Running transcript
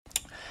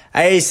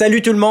Hey,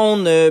 salut tout le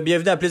monde,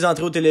 bienvenue à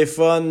Plaisanterie au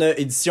téléphone,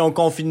 édition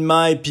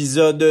confinement,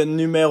 épisode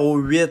numéro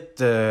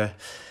 8.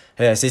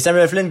 C'est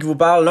Samuel Flynn qui vous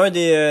parle, l'un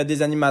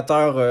des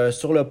animateurs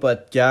sur le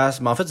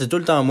podcast. Mais en fait, c'est tout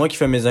le temps moi qui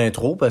fais mes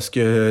intros parce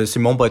que c'est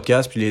mon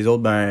podcast, puis les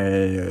autres,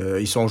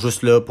 ils sont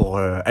juste là pour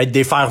être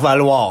des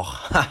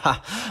faire-valoir.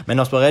 Mais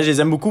non, c'est pas vrai, je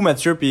les aime beaucoup,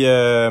 Mathieu puis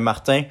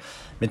Martin.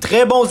 Mes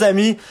très bons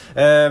amis.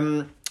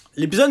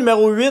 L'épisode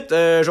numéro 8,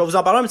 je vais vous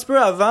en parler un petit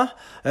peu avant.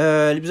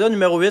 L'épisode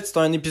numéro 8, c'est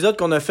un épisode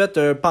qu'on a fait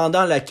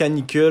pendant la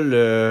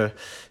canicule.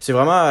 C'est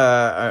vraiment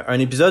un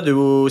épisode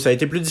où ça a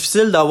été plus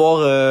difficile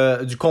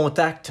d'avoir du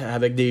contact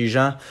avec des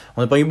gens.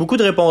 On a pas eu beaucoup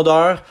de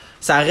répondeurs.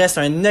 Ça reste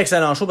un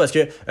excellent show parce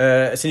que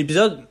c'est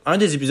un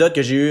des épisodes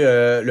que j'ai eu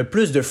le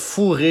plus de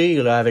fou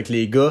rire là, avec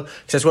les gars.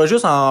 Que ce soit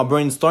juste en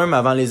brainstorm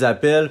avant les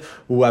appels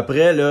ou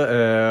après,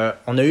 là,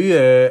 on a eu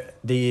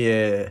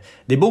des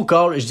beaux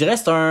calls. Je dirais que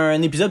c'est un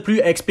épisode plus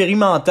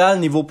expérimental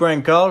niveau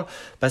prank call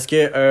parce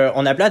que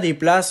on appelait à des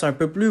places un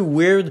peu plus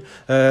weird.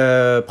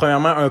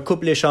 Premièrement, un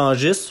couple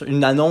échangiste,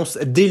 une annonce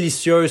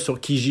délicieuse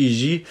sur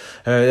Kijiji.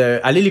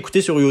 Allez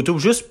l'écouter sur YouTube,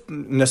 juste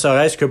ne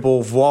serait-ce que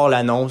pour voir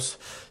l'annonce.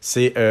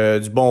 C'est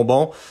du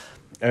bonbon.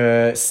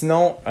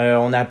 Sinon,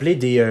 on a appelé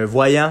des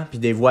voyants puis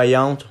des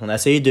voyantes. On a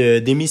essayé de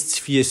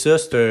démystifier ça,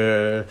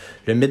 le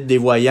mythe des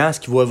voyants, ce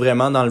qu'ils voient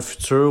vraiment dans le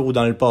futur ou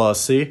dans le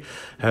passé.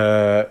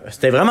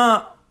 C'était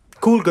vraiment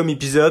cool comme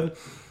épisode.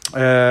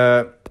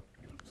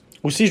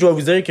 Aussi, je dois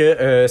vous dire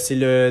que c'est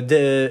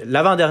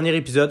l'avant-dernier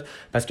épisode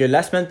parce que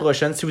la semaine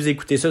prochaine, si vous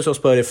écoutez ça sur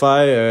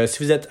Spotify,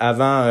 si vous êtes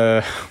avant...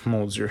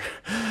 mon Dieu.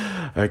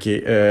 OK.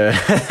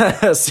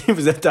 Si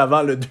vous êtes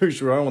avant le 2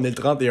 juin, on est le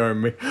 31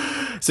 mai.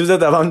 Si vous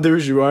êtes avant le 2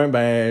 juin,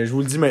 je vous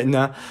le dis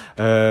maintenant.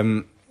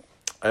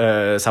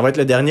 Ça va être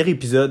le dernier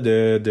épisode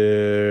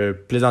de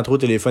Plaisanterie au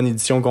téléphone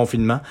édition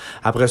confinement.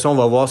 Après ça, on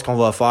va voir ce qu'on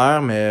va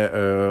faire, mais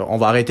on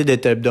va arrêter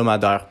d'être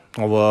hebdomadaire.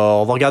 On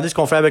va regarder ce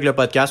qu'on fait avec le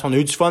podcast. On a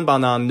eu du fun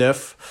pendant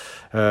 9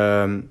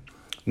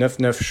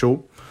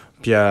 shows.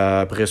 Puis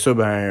après ça, on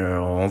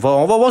va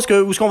voir où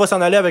est-ce qu'on va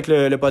s'en aller avec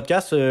le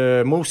podcast.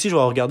 Moi aussi, je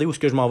vais regarder où est-ce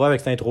que je m'en vais avec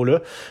cette intro-là.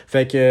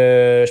 Fait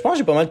que je pense que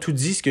j'ai pas mal tout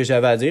dit ce que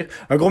j'avais à dire.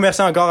 Un gros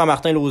merci encore à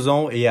Martin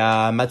Lauzon et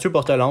à Mathieu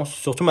Portelance.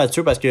 Surtout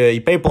Mathieu parce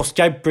qu'il paye pour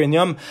Skype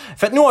Premium.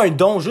 Faites-nous un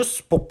don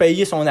juste pour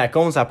payer son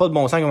account. Ça n'a pas de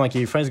bon sens comment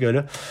il est fin, ce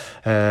gars-là.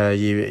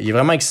 Il est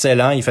vraiment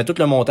excellent. Il fait tout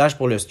le montage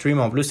pour le stream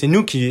en plus. C'est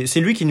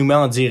lui qui nous met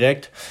en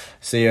direct.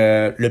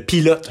 C'est le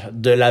pilote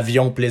de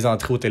l'avion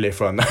Plaisanterie au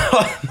téléphone. Oh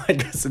my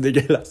God, c'est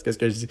dégueulasse, qu'est-ce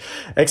que je dis.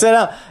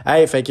 Excellent.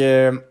 Hey, fait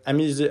que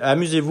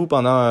amusez-vous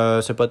pendant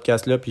ce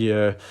podcast-là, puis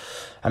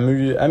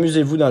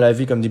amusez-vous dans la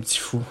vie comme des petits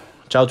fous.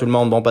 Ciao tout le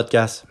monde, bon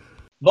podcast.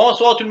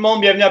 Bonsoir tout le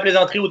monde, bienvenue à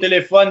Plaisanterie au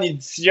téléphone,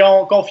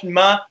 édition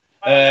confinement,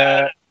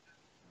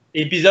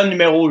 épisode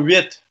numéro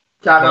 8.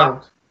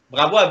 40.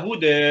 Bravo à vous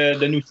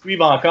de nous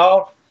suivre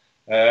encore.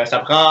 Ça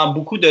prend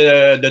beaucoup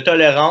de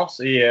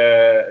tolérance et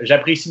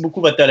j'apprécie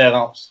beaucoup votre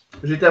tolérance.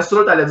 J'étais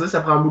sûr que t'allais dire que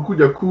ça prend beaucoup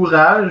de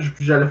courage,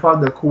 puis j'allais faire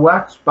de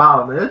quoi tu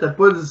parles. Mais là, t'as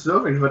pas dit ça,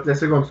 fait que je vais te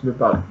laisser continuer de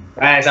parler.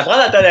 Ça prend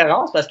de la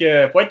tolérance parce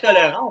que faut être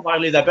tolérant envers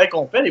les appels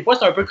qu'on fait. Des fois,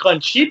 c'est un peu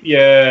crunchy, puis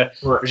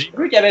j'ai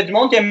vu qu'il y avait du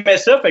monde qui aimait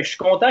ça, fait que je suis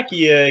content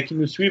qu'ils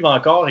nous suivent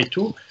encore et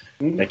tout.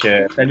 Fait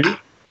que, salut.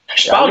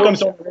 Je parle comme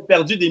si on avait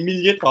perdu des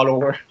milliers de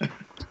followers.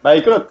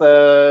 Écoute,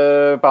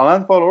 parlant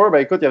de followers,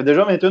 écoute, il y avait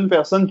déjà 21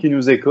 personnes qui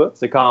nous écoutent.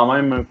 C'est quand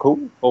même cool,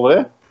 pour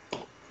vrai.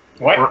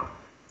 Ouais.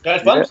 Très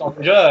fun, ils sont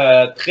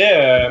déjà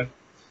très...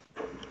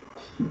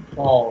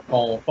 sont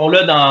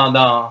là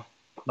dans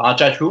le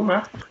chatroom,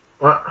 hein?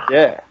 Ouais.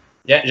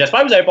 Yeah.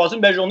 J'espère que vous avez passé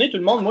une belle journée, tout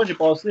le monde. Moi, j'ai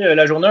passé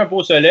la journée un peu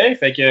au soleil,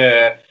 fait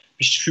que...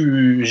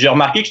 j'ai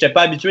remarqué que j'étais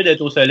pas habitué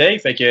d'être au soleil,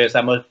 fait que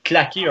ça m'a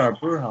claqué un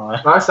peu.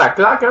 Ouais, ça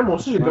claque, hein. Moi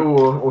aussi, j'étais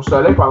au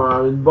soleil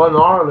pendant une bonne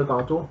heure, là,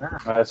 tantôt.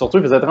 Surtout,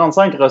 il faisait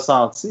 35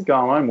 ressentis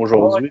quand même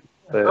aujourd'hui.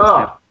 Je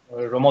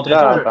vais montrer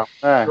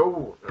ça.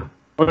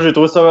 Moi, j'ai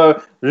trouvé ça...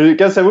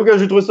 Savez-vous que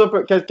j'ai trouvé ça...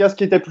 Qu'est-ce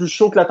qui était plus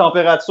chaud que la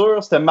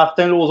température? C'était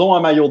Martin Lauzon en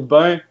maillot de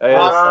bain.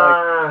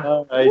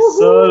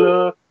 Ça,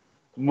 là...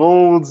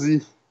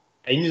 Maudit.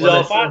 Il nous a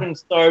offert une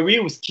story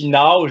où il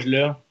nage,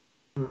 là.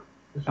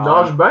 Tu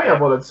nages bien à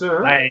part de ça,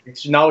 hein?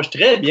 Tu nages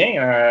très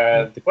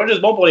bien. T'es pas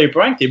juste bon pour les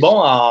pranks, t'es bon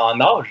en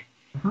nage.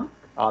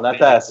 En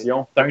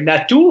natation. C'est un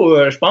atout,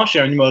 je pense, chez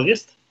un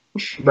humoriste.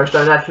 Je suis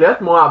un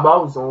athlète, moi, à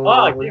base.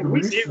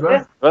 Oui, c'est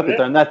vrai.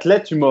 T'es un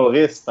athlète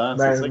humoriste, hein?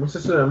 C'est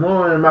ça.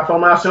 Moi, ma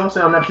formation,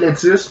 c'est en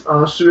athlétisme,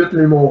 ensuite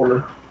l'humour,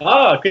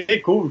 là.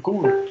 OK,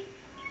 cool.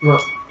 Ouais.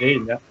 Hey,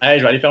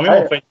 je vais aller fermer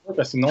mon Facebook,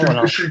 parce que sinon...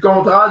 Je suis le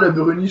contraire de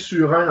Bruni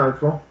Surin, dans le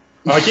fond.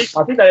 OK, je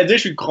pensais que t'allais dire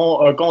que je suis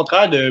le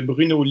contraire de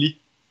Bruno Lee.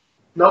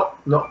 Non,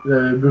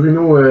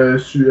 Bruni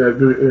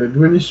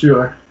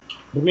Surin.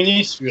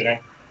 Bruni Surin.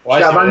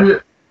 Ouais, avant lui,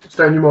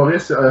 c'était un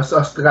humoriste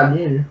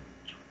australien,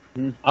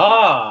 lui.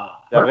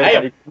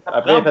 Après, il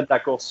a fait de la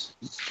course.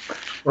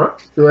 Ouais,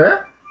 c'est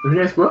vrai?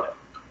 Julien, c'est quoi?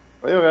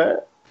 Oui, ouais.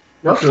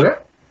 Non, c'est vrai.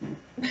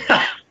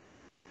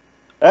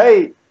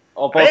 Hey!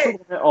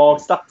 On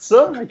start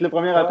ça avec le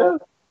premier appel?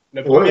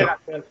 Le premier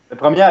appel. Le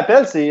premier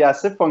appel, c'est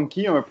assez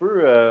funky, un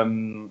peu.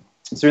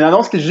 C'est une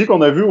annonce Kijiji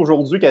qu'on a vue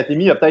aujourd'hui, qui a été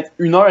mise il y a peut-être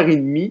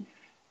 1h30.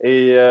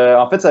 Et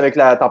en fait, c'est avec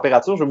la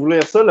température. Je vais vous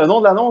lire ça. Le nom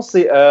de l'annonce,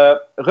 c'est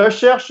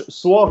Recherche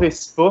soirée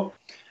spa.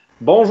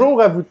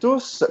 Bonjour à vous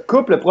tous.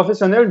 Couple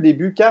professionnel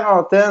début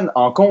quarantaine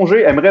en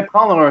congé aimerait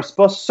prendre un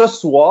spa ce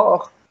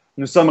soir.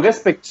 Nous sommes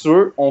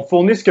respectueux. On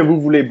fournit ce que vous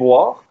voulez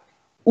boire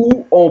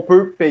ou on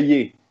peut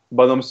payer.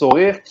 Bonhomme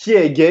sourire. Qui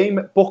est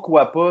game?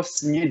 Pourquoi pas?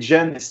 Signé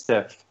Jen et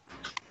Steph.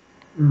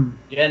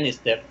 Jen et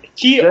Steph.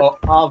 Qui a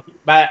envie?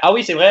 Ben, ah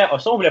oui, c'est vrai.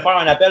 Ça, on voulait faire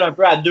un appel un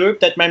peu à 2,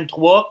 peut-être même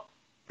 3.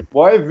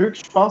 Ouais, vu que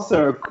je pense que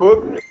c'est un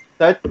couple,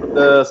 peut-être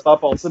se faire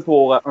passer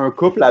pour un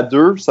couple à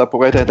 2, ça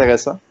pourrait être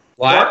intéressant.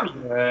 Ouais, puis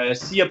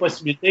s'il y a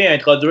possibilité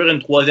d'introduire une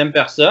 3e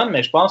personne,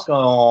 mais je pense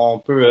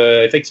qu'on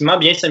peut effectivement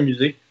bien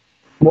s'amuser.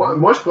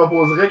 Moi, je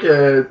proposerais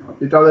que,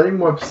 étant donné que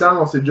moi et Sam,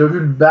 on s'est déjà vu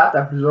le battre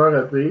à plusieurs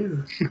reprises.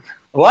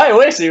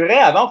 Ouais, c'est vrai.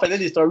 Avant, on faisait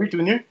des stories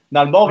tout nus.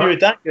 Dans le bon vieux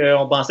temps,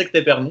 qu'on pensait que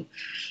c'était permis.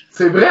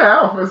 C'est vrai,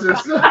 hein? On faisait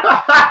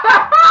ça.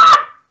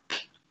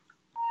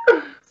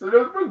 C'est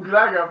là pas une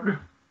blague en plus.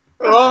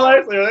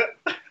 Ouais, c'est vrai.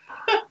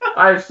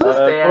 Ouais, ça,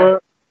 c'était.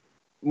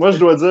 Moi, je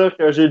dois dire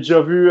que j'ai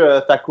déjà vu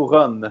ta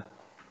couronne.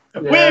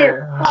 Oui!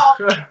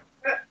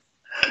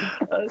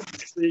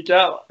 C'est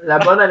clair. La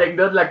bonne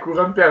anecdote de la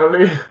couronne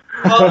perlée.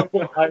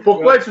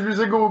 Pourquoi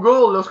utiliser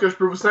Google lorsque je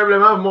peux vous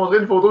simplement vous montrer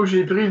une photo que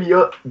j'ai prise il y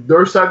a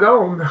 2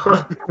 secondes?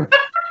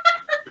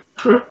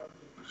 Vous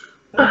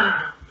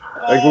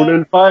voulez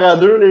le faire à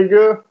 2, les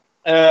gars?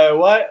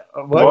 Ouais.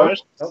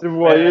 Si vous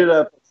voyez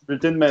la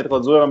possibilité de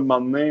m'introduire à un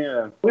moment donné.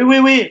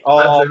 Oui.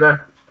 Absolument.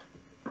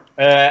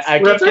 À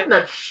Tu pourrais-tu être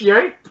notre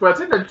chien? Tu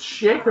pourrais-tu être notre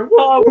chien?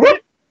 Ah oui!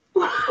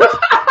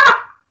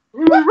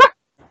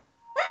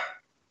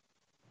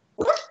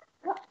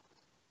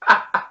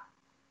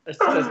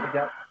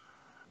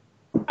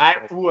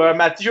 Ou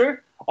Mathieu,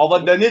 on va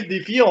te donner le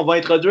défi, on va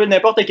introduire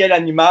n'importe quel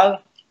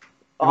animal.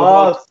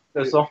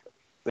 C'est ça.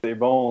 C'est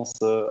bon,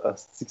 ça.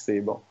 Asti que c'est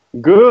bon.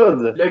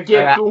 Good! Le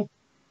gecko.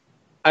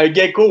 Un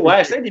gecko,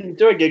 ouais, essaie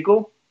d'imiter un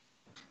gecko.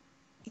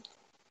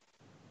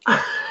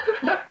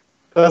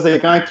 Ça, c'est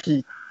quand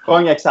il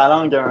pogne avec sa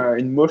langue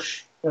une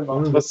mouche. Je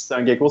sais pas si c'est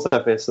un gecko,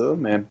 ça fait ça,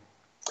 mais...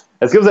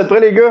 Est-ce que vous êtes prêts,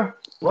 les gars?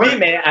 Oui,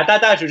 mais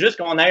attends, je veux juste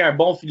qu'on ait un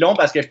bon filon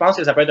parce que je pense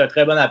que ça peut être un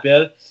très bon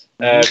appel,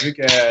 vu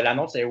que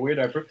l'annonce est weird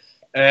un peu.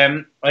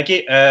 OK.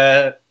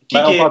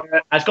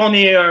 Est-ce qu'on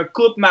est un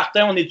couple,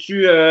 Martin? On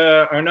est-tu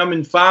un homme,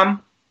 une femme?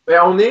 Ben,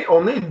 on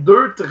est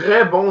 2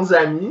 très bons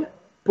amis,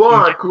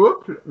 pas en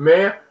couple,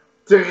 mais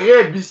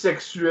très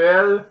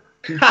bisexuels,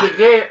 puis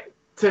très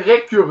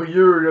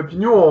curieux. Là. Puis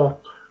nous,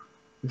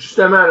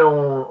 justement, là,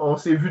 on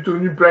s'est vu tout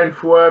nu plein de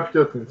fois, puis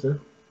tout, tu sais.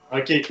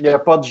 OK. Il n'y a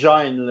pas de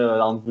gêne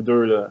là, entre vous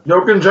deux. Là. Il n'y a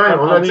aucune gêne.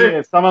 On a dit.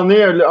 Ça m'a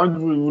amené,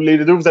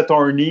 les deux, vous êtes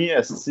horny,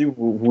 si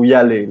vous y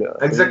allez. Là.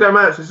 Exactement,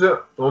 c'est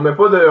ça. On se met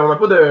pas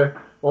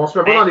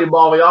dans des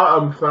barrières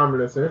hommes-femmes,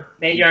 là, tu sais.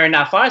 Mais il y a une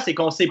affaire, c'est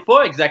qu'on sait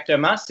pas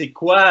exactement c'est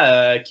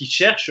quoi qu'ils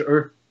cherchent,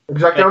 eux.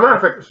 Exactement.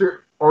 Fait que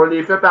on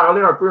les fait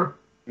parler un peu.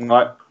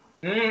 Ouais.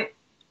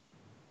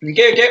 OK.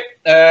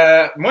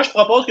 Moi, je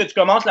propose que tu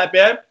commences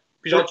l'appel,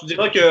 puis genre, tu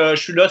diras que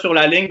je suis là sur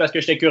la ligne parce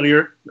que j'étais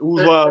curieux, ou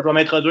je vais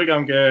m'introduire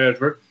comme que je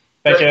veux.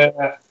 Fait que...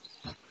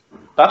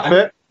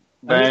 Parfait.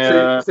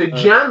 C'est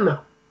Jen.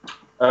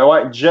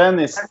 Ouais, Jen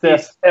et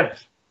Steph.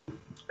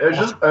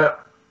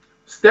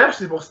 Steph,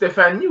 c'est pour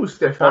Stéphanie ou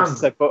Stéphane? On ne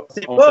sait pas.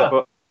 C'est on pas. sait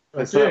pas.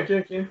 Ok.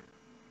 C'est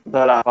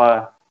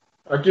l'affaire.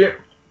 Ok.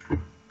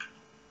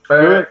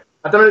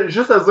 Attends,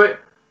 juste à dire,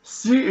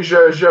 si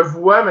je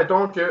vois,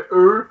 mettons, que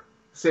eux,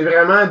 c'est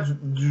vraiment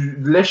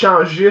de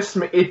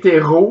l'échangisme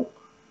hétéro,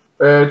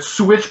 tu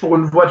switches pour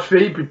une voix de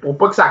fille, puis pour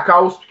pas que ça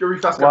casse, puis qu'eux, ils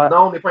fassent comme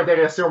non, on n'est pas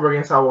intéressé, on veut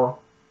rien savoir.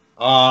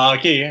 Ah,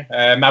 OK.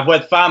 Ma voix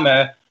de femme,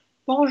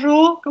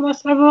 bonjour, comment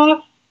ça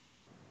va?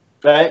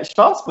 Ben, je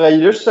pense pour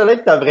aller juste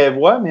avec ta vraie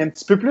voix, mais un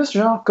petit peu plus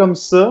genre comme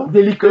ça.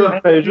 Délicat.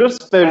 Fais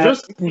juste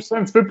pousser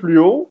un petit peu plus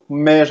haut,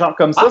 mais genre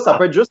comme ça, ça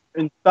peut être juste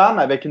une femme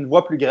avec une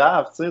voix plus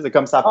grave, tu sais, c'est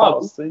comme ça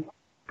passe, tu sais.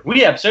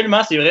 Oui,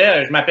 absolument, c'est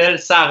vrai. Je m'appelle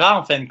Sarah,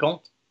 en fin de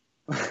compte.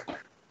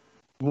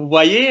 Vous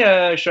voyez,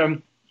 je suis un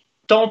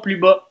ton plus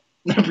bas.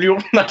 Plus haut,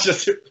 non, je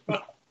sais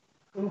pas.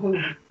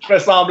 Je fais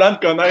semblant de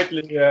connaître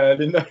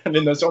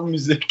les notions de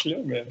musique, là,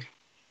 mais...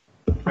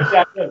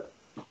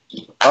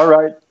 All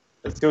right.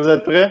 Est-ce que vous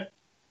êtes prêts?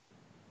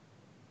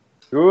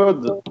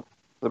 Good.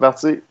 C'est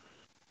parti.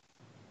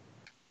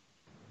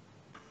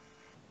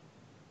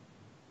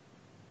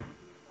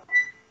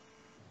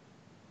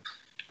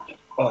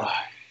 Oh.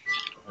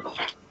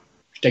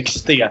 Je suis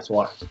excité à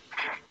soir.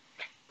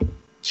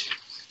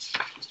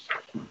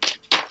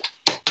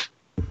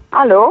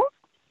 Allô?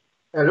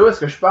 Allô, est-ce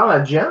que je parle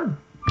à Jen?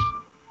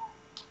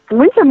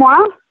 Oui, c'est moi.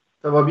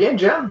 Ça va bien,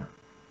 Jen?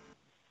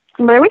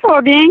 Ben oui, ça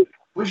va bien.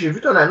 Oui, j'ai vu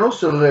ton annonce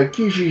sur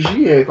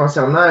Kijiji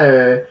concernant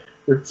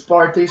le petit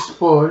party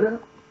spa, là.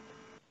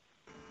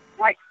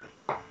 Oui.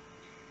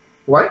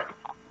 Ouais?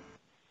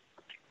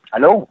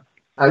 Allô?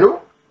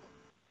 Allô?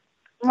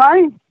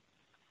 Oui.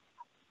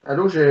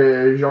 Allô, on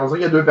dirait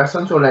qu'il y a 2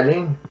 personnes sur la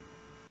ligne.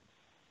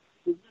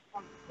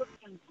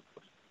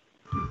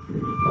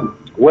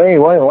 Oui.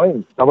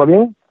 Ça va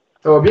bien?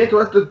 Ça va bien,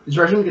 toi?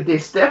 J'imagine que t'es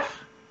Steph?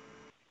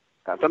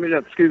 Attends, mais là,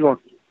 excuse-moi.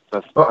 Ah.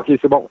 Ok,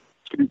 c'est bon.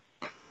 Excuse.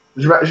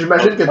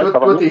 J'imagine que Ouais, ça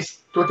va bien?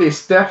 toi, t'es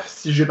Steph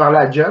si j'ai parlé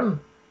à Jen.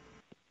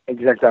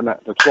 Exactement,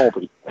 t'as tout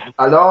compris.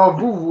 Alors,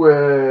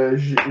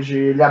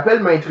 l'appel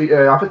m'a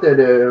intrigué. En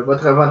fait,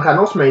 votre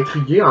annonce m'a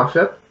intrigué, en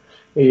fait.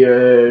 Et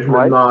je me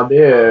Ouais.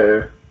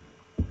 demandais.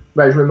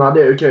 Je me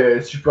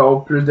demandais si je peux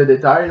avoir plus de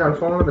détails, dans le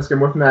fond, là, parce que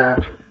moi et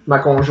ma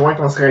conjointe,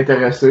 on serait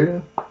intéressés.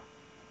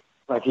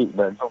 Ok,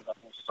 ben, nous,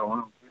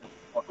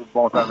 on peut se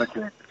bon temps avec.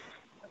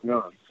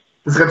 Là.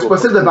 Serait-tu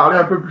possible de parler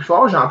un peu plus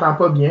fort? J'entends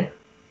pas bien.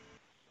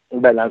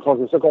 Ben, dans le fond,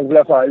 c'est ça qu'on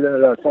voulait faire, là.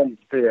 Dans le fond,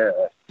 c'est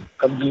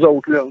comme vous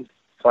autres, là.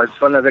 Faire du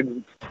fun avec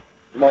du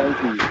monde,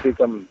 puis c'est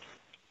comme.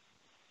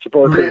 Je sais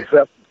pas ce que vous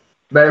faites.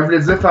 Ben, vous voulez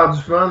dire faire du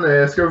fun.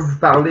 Est-ce que vous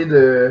parlez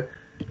de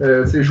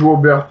jouer au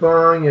beer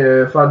pong,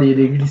 faire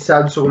des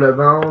glissades sur le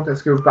ventre?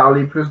 Est-ce que vous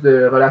parlez plus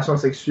de relations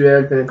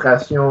sexuelles,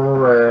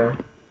 pénétration,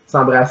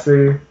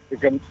 s'embrasser?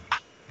 C'est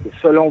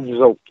selon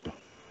vous autres.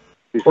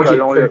 C'est Ok,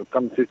 selon, fait-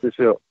 comme c'est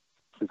ça.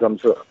 C'est comme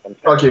ça.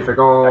 Ok, fait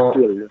qu'on.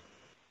 Actuel, là.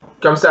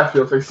 Comme ça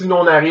file. Fait que si nous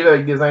on arrive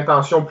avec des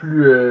intentions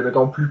plus,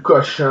 mettons, plus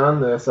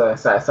cochonnes,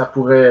 ça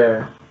pourrait.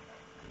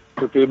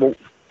 Tout est beau.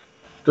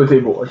 Tout est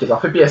beau. Ok,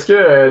 parfait. Puis est-ce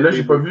que là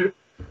j'ai pas vu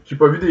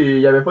il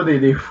y avait pas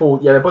des photos,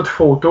 il y avait pas de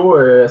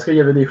photos. Est-ce qu'il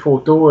y avait des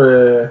photos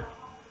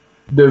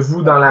de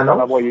vous dans On l'annonce?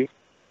 l'a envoyé.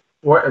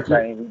 Ouais, ok.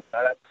 Ben,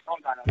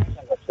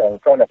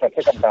 on a fait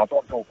ça comme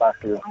tantôt au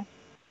parc, là.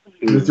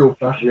 Vous étiez au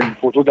parc. J'ai une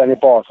photo d'année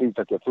passée,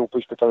 fait que tu sais, au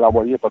pire, je peux te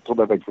l'envoyer, pas de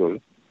trouble avec ça.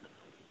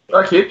 Là.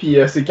 Ok, puis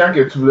c'est quand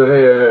que tu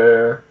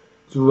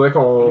voudrais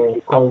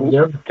qu'on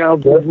vienne? Quand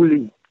vous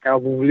voulez. Quand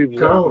vous voulez, vous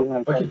Quand, entrez dans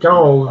le ok,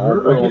 quand on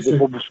veut. on Ok, ne peut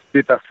pas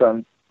bousculer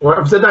personne. Ouais,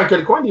 vous êtes dans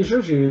quel coin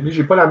déjà?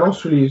 J'ai pas l'annonce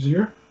sous les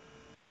yeux.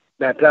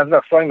 Ben, place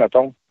Versailles,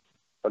 mettons.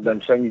 Ça te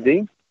donne ça une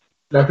idée.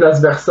 La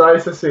place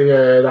Versailles, ça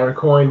c'est dans le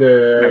coin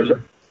de.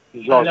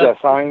 Georges de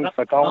Seine,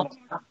 mettons.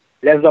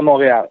 L'Est de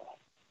Montréal.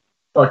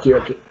 Ok.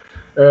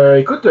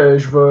 Écoute,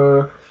 je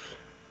vais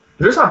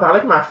juste en parler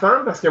avec ma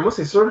femme parce que moi,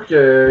 c'est sûr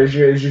que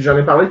j'en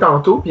ai parlé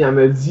tantôt, puis elle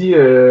m'a dit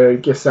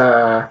que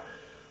ça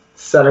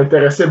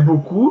l'intéressait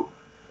beaucoup.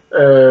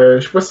 Je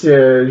sais pas si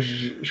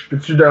je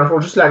peux-tu, dans le fond,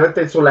 juste la mettre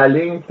peut-être sur la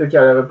ligne, peut-être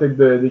qu'elle aurait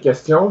peut-être des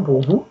questions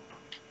pour vous.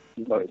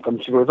 Ben, comme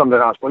tu veux, ça me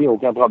dérange pas, il n'y a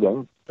aucun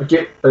problème.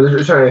 Ok,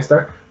 juste un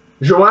instant.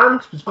 Joanne,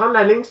 tu peux prendre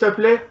la ligne, s'il te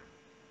plaît?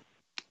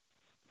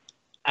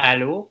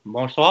 Allô,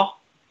 bonsoir.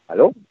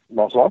 Allô?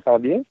 Bonsoir, ça va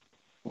bien?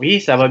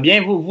 Oui, ça va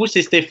bien. Vous,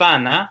 c'est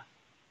Stéphane, hein?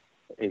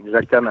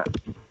 Exactement.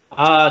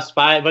 Ah,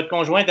 super. Votre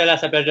conjointe, elle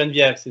s'appelle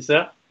Geneviève, c'est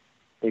ça?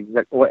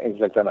 Oui,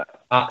 exactement.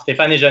 Ah,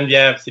 Stéphane et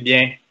Geneviève, c'est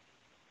bien.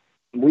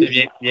 Oui.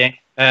 C'est bien.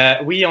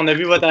 Oui, on a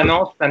vu votre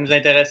annonce, ça nous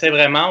intéressait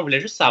vraiment. On voulait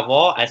juste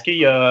savoir, est-ce qu'il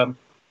y a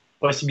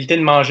possibilité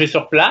de manger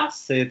sur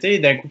place? Tu sais,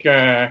 d'un coup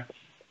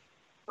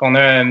qu'on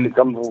a C'est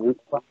comme vous voulez.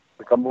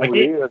 C'est comme vous Ok.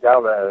 voulez.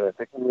 Regarde,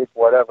 technique,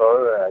 whatever,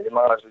 aller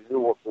manger,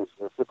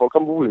 c'est pas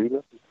comme vous voulez. Là.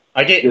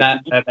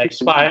 OK,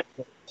 super.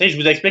 Tu sais, je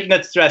vous explique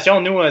notre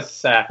situation. Nous,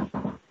 ça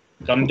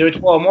comme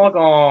 2-3 mois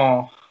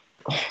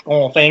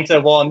qu'on fait rien que se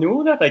voir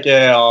nous. Là, fait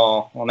que,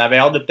 on avait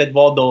hâte de peut-être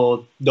voir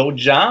d'autres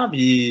gens.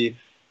 Puis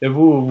de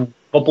vous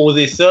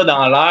proposer ça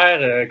dans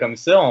l'air comme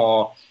ça,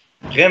 on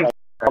vraiment.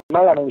 C'est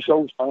vraiment la même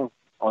chose, je pense.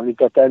 On est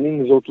tannés,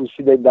 nous autres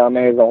aussi, d'être dans la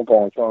maison. Puis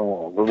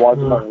on veut voir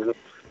du monde. Là.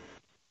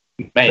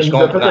 Ben, Ça je nous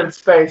a fait comprends. un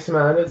petit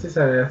pincement, là, tu sais,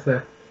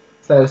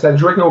 ça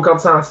jouait avec nos cordes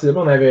sensibles.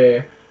 On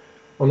avait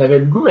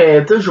le goût,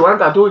 mais tu sais, Joanne,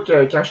 tantôt,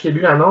 quand je t'ai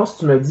lu l'annonce,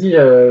 tu m'as dit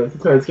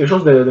quelque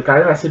chose de quand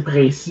même assez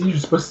précis. Je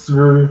sais pas si tu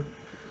veux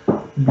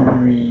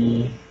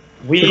lui.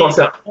 Oui. Ouais.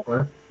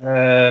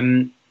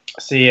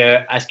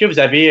 Est-ce que vous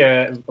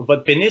avez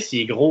votre pénis,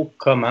 il est gros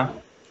comment?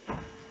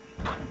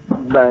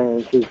 Ben,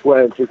 c'est quoi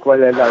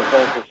là, dans le fond,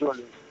 c'est ça.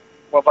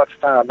 Moi, pas de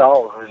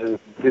standard.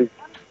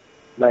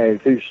 Ben,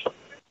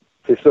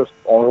 c'est ça.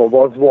 On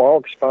va se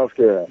voir, puis je pense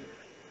que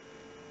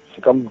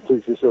c'est comme,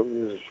 c'est ça.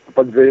 Je peux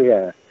pas te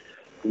dire.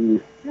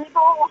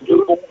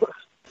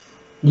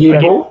 Il est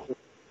beau?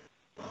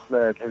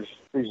 Ben,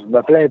 je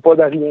me plains pas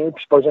de rien, puis je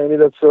suis pas gêné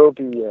de ça,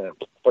 puis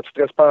pas de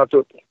stress pas en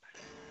tout.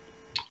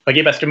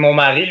 OK, parce que mon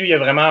mari, lui, il a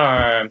vraiment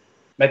un.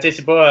 Ben, tu sais,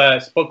 c'est pas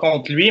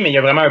contre lui, mais il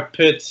a vraiment un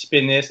petit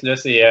pénis, là.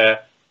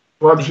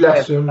 Ouais, puis je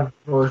l'assume.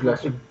 Tu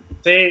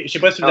sais, je sais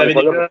pas si vous avez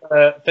déjà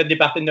fait des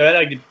parties de Noël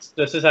avec des petites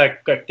saucisses à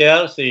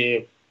cocktail,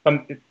 c'est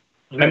comme.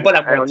 Même pas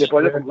la moitié.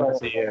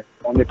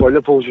 On n'est pas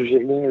là pour juger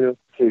rien, là.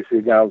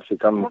 C'est grave, c'est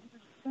comme.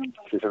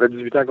 Ça fait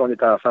 18 ans qu'on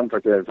est ensemble,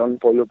 fait que on n'est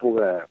pas là pour.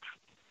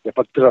 Il n'y a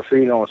pas de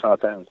trophée, là, on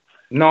s'entend.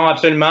 Non,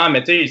 absolument,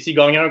 mais tu sais, s'il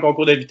gagnerait un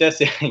concours de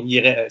vitesse,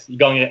 il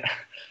gagnerait.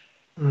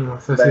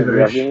 Ça, c'est vrai. Il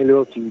n'y a rien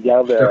là, tu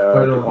gardes.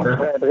 On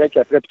fait un break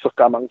après, puis tu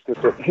recommences, c'est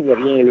ça. Il n'y a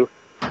rien là.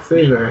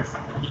 C'est vrai.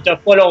 Il ne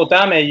pas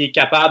longtemps, mais il est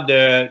capable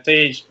de.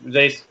 Tu sais,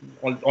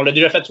 on l'a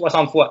déjà fait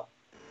 60 fois.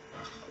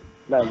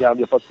 Ben, regarde, il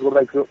n'y a pas de trouble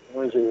avec ça.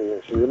 Moi,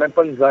 j'ai même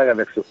pas de misère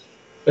avec ça.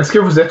 Est-ce que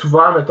vous êtes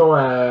ouvert, mettons,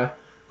 à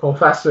qu'on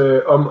fasse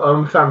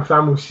homme-homme,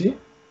 femme-femme aussi?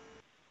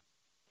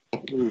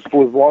 Il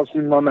faut se voir sur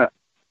le moment.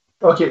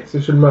 Ok,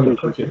 c'est sur le moment.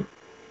 Ok.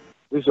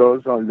 C'est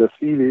ça, le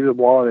fil, le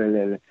boire,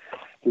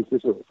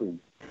 c'est ça.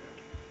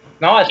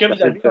 Non, est-ce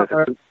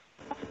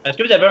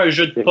que vous avez un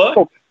jeu de pas?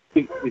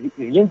 C'est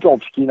rien de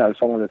compliqué dans le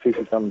fond. Là, c'est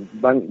comme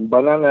une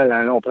banane à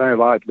la on prend un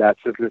verre et la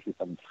suite, là, c'est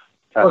comme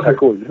ça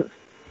coule.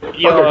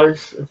 Puis,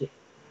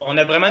 on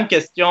a vraiment une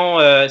question,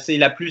 c'est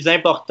la plus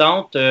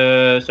importante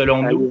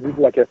selon nous. Allez-y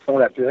pour la question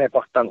la plus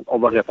importante. On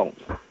va répondre.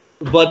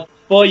 Votre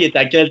pas, il est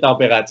à quelle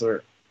température?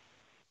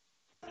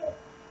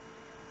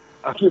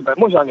 OK, ben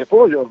moi, j'en ai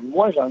pas. Là.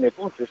 Moi, j'en ai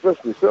pas. C'est ça.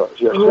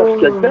 Je cherche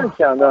quelqu'un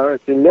qui en a un.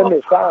 C'est le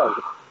message.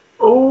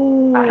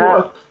 Oh!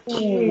 Ah, OK,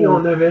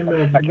 on avait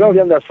mal. Fait que là, on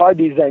vient de faire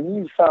des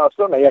amis sans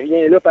ça, mais il n'y a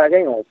rien là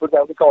pareil. On peut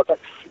garder contact.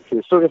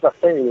 C'est sûr et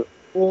certain. Là.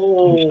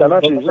 Oh, Justement,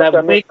 c'est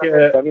avouer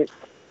que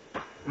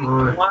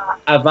Ouais. moi,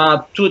 avant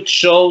toute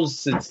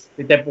chose,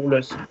 c'était pour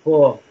le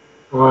sport.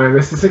 Ouais,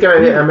 mais c'est ça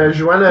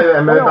Joanne,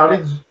 elle m'avait parlé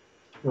du.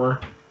 Ouais.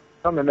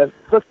 Non, mais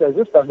ça, c'était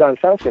juste parce que dans le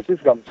sens que, tu sais,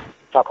 c'est comme,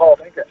 ça prend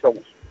bien quelque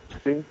chose.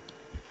 Tu sais.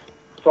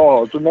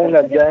 Tout le monde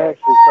là-dedans,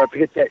 c'est un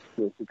prétexte.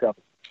 C'est comme.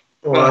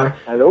 Ouais.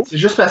 Allô? C'est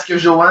juste parce que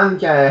Joanne,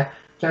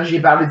 quand j'y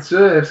ai parlé de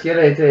ça, parce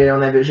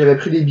j'avais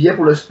pris des billets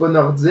pour le spa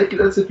nordique,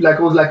 là, tu sais, puis à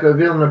cause de la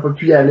COVID, on n'a pas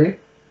pu y aller.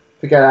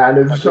 Fait qu'elle a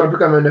vu ça un peu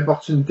comme une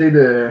opportunité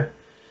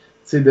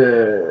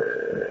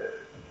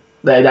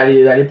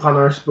d'aller prendre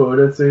un spa,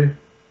 là, tu sais.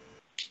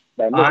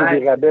 Ben, moi, j'ai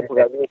des rabais pour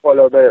aller au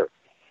Polar Bear.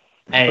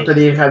 Hey. T'as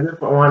des rabais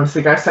ouais, mais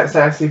c'est quand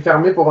ça s'est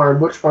fermé pour un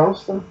bout, je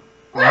pense, ça.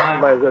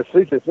 Ben, je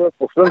sais, c'est ça.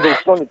 Pour ça, nous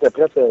autres, on était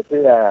prêts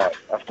à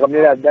se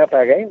promener là-dedans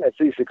pareil, mais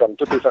tu sais, c'est comme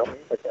tout est fermé.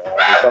 Fait qu'on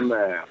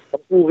est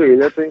comme couré,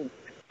 là, tu sais.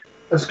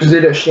 Excusez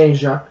le chien,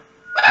 Jean.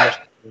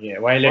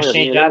 Ouais, le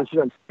chien Jack.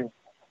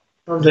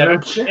 Vous avez un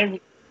petit chien?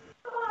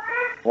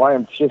 Ouais,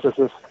 un petit chien, c'est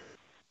ça.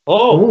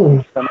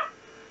 Oh! Oh!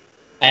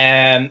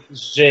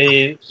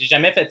 J'ai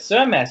jamais fait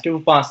ça, mais est-ce que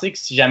vous pensez que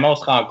si jamais on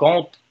se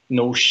rencontre,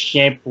 nos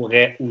chiens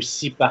pourraient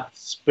aussi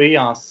participer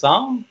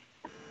ensemble?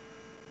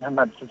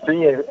 Ma petite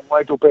fille, elle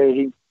va être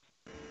opérée.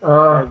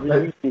 Ah!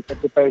 Elle s'est fait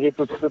opérer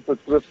tout de suite.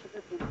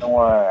 Donc,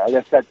 elle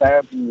a 7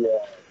 ans, puis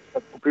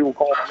elle s'est coupée au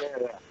complet.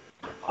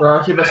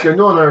 Ok, parce que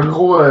nous, on a un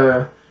gros.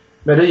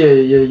 Mais là,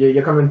 il y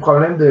a comme un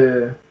problème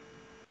de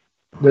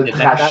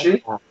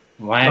trachée.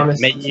 Ouais, Non,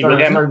 mais il est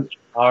vraiment.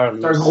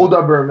 C'est un gros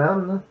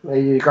Doberman, là.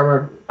 Mais il est comme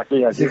un.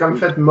 Okay, C'est comme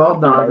fait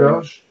mordre dans la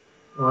gorge.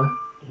 Ouais.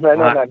 Mais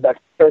non, ça aurait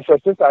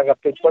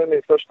peut-être pas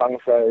aimé ça, je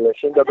pense. Le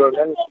chien de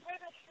Doberman.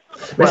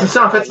 Mais c'est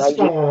ça, en fait,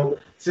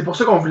 c'est pour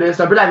ça qu'on voulait.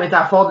 C'est un peu la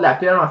métaphore de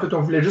l'appel. En fait,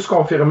 on voulait juste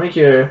confirmer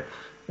que,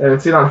 tu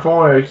sais, dans le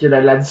fond, que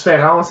la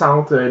différence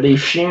entre les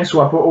chiens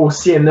soit pas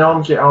aussi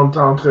énorme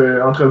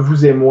entre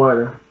vous et moi,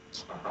 là.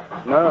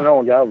 Non,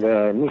 regarde,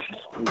 nous, c'est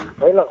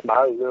bien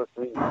normal, là.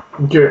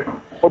 Ok.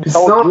 Pas Puis de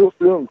ton sinon- groupe,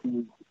 là,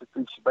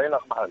 c'est bien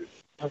normal.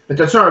 Mais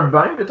t'as-tu un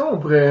bain, mettons?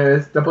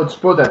 T'as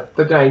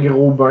peut-être un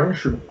gros bain,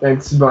 un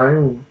petit bain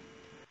ou.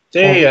 Tu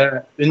sais,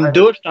 une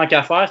douche, tant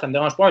qu'à faire, ça me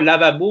dérange pas. Un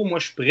lavabo, moi,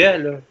 je suis prêt,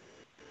 là.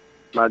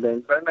 Dans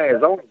une belle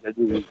maison, il y a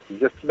des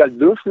festivals de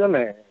douche, là,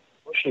 mais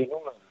moi, chez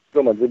nous,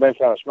 on m'a dit, ben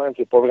franchement,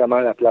 c'est pas vraiment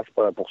la place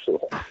pour ça.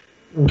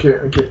 Ok.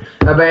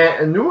 Ah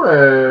ben, nous,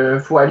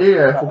 faut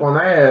qu'on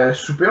aille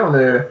souper.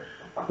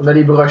 On a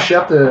les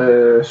brochettes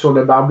sur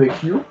le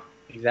barbecue.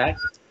 Exact.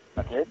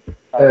 OK.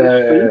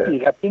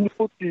 Puis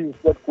rappelez-nous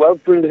de quoi. Vous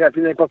pouvez le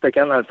rappeler n'importe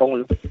quand, dans le fond.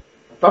 Là.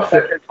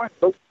 Parfait.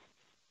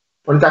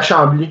 On est à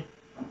Chambly.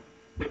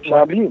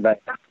 Chambly, ben.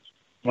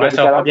 Ouais,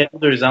 ça va faire bientôt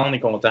 2 ans, on est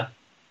content.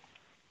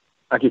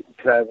 OK.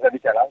 Vous avez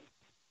quel âge?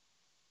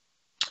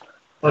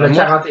 On a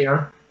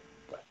 41.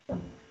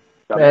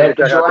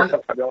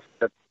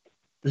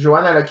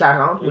 Joanne, elle a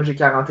 40, moi j'ai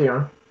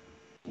 41.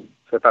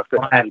 C'est parfait.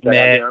 Ouais,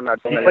 mais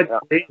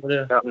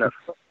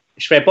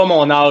je fais pas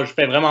mon âge, je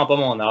fais vraiment pas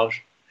mon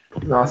âge.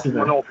 Non, c'est vrai.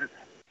 Moi non plus.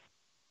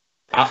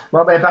 Ah.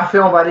 Bon, ben parfait,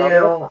 on va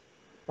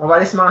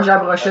aller se manger à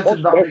la brochette sur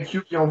le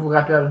barbecue, puis on vous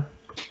rappelle.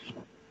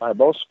 Ouais,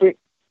 bon souper.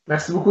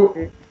 Merci beaucoup.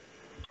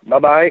 Bye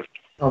bye.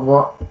 Au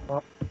revoir.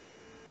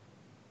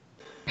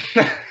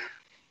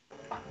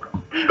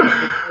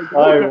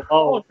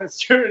 Oh,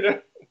 monsieur, là.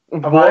 On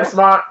va aller se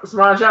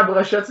manger à la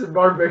brochette sur le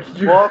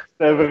barbecue. Moi,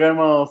 c'était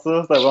vraiment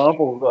ça. C'était vraiment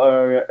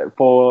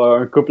pour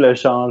un couple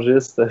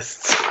échangiste.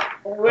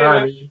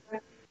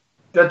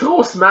 T'es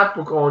trop smart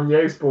pour qu'on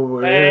niaise pour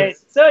vrai.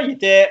 Ça,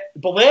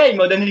 pour vrai, il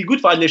m'a donné le goût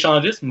de faire de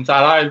l'échangisme. Ça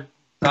a l'air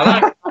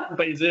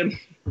paisible.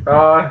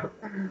 Ah.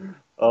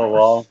 Oh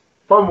wow.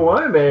 Pas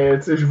moi, mais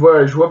tu sais, je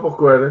vois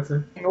pourquoi, là, tu sais.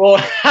 Ouais.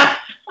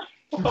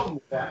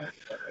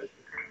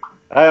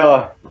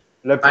 Alors,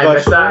 le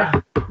prochain.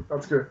 En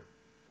tout cas.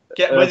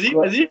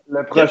 Vas-y.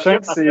 Le prochain,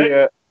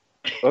 c'est.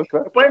 T'as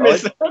pas aimé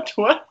ça,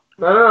 toi?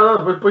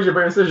 Non, pas j'ai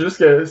pas aimé ça, juste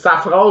que sa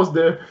phrase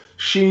de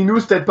chez nous,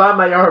 c'est peut-être pas la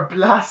meilleure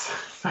place.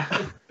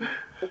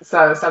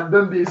 Ça me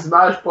donne des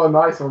images pas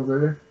nice, on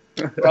dirait.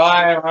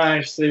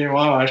 Ouais, je sais,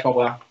 ouais, je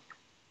comprends.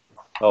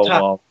 Oh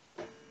wow.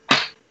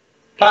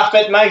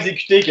 Parfaitement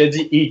exécuté, qu'a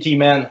dit E.T.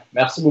 Man.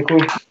 Merci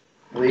beaucoup.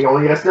 Et on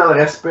est resté dans le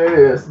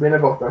respect, c'est bien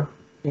important.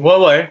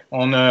 Ouais,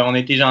 on a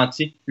été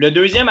gentils. Le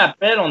deuxième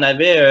appel, on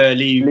avait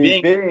les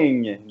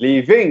vignes. Les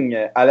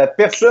vignes. À la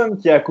personne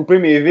qui a coupé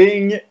mes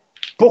vignes,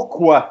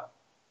 pourquoi?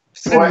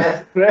 S'il vous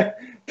plaît,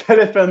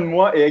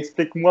 téléphone-moi et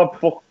explique-moi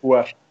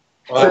pourquoi.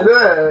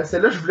 Celle-là,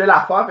 je voulais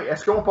la faire.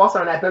 Est-ce qu'on passe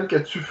à un appel que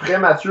tu ferais,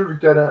 Mathieu, vu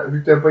que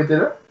tu n'as pas été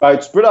là? Ben,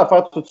 tu peux la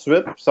faire tout de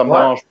suite, puis ça me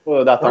dérange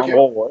pas d'attendre. Ok.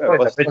 Oh, ouais,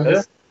 pas de ça peut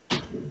stress.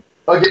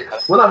 Ok.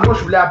 Moi, dans le fond,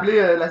 je voulais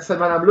appeler cette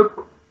madame-là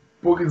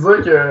pour lui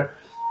dire que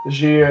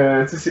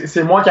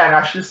c'est moi qui ai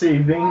arraché ses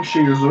vignes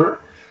chez eux.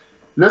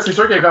 Là, c'est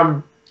sûr qu'il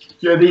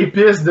y a des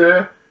pistes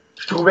de.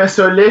 Je trouvais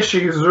ça laid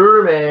chez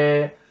eux,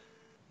 mais.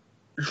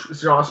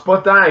 Genre, c'est pas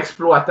tant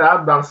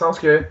exploitable dans le sens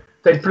que.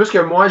 Peut-être plus que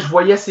moi,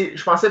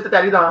 je pensais peut-être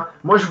aller dans.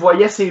 Moi, je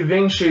voyais ces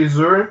vignes chez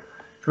eux.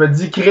 Je me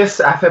dis, Chris,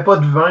 elle fait pas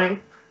de vin.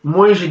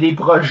 Moi, j'ai des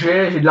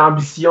projets, j'ai de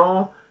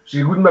l'ambition. J'ai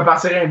le goût de me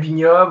partir un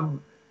vignoble.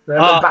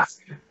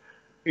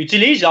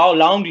 Utilise genre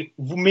l'angle,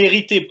 vous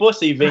méritez pas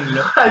ces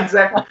vignes-là.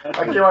 Exact.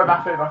 Ok, ouais,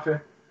 parfait. Ok,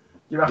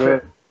 parfait.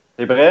 Ouais.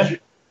 T'es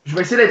prêt? Je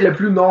vais essayer d'être le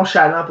plus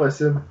nonchalant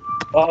possible.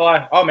 Ah ouais.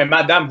 Ah, mais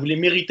madame, vous les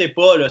méritez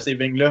pas, là, ces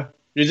vignes-là.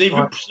 Je les ai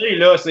vus pousser,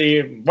 là,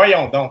 c'est.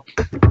 Voyons donc.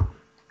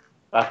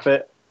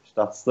 Parfait. Je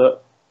starte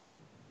ça.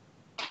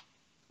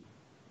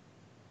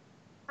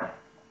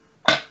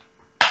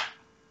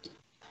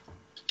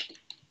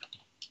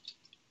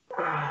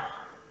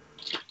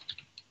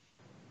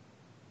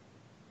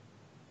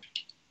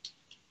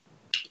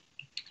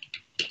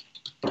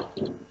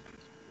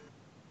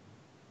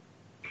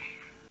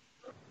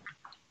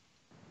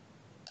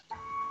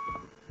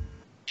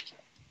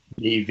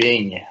 Les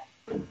vignes.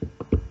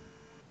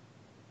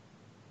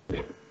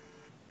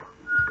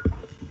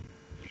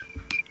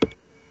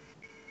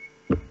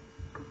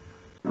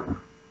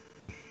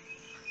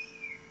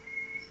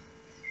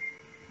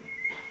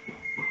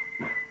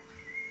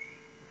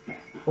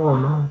 Oh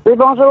non. Oui,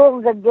 bonjour,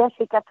 vous êtes bien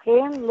chez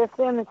Catherine.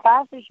 Laissez un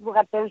message et je vous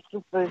rappelle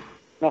sous peu.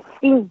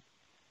 Merci.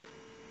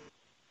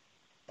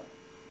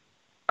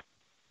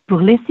 Pour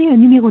laisser un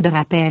numéro de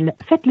rappel,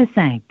 faites le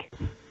 5.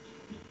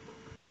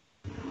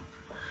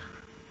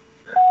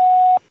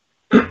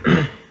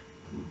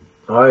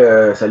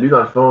 Ouais, salut,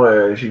 dans le fond,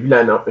 j'ai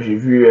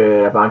vu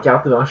la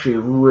pancarte devant chez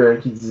vous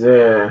qui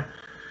disait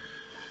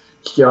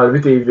qui a enlevé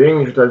tes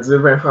vignes. Je vais te le dire,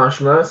 ben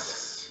franchement,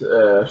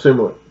 c'est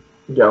moi.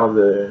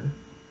 Regarde,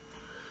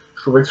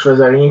 je trouvais que tu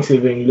faisais rien avec ces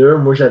vignes-là.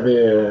 Moi,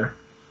 j'avais.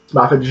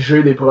 En fait,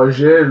 j'ai des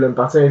projets, je voulais me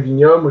partir à un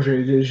vignoble. Moi,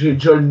 j'ai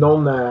déjà le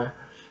nom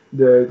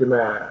de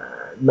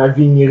ma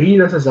vignerie,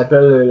 là. Ça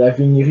s'appelle la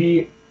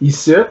vignerie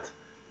Issit.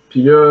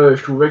 Puis là,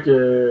 je trouvais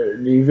que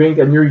les vignes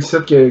étaient mieux ici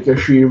que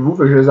chez vous,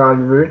 fait que je les ai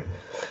enlevées.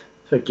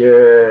 Fait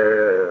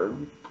que.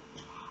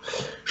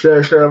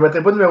 Je te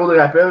remettrai pas de numéro de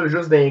rappel,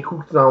 juste d'un coup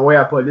que tu t'envoies à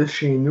la police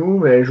chez nous,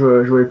 mais je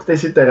vais peut-être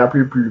essayer de te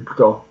rappeler plus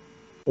tard.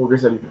 Ok,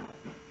 salut.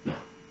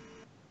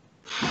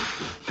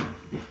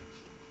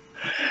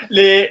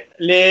 Les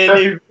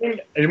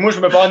vignes, moi,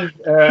 je me parle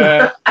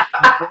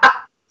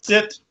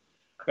site.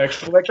 Fait que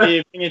je trouvais que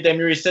les vignes étaient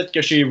mieux ici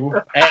que chez vous.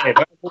 Hey,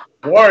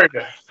 Word!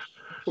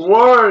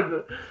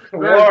 Word! Je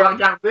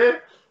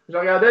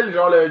regardais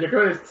genre, il y a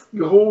comme un petit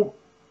gros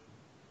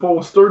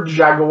poster du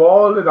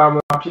Jaguar là, dans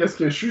ma pièce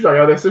que je suis. Je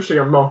regardais ça, j'étais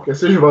comme, bon,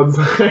 qu'est-ce que je vais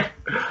dire?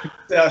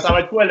 Ça va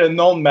être quoi le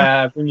nom de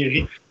ma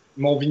vignerie?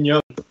 Mon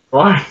vignoble?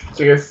 Ouais,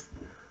 Chris.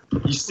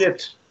 Ici.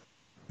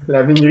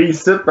 La vignerie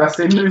ici, parce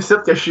que c'est mieux ici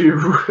que chez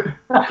vous.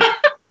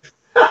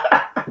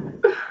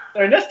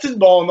 C'est un esti de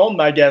bon nom de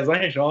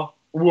magasin, genre.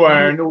 Ou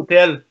un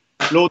hôtel.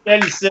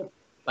 L'hôtel ici.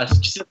 Parce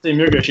qu'ici, c'est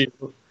mieux que chez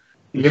vous.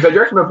 Il y a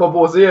quelqu'un qui m'a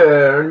proposé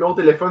un numéro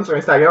de téléphone sur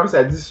Instagram,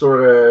 ça dit sur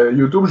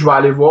YouTube. Je vais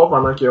aller voir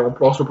pendant qu'on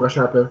passe au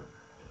prochain appel.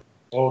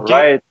 OK.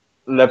 Right.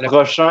 Le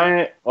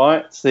prochain,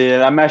 ouais, c'est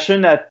la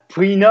machine à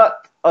pre-nut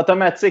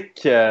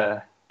automatique.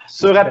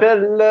 Sur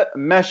appel,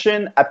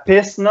 machine à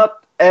piss-nut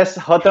S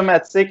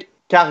automatique,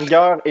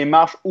 cargueur et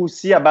marche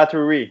aussi à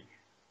batterie.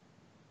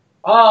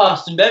 Ah,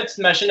 c'est une belle petite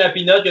machine à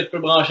peanut que tu peux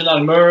brancher dans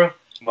le mur.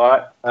 Ouais.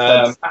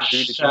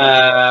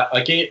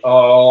 OK.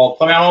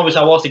 Premièrement, on veut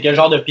savoir c'est quel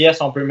genre de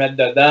pièces on peut mettre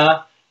dedans.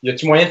 Y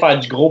a-t-il moyen de faire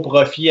du gros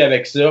profit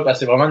avec ça? Parce que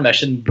c'est vraiment une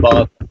machine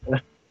basse.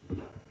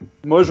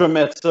 Moi, je veux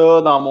mettre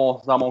ça dans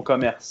mon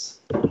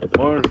commerce.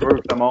 Moi, je veux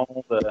que le monde.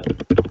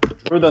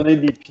 Je veux donner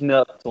des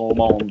peanuts au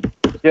monde.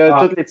 Est-ce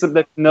que tous les types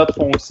de peanuts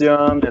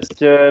fonctionnent? Est-ce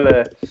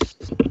que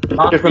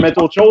je peux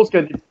mettre autre chose que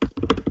des.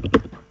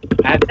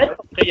 Peut-être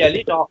qu'on pourrait y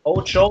aller, genre,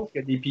 autre chose que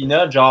des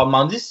peanuts. Genre,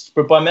 m'en dis si tu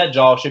peux pas mettre,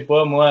 genre, je sais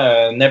pas,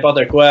 moi,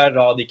 n'importe quoi,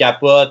 genre des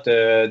capotes,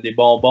 des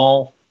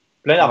bonbons,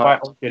 plein d'affaires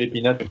autres que les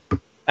peanuts.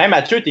 Hey,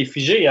 Mathieu, t'es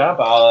figé, hein,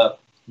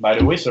 by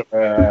the way, sur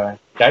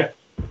Skype.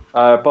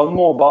 Pas de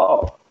mon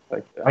bord.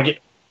 OK.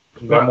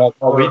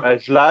 Oui.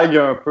 Je lag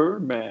un peu,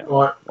 mais.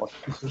 Ouais.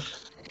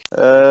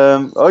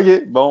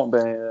 OK, bon,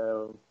 ben.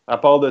 À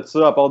part de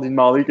ça, à part d'y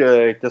demander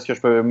qu'est-ce que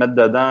je peux mettre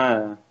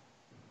dedans.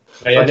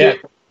 Okay.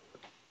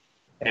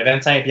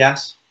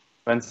 25$.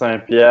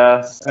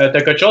 25$. T'as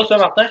quelque chose, toi,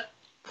 Martin?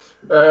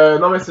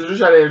 Non, mais c'est juste,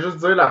 j'allais juste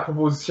dire la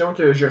proposition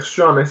que j'ai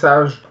reçue en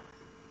message.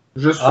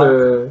 Juste,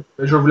 je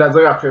vais vous la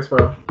dire après, c'est pas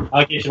grave.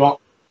 OK, c'est bon.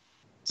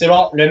 C'est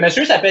bon. Le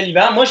monsieur s'appelle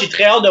Yvan. Moi, j'ai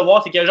très hâte de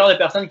voir c'est quel genre de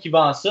personne qui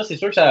vend ça. C'est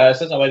sûr que ça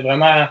va être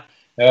vraiment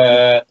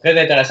très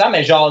intéressant.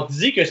 Mais genre,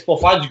 dis que c'est pour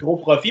faire du gros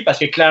profit parce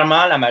que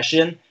clairement, la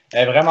machine,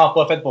 Elle est vraiment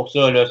pas faite pour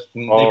ça, là. C'est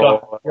une Oh,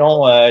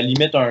 décoration,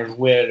 limite un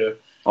jouet, là.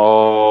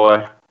 Oh, ouais.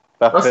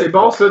 Parfait. Ah, c'est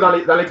bon, ça. Dans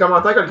les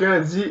commentaires, quelqu'un a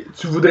dit «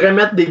 Tu voudrais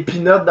mettre des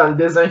peanuts dans le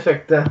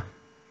désinfectant. »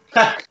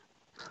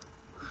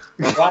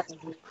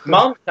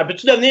 Monde, ça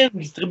peut-tu devenir une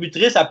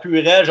distributrice à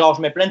Purel? Genre,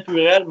 je mets plein de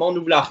Purel, le monde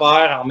ouvre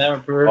l'affaire, en met un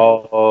peu.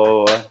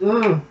 Oh, ouais.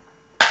 Hum.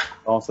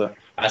 Bon, ça.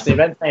 Ah, c'est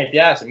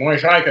 25$, c'est moins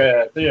cher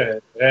que, tu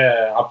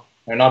sais,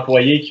 un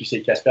employé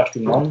qui asperge tout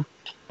le monde.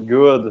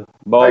 Good.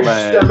 Bon, Fait que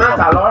ben. justement,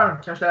 tout à l'heure,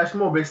 quand j'étais acheté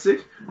mon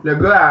bicycle, le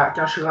gars,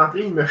 quand je suis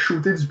rentré, il m'a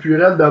shooté du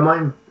purel de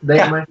même, des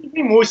mains.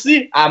 Moi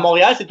aussi, à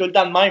Montréal, c'est tout le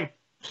temps de même.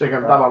 J'étais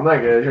comme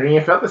tabarnak, j'ai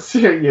rien fait, parce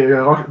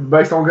qu'il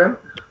baisse son gun.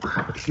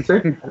 Tu sais?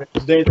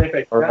 Du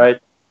désinfectant.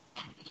 Alright.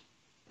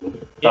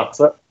 Start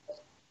ça.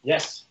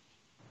 Yes.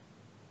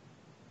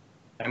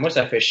 Ben, moi,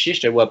 ça fait chier,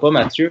 je te vois pas,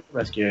 Mathieu,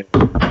 parce que...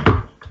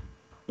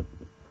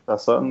 Ça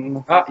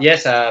sonne. Ah,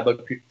 yes, ça bug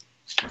plus.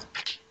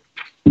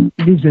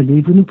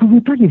 Désolé, vous ne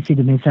pouvez pas laisser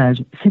de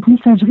message. Cette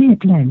messagerie est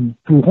pleine.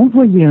 Pour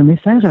envoyer un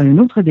message à un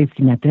autre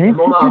destinataire, Le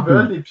monde en faites-le.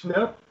 veut, des peanuts.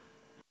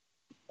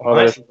 Ah, Ouais,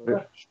 ben, c'est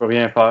je peux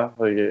rien faire.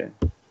 Ok.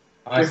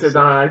 Ouais, C'est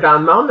dans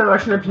demande, la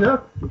machine à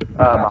peanuts.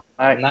 Ah,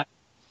 Martin. Non.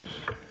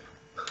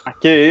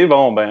 Ok,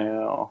 bon,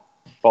 ben. On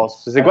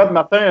passe. C'est quoi,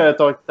 Martin,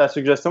 ta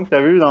suggestion que tu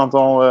as vue dans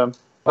ton.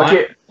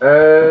 Ok,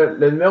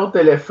 le numéro de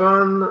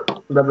téléphone,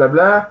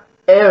 blablabla.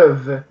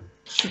 Eve,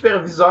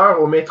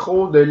 superviseur au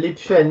métro de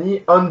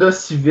l'Épiphanie Honda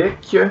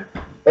Civic.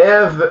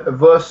 Eve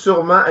va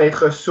sûrement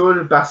être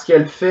saoule parce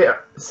qu'elle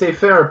s'est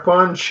fait un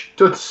punch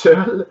toute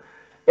seule.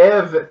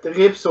 Eve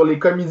tripe sur les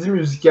comédies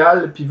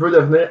musicales puis veut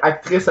devenir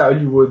actrice à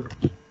Hollywood.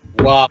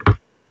 Wow.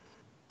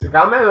 C'est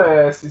quand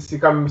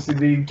même, c'est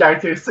des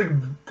caractéristiques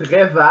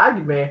très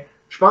vagues, mais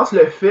je pense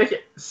le fait que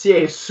si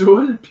elle est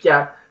saoule puis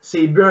qu'elle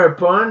s'est bu un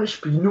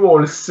punch, puis nous on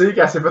le sait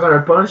qu'elle s'est fait un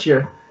punch,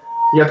 il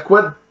y a de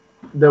quoi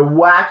de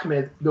whack,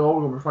 mais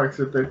drôle, on peut faire avec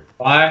ça peut-être.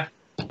 Ouais.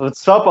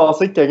 Vas-tu faire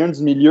passer que quelqu'un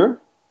du milieu?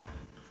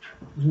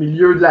 Du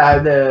milieu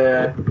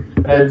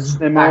Du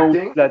cinéma ou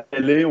acting. de la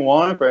télé,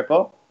 ouais, peu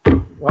importe.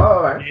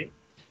 Ouais.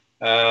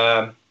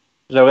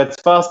 J'aimerais-tu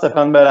faire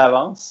Stéphane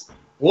Bellavance?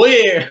 Oui,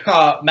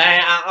 mais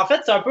en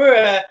fait, c'est un peu...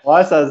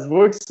 Ouais, ça se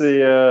voit que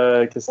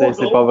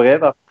c'est pas vrai.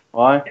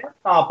 Ouais. Qu'est-ce que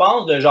t'en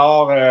penses de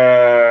genre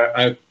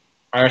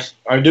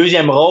un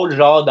deuxième rôle,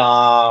 genre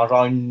dans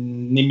genre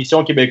une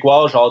émission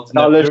québécoise, genre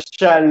Dans le 19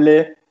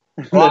 chalet.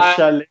 Ouais. Le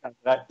chalet à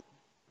Vrac.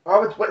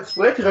 Ah, mais tu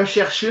pourrais être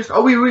recherchiste.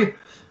 Ah oui.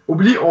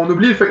 On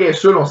oublie le fait qu'elle est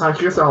saoule, on s'en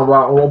crisse,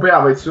 on peut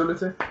avoir ça, là, tu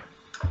sais.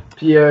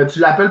 Puis tu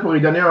l'appelles pour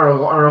lui donner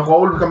un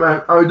rôle, comme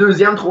un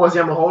deuxième,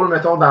 troisième rôle,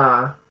 mettons,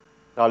 dans...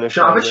 Dans le En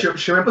chalet. fait,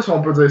 je sais même pas si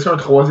on peut dire ça, un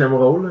troisième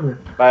rôle, là, mais...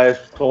 Ben,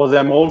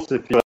 troisième rôle,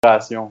 c'est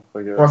figuration.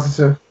 Fait que- Ouais,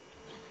 c'est ça.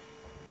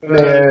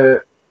 Mais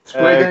tu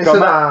pourrais donner comment-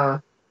 ça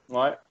dans...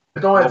 Ouais.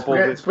 Mettons, On va tu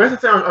pourrais poser.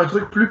 sortir un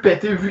truc plus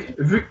pété, vu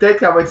que peut-être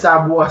qu'elle va être sa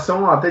boisson,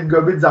 elle va peut-être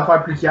gober des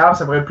affaires plus caves,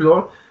 ça pourrait être plus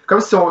drôle. Comme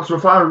si tu veux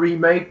faire un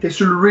remake, t'es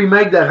sur le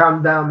remake de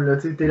Ramdam, là,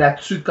 t'es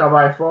là-dessus, tu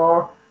travailles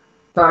fort.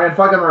 T'es en train de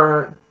faire comme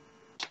un...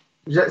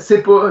 Je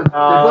sais pas, c'est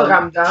pas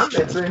Ramdam,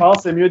 mais tu sais... Je pense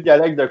que c'est mieux d'y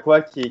aller avec de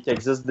quoi qui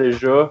existe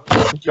déjà.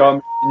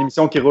 Comme une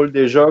émission qui roule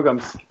déjà, comme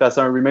si tu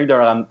passais un remake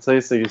d'un Ram.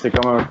 Tu sais, c'est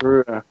comme un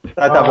peu. Peut-être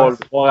avoir le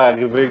voir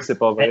arriver que c'est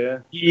pas vrai.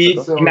 Puis,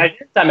 C'est ça. imagine,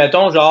 ça,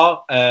 mettons,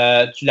 genre,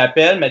 tu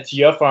l'appelles, mais tu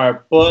lui offres un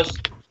poste.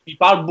 Il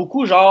parle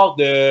beaucoup, genre,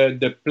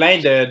 de plein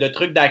de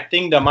trucs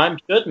d'acting de même,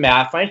 pis tout, mais à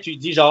la fin, tu lui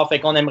dis, genre, fait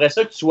qu'on aimerait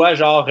ça que tu sois,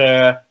 genre,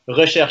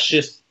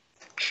 recherchiste.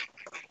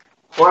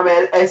 Ouais,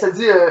 mais elle s'est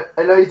dit,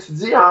 elle a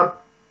étudié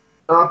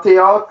en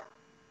théâtre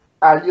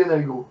à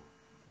Lionel Gros.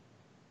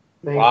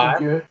 Mais Ouais.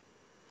 écoute que...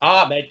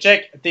 Ah, ben,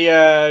 check.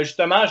 T'es,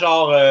 justement,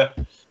 genre,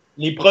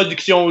 les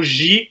productions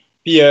J,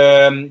 puis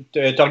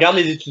tu regardes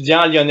les étudiants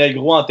à Lionel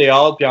Gros en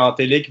théâtre, puis en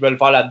télé qui veulent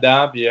faire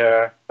là-dedans, puis...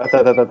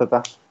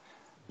 Attends.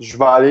 Je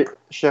vais aller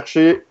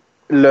chercher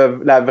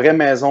la vraie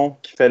maison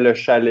qui fait le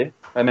chalet.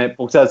 Mais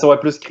pour que ça soit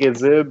plus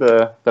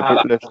crédible,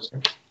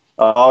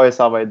 ah ouais,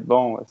 ça va être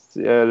bon.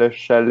 Le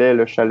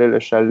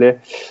chalet.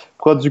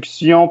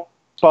 Production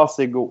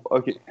Passego.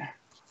 OK.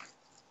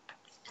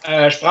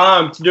 Je prends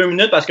un petit 2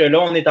 minutes parce que là,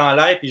 on est en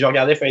live puis je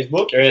regardais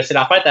Facebook. C'est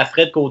la fête à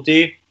Fred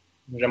Côté.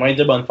 J'aimerais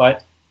dire bonne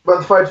fête.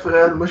 Bonne fête,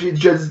 Fred. Moi, j'ai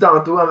déjà dit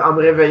tantôt en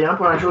me réveillant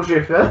pour un jour que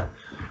j'ai fait.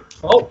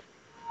 Oh!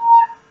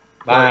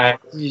 Ben,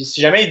 si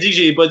jamais il dit que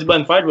j'ai pas dit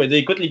bonne fête, je vais dire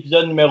écoute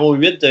l'épisode numéro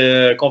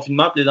 8,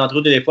 confinement puis les entrées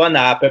au téléphone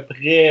à peu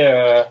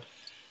près.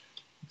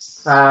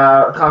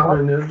 À 30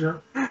 minutes, genre.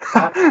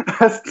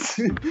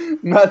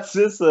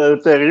 Mathis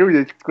Thériault, il a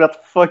écrit quoi de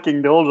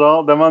fucking drôle,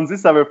 genre, demande-lui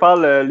si ça veut faire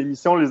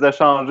l'émission Les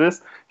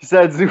Échangistes, puis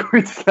ça a dit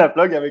oui, tu la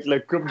plug avec le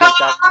couple de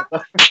 40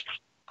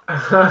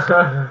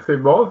 ans. C'est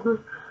bon, ça.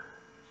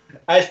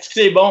 Est-ce que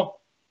c'est bon?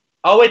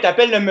 Ah ouais,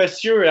 t'appelles le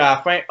monsieur à la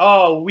fin.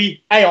 Ah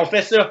oui. Hey, on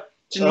fait ça.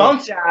 Tu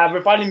demandes si elle veut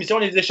faire l'émission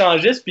Les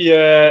Échangistes, puis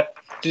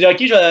tu dis ok,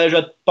 je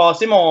vais te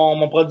passer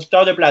mon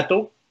producteur de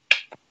plateau.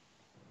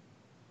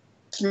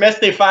 Tu mets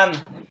Stéphane.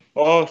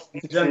 Oh,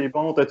 c'est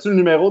bon. T'as-tu le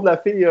numéro de la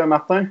fille,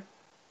 Martin?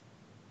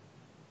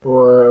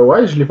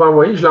 Ouais, je l'ai pas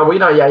envoyé. Je l'ai envoyé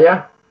dans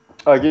Yaya.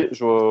 Ok,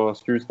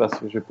 excuse parce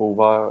que j'ai pas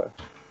ouvert.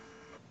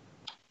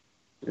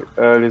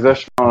 Les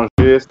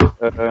échangistes.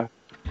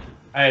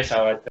 Hey,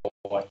 ça va être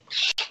ouais.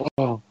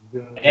 Oh,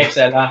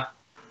 Excellent.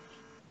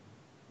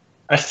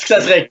 Est-ce que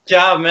ça serait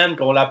cave, man,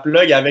 qu'on la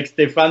plug avec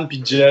Stéphane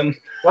pis Jen?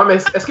 Ouais, mais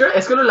est-ce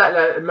que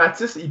là,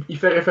 Mathis, il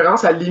fait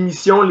référence à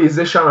l'émission Les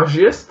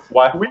Échangistes?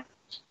 ouais. Oui.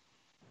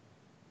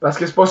 Parce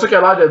que c'est pas ça qu'il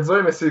a l'air de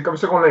dire, mais c'est comme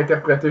ça qu'on l'a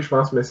interprété, je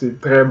pense, mais c'est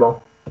très bon.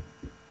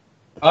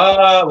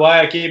 Ah,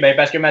 ouais, ok. Ben,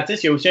 parce que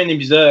Mathis, il y a aussi une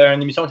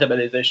émission qui s'appelle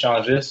Les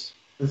Échangistes.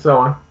 C'est ça,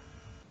 ouais.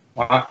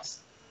 Ouais.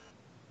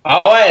 Ah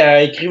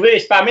ouais, écrivez,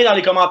 spammez dans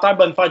les commentaires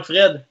Bonne fête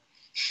Fred.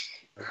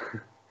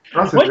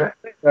 Ah, c'est Moi, vrai.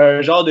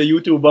 Un genre de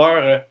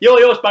YouTuber.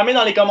 Yo, spammez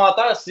dans les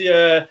commentaires si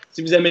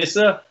vous aimez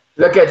ça.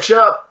 Le ketchup!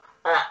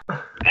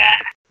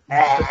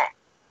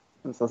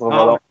 Ça sera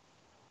pas long.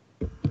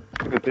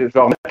 Je vais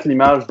remettre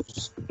l'image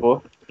du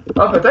spa.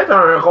 Ah, peut-être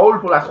un rôle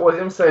pour la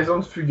 3e saison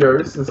de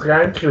Fugueuse, ce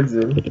serait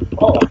incroyable.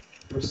 Oh,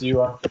 aussi,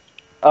 ouais.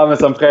 Ah, mais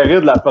ça me ferait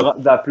rire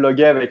de la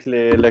plugger avec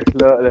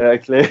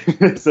avec les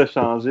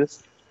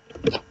échangistes.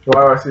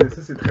 Ouais,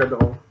 ça c'est très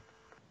drôle.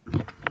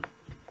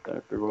 Un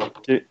peu, ouais.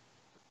 Ok.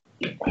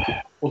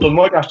 Autour de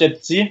moi, quand j'étais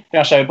petit,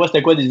 quand je savais pas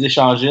c'était quoi des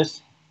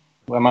échangistes,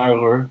 vraiment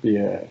heureux, puis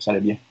ça allait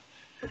bien.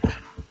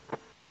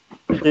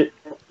 Ok.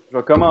 Je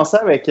vais commencer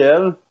avec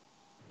elle.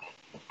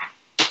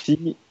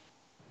 Puis,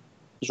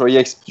 je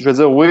vais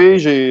dire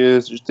oui,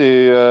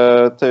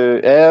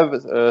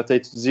 Ève, t'as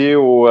étudié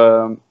au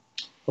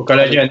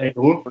Collège Lionel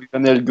Groux.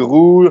 Lionel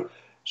Groux.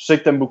 Je sais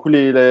que t'aimes beaucoup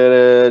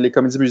les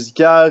comédies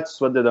musicales, tu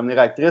souhaites devenir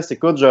actrice.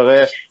 Écoute,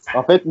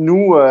 en fait,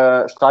 nous,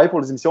 je travaille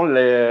pour les émissions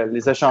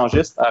Les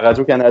Échangistes à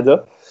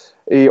Radio-Canada.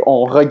 Et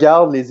on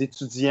regarde les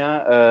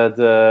étudiants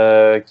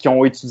qui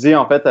ont étudié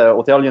en fait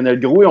au Théâtre Lionel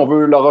Groux et on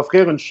veut leur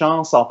offrir une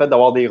chance en fait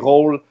d'avoir des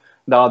rôles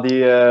dans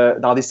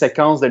des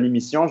séquences de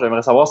l'émission.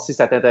 J'aimerais savoir si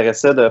ça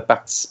t'intéressait de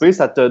participer.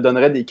 Ça te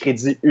donnerait des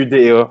crédits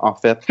UDA en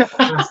fait.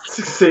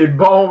 C'est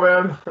bon,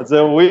 man!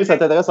 Dire oui, ça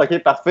t'intéresse, ok,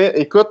 parfait.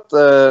 Écoute,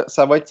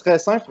 ça va être très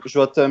simple. Je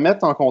vais te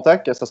mettre en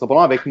contact, ça sera pas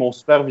long, avec mon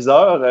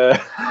superviseur.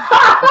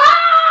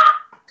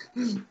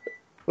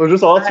 Faut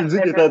juste falloir que tu lui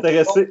dises que t'es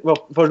intéressé.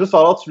 Faut juste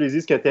falloir que tu lui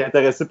dises que t'es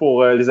intéressé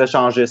pour les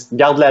échangistes.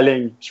 Garde la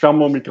ligne. Je ferme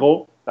mon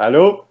micro.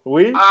 Allô?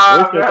 Oui? Oui,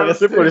 je suis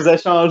intéressé pour les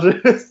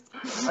échangistes.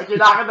 Ok,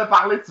 là, arrête de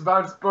parler, tu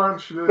vends du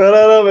punch, là.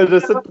 Non, mais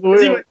j'essaie de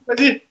trouver.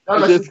 Vas-y. Non,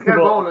 mais c'est très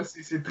bon, là.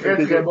 C'est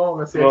très bon,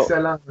 là. C'est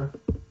excellent. Là.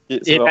 Okay,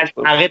 Et bon,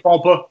 elle répond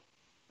pas.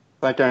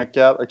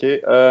 514,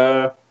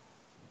 ok.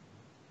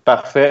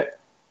 Parfait.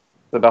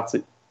 C'est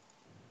parti.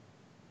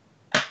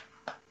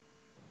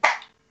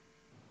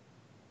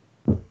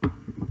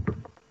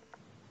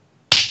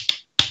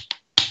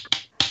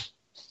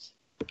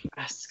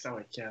 Ah, c'est que ça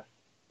va être cave.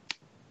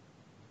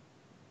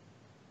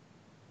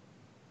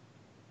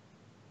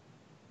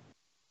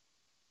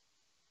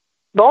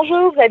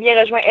 Bonjour, vous avez bien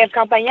rejoint Eve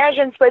Campagnard.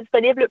 Je ne suis pas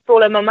disponible pour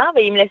le moment.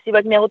 Veuillez me laisser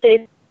votre numéro de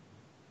téléphone.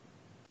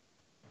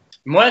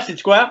 Moi,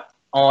 sais-tu quoi?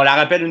 On la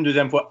rappelle une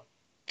deuxième fois.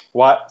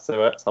 Ouais, c'est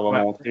vrai. Ça va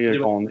Ouais. montrer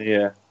qu'on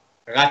est.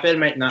 Rappelle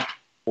maintenant.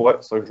 Ouais,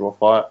 c'est ça que je vais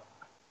faire.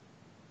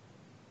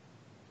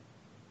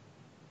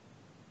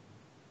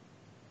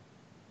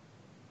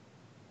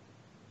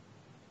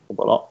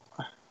 Voilà.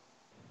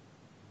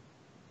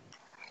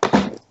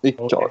 Et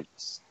Ok. Charles.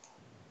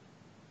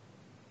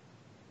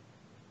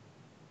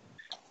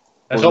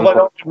 Ça sera pas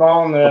long, tout le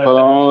monde.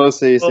 Non,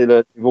 c'est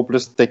le niveau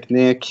plus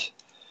technique.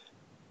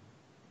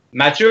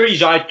 Mathieu, il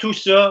gère tout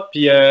ça.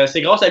 Puis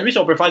c'est grâce à lui si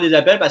on peut faire des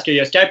appels parce qu'il y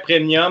a Skype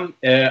Premium.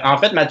 En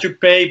fait, Mathieu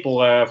paye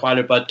pour faire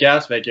le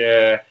podcast. Fait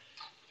que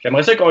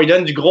j'aimerais ça qu'on lui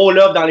donne du gros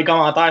love dans les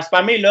commentaires.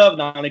 Spammez love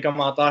dans les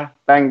commentaires.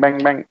 Bang,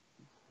 bang, bang.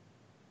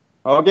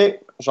 OK,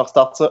 je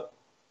restarte ça.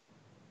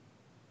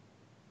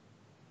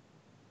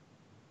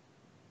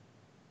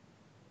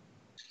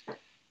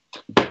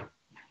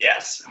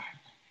 Yes!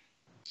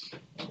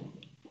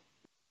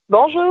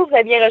 Bonjour, vous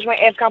avez bien rejoint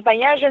Eve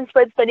Campagnard. Je ne suis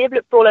pas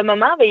disponible pour le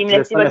moment. Veuillez me Je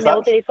laisser laisse un votre numéro de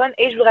message. téléphone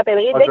et je vous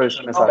rappellerai Ouais, dès je que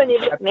je laisse suis un message.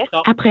 disponible. Merci.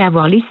 Après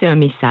avoir laissé un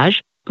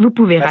message, vous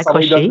pouvez Ben, ça va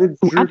lui raccrocher donner du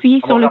ou jus. appuyer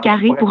Ça sur va le leur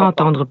carré pour répondre.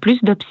 entendre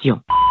plus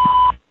d'options.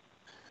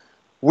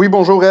 Oui,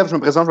 bonjour Ève, je me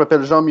présente, je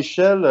m'appelle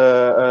Jean-Michel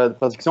de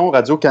Production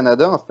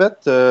Radio-Canada. En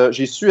fait,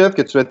 j'ai su, Ève,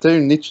 que tu étais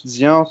une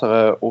étudiante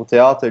au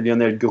théâtre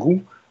Lionel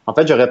Groux. En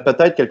fait, j'aurais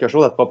peut-être quelque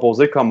chose à te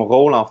proposer comme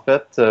rôle, en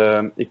fait.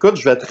 Écoute,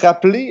 je vais te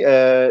rappeler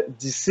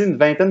d'ici une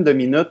vingtaine de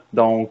minutes,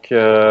 donc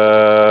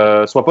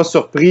sois pas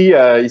surpris.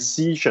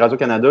 Ici, chez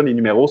Radio-Canada, les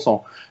numéros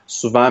sont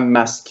souvent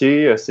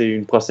masqués. C'est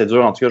une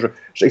procédure, en tout cas,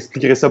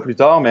 j'expliquerai ça plus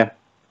tard, mais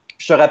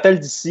je te rappelle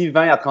d'ici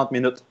 20 à 30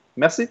 minutes.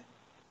 Merci.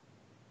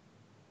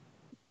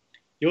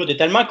 Yo, t'es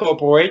tellement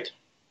corporate.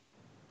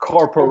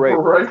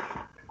 Corporate.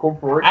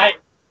 Corporate. Hey,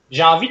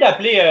 j'ai envie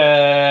d'appeler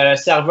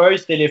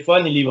serveuse,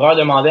 téléphone et livreur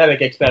demandé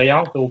avec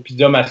expérience au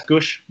Pizza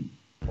Mascouche.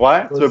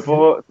 Ouais, tu veux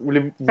pas, vous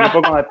voulez pas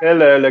qu'on appelle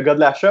le gars de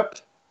la shop?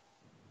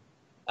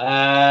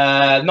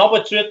 Non, pas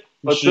de suite.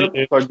 Pas de suite,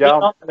 Je pas de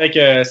garde. avec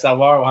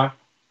serveur, ouais.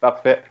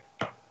 Parfait.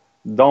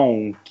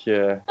 Donc,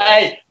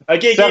 Hey,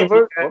 ok,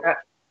 serveur.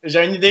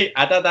 j'ai une idée.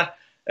 Attends.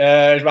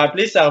 Je vais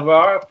appeler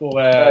serveur pour.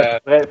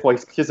 Il faut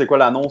expliquer c'est quoi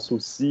l'annonce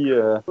aussi.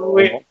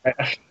 Oui.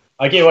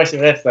 Ok, ouais, c'est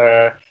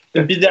vrai.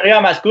 C'est une pizzeria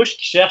à Mascouche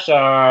qui cherche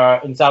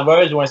une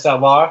serveuse ou un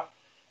serveur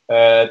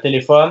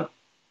téléphone.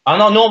 Ah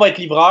non, nous, on va être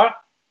livreur.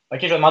 OK,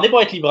 je vais demander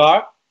pour être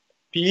livreur.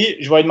 Puis,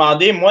 je vais lui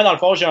demander, moi, dans le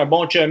fond, j'ai un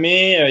bon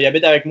chumé, il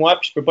habite avec moi,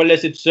 puis je peux pas le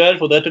laisser tout seul. Il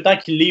faudrait tout le temps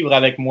qu'il livre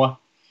avec moi.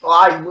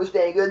 Ouais, moi,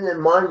 j'étais un gars de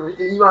moi,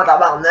 j'étais libre en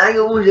tabarnak,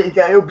 gros, j'ai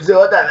été allé au Pizza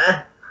Hut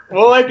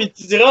avant. Ouais, puis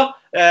tu diras,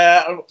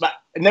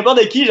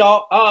 n'importe qui,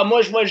 genre,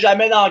 moi, je vais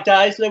jamais dans la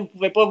caisse, là, vous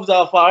pouvez pas vous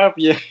en faire,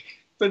 puis tu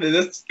sais, des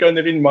petites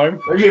conneries de même.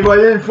 J'ai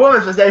volé une fois,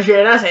 mais c'était le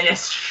gérant, c'est un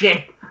chien.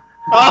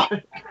 Ah!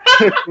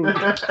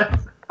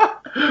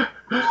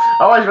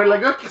 Ah ouais, je vais le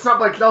gars qui sent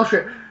pas de classe, je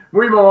fais,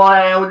 oui, bon,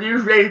 au début,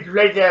 je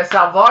voulais être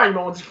serveur, ils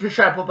m'ont dit que je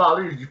savais pas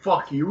parler, je dis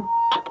fuck you.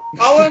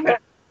 Ah ouais, mais,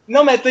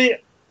 non, mais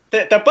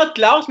t'as pas de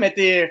classe, mais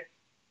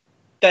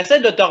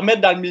t'essaies de te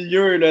remettre dans le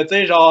milieu, là, tu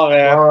sais, genre,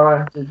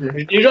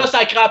 j'ai déjà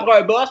sacré après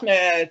un boss,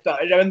 mais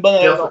j'avais une bonne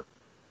raison.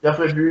 Il a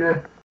fait lui, là.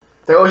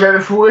 C'est vrai, j'avais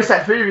fourré sa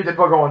fille, il était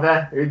pas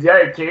content. Il dit,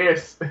 hey,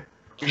 Chris.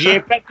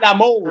 J'ai fait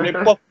l'amour, j'ai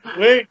pas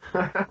fourré.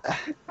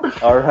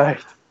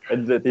 Alright.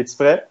 T'es-tu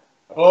prêt?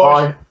 Oh,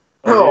 Ouais.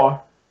 Ok. Ouais.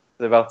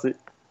 C'est parti.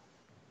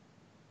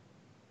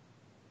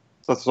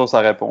 Ça, c'est sûr, ça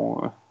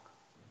répond.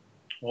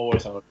 Oh, ouais,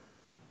 ça va.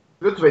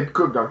 Là, tu vas être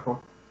cook, dans le fond.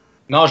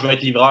 Non, je vais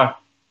être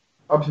livreur.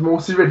 Ah, puis moi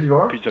aussi, je vais être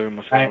livreur. Puis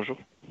moi, Ouais. bonjour.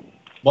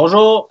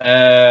 Bonjour,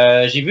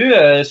 j'ai vu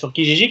sur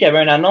Kijiji qu'il y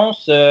avait une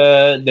annonce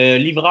de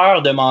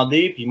livreur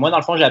demandé, puis moi, dans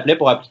le fond, j'appelais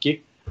pour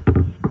appliquer.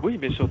 Oui,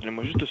 bien sûr.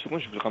 Donnez-moi juste 2 secondes,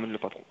 je vous ramène le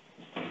patron.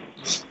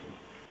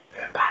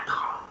 Le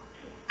patron.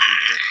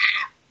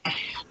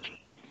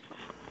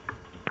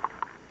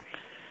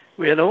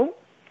 Oui, allô?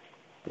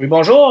 Oui,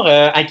 bonjour,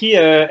 à qui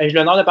ai-je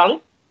l'honneur de parler?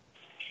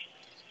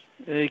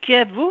 Qui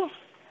êtes-vous?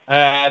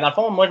 Dans le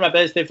fond, moi, je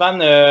m'appelle Stéphane,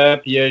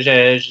 puis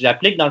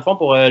j'applique, dans le fond,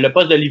 pour le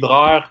poste de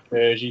livreur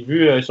que j'ai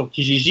vu sur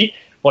Kijiji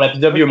pour la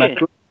pizza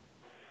Biomascouche.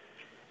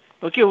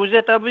 OK, vous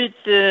êtes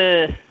habite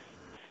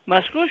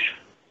Mascouche?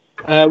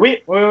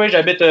 Oui,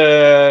 j'habite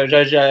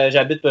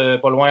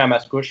pas loin à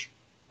Mascouche.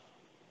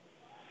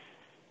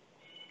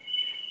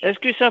 Est-ce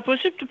que c'est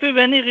possible que tu peux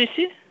venir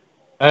ici?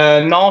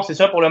 Non, c'est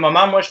ça pour le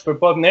moment. Moi, je peux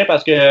pas venir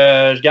parce que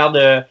je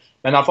garde.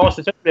 Dans le fond,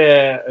 c'est ça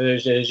que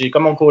j'ai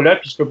comme mon coloc,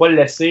 puis je peux pas le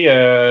laisser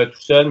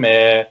tout seul,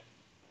 mais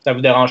ça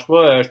vous dérange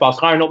pas. Je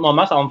passerai à un autre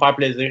moment, ça va me faire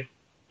plaisir.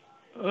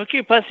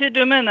 OK, passez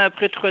demain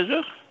après 3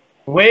 heures.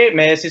 Oui,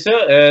 mais c'est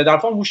ça. Dans le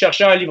fond, vous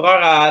cherchez un livreur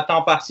à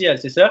temps partiel,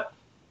 c'est ça?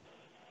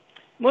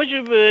 Moi, je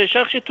veux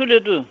chercher tous les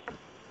deux.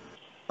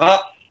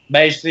 Ah,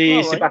 ben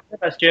c'est parfait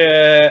parce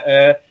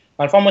que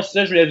dans le fond, moi, c'est ça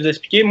que je voulais vous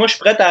expliquer. Moi, je suis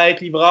prêt à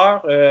être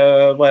livreur.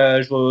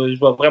 Ouais, je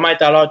vais vraiment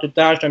être à l'heure tout le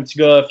temps. Je suis un petit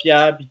gars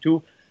fiable et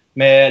tout.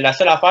 Mais la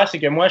seule affaire, c'est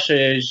que moi,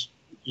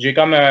 j'ai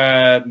comme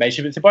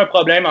c'est pas un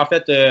problème, en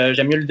fait,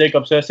 j'aime mieux le dire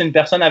comme ça. C'est une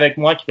personne avec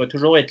moi qui va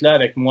toujours être là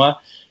avec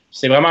moi.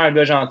 C'est vraiment un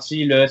gars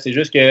gentil, là. C'est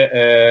juste que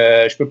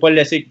je peux pas le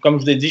laisser, comme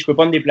je vous ai dit, je peux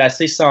pas me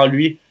déplacer sans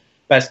lui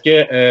parce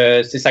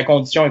que c'est sa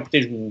condition.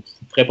 Écoutez, je vous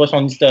ferai pas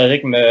son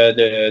historique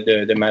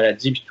de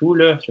maladie et tout,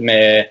 là.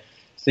 Mais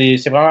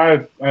c'est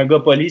vraiment un gars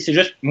poli. C'est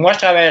juste, moi, je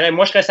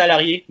serais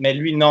salarié, mais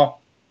lui, non.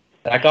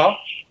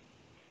 D'accord?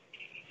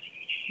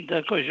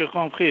 D'accord, j'ai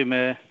compris,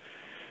 mais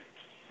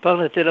par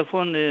le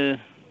téléphone,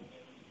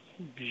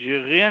 j'ai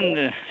rien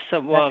à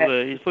savoir.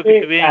 Il faut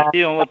que tu viennes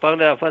ici, on va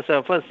parler à face,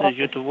 et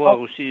je te vois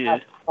aussi.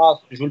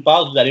 Je vous le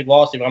passe, vous allez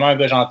voir, c'est vraiment un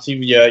gars gentil.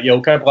 Il n'y a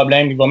aucun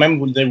problème. Il va même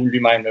vous le dire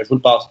lui-même. Je vous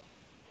le passe.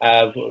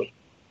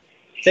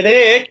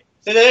 Cédric,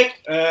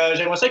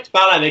 j'aimerais ça que tu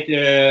parles avec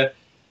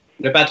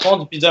le patron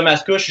du Pizza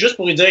Mascouche, juste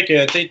pour lui dire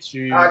que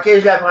tu. Ok,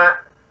 je la prends.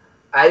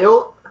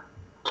 Allô?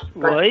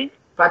 Oui?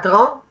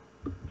 Patron?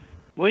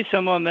 Oui,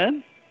 c'est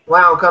moi-même. Ouais,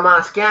 on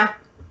commence quand?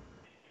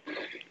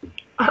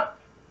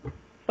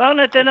 Par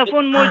le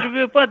téléphone, moi, je ne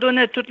veux pas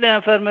donner toutes les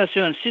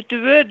informations. Si tu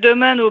veux,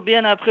 demain ou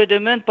bien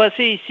après-demain,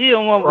 passer ici,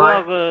 on va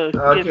voir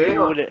qu'est-ce que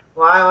vous voulez.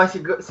 Ouais,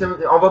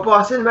 on va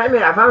passer demain,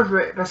 mais avant,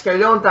 parce que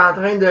là, on est en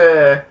train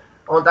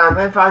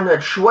de faire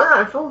notre choix, dans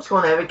le fond, parce qu'on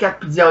avait 4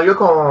 pizzerias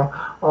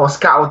qu'on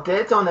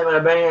scoutait, on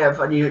aimerait bien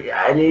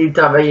aller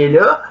travailler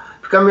là.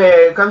 Puis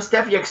comme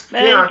Steph y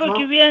expliquait, mais il faut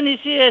qu'il vienne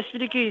ici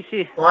expliquer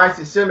ici. Ouais,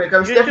 c'est ça, mais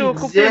comme Steph je suis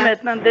occupé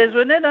maintenant,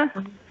 désolé, là.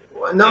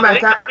 Non, mais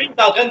attends. Tu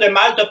es en train de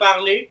mal te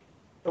parler.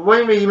 Oui,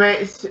 mais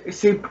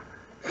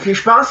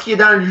je pense qu'il est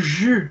dans le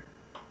jus.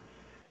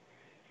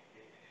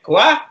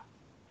 Quoi?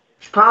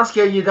 Je pense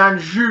qu'il est dans le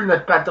jus,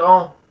 notre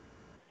patron.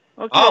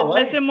 Ok,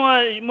 ouais.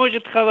 Laissez-moi, moi je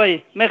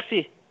travaille.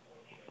 Merci.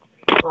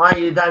 Ouais,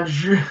 il est dans le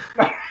jus.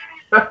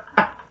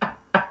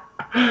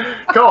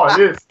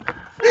 Câlisse.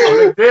 On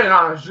est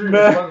dérangé.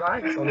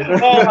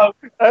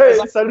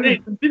 Hey,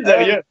 salut.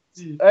 Pizzeria.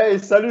 Hey,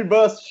 salut,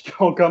 boss.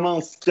 On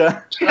commence quand?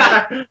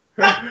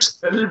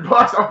 Salut,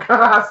 boss. On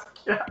commence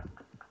quand?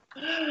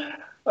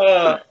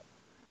 Oh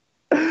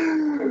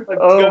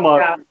my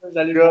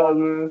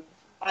god.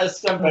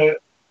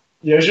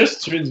 Il a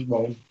juste tué du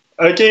monde.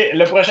 Ok,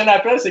 le prochain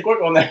appel, c'est quoi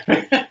qu'on a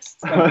fait?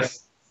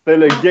 C'était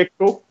le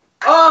gecko.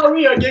 Ah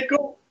oui, un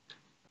gecko!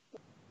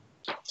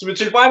 Tu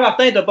veux-tu le faire,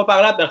 Martin? T'as pas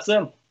parlé à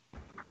personne.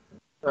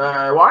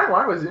 Ouais,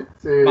 vas-y.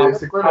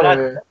 C'est quoi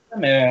le...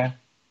 Mais...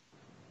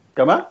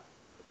 Comment?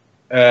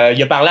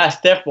 Il a parlé à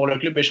Steph pour le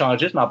club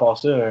échangiste, mais à part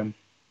ça, il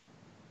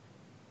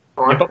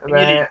Ouais, a pas pris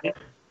ben, les...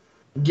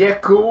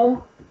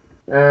 Gecko.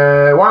 Ok.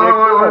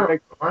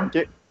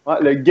 Ouais,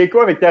 le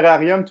gecko avec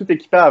terrarium, tout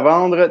équipé à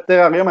vendre.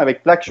 Terrarium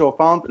avec plaque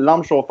chauffante,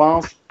 lampe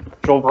chauffante,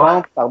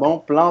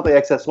 plantes et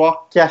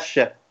accessoires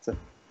cachette.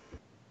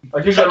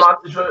 Ok,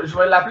 je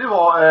vais l'appeler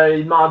pour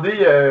lui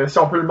demander si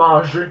on peut le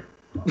manger.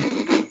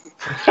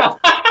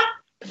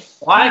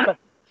 Ouais,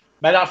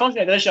 ben dans le fond, je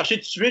viendrais le chercher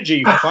tout de suite, j'ai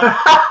eu faim.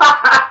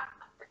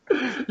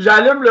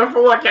 J'allume le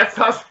four à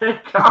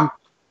 450.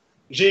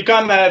 J'ai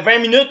comme 20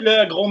 minutes,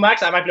 là, gros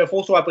max, avant que le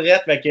four soit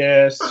prêt. Fait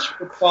que si je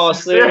peux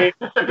passer.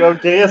 Comme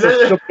Chris,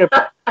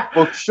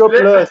 faut que je chope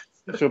là.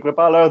 Je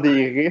prépare l'heure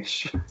des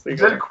riches. Je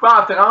vais le couper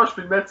en tranches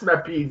puis le mettre sur ma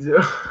pizza.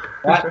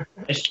 Ouais.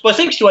 Est-ce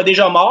possible qu'il soit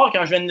déjà mort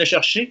quand je viens de le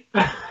chercher?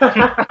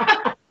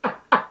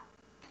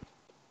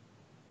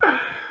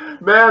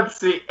 Man,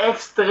 c'est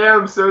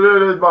extrême ça là,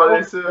 de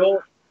demander ça.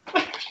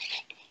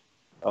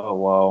 Oh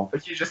wow.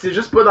 Ok, je sais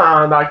juste pas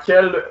dans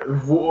quelle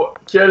voie.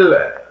 Quelle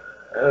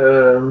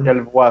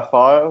voie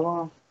faire,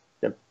 genre?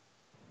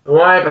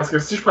 Ouais, parce que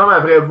si je prends ma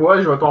vraie voix,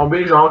 je vais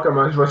tomber genre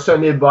comme je vais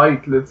sonner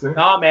bête là, tu sais.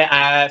 Non, mais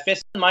fais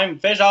ça de même.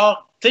 Fais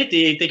genre, tu sais,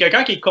 t'es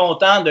quelqu'un qui est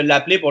content de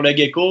l'appeler pour le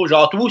gecko.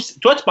 Genre,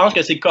 toi, tu penses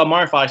que c'est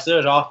commun faire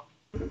ça, genre.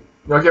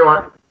 Ok, ouais.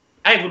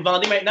 Hey, vous le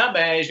vendez maintenant,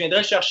 ben je viendrai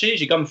le chercher,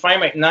 j'ai comme faim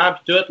maintenant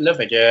pis tout, là,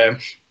 fait que.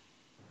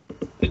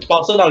 Tu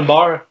passes ça dans le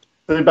beurre.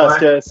 Parce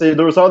que c'est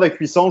 2 heures de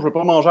cuisson, je veux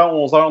pas manger à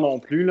 11 heures non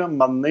plus, là,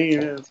 m'amener.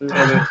 Ok,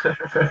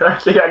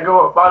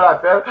 go, on va faire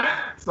l'appel,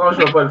 sinon je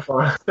vais pas le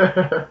faire.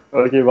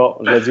 Ok, bon,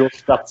 je vais dire, je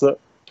starte ça.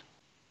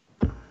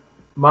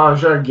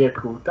 Manger un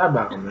gecko,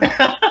 tabarnak.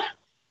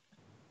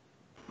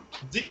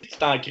 Dis que tu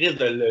t'en crises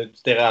du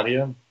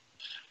terrarium.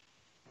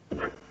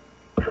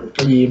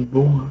 Il est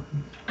beau. Hein.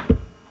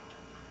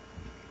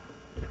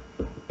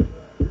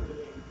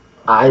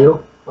 Aïe,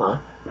 oh. Ouais.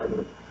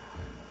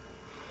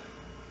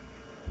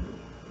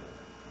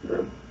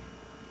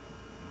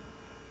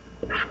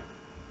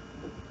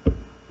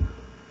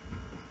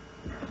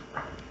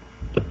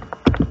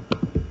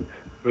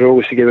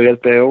 Bonjour, ici Gabriel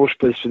Perrault, je suis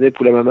pas disponible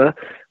pour le moment.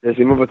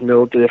 Laissez-moi votre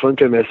numéro de téléphone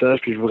puis un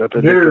message, puis je vous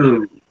rappelle.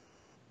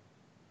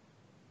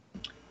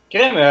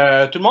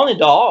 Crème, tout le monde est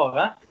dehors,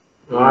 hein?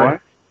 Ouais.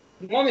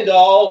 Tout le monde est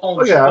dehors,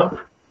 on dit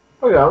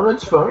Regarde, on a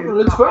du fun, nous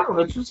autres?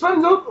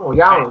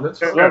 Regarde, on a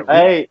du fun.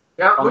 Hey!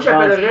 Regarde, moi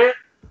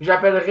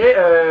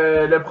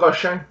j'appellerais le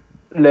prochain.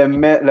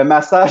 Le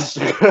massage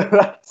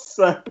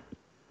relaxant.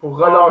 Pour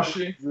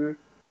relâcher.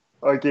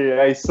 Ok,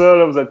 hey, ça,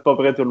 là, vous êtes pas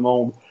prêts tout le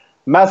monde.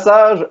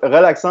 Massage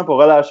relaxant pour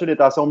relâcher les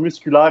tensions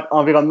musculaires,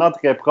 environnement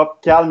très propre,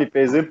 calme et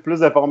paisible. Plus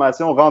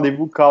d'informations,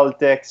 rendez-vous call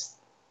text.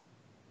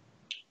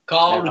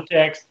 Call ou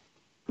text.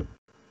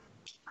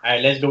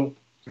 Allez, let's go.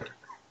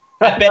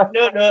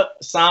 Appelle-là, là,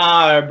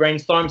 sans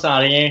brainstorm, sans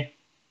rien.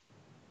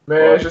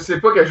 Mais je sais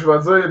pas que je vais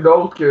dire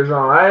d'autre que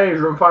genre, hey,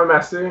 je veux me faire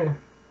masser.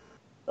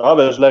 Ah,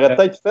 ben, je l'aurais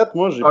peut-être fait,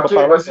 moi, j'ai pas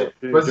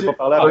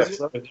parlé à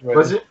personne.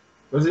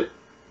 Vas-y.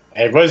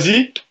 Hey,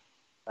 vas-y.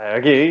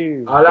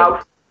 Ok. Alors,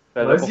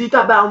 vas-y,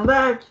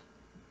 tabarnak!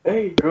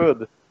 Hey!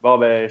 Good. Bon,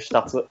 ben, je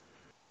starte ça.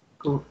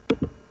 Cool.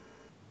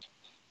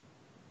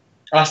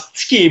 Ah,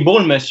 c'est qui est beau,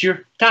 le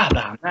monsieur.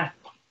 Tabarnak.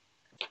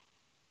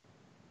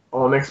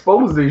 On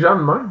expose des gens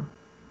de même.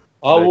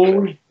 Ah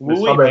oui,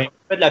 ben,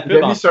 fait de la pub. Il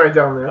l'a mis sur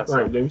Internet.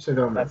 Ouais, il l'a mis sur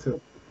Internet, ça.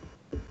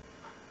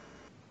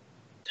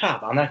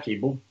 Tabarnak, qui est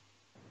beau.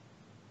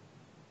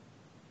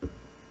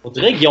 On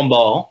dirait Guillaume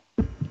Baron.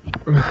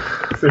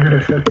 C'est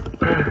vrai.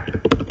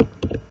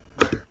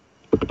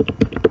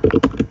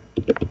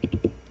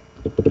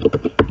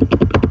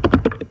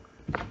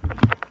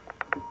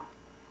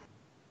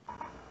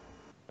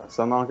 Ça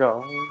sonne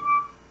encore.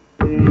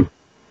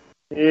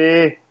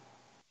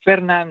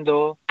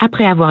 Fernando.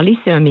 Après avoir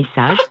laissé un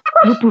message,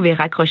 vous pouvez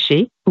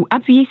raccrocher ou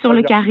appuyer sur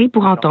le carré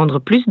pour entendre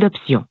plus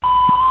d'options.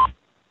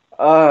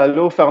 Ah,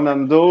 allô,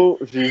 Fernando.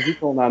 J'ai vu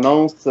ton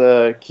annonce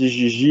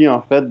Kijiji,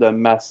 en fait, de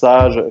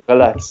massage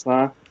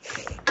relaxant.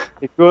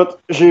 Écoute,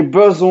 j'ai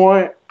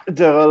besoin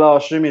de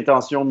relâcher mes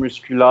tensions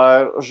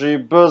musculaires. J'ai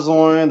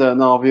besoin d'un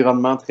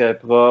environnement très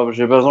propre.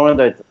 J'ai besoin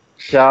d'être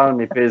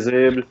calme et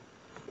paisible.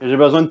 J'ai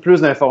besoin de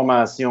plus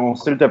d'informations.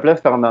 S'il te plaît,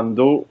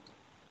 Fernando,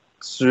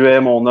 tu es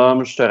mon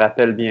homme, je te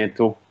rappelle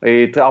bientôt.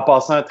 Et en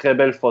passant, très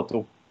belle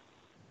photo.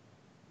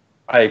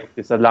 Ah,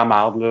 écoutez, c'est de la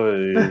merde,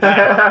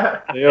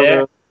 là.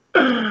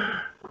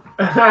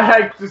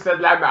 Écoutez, c'est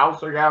de la merde,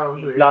 ce gars.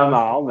 De la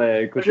merde,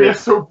 mais écoute. Je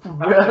ça aux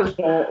poubelles.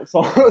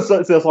 Son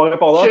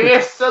répondeur. Je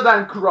reste ça dans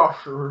le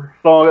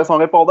crusher. Son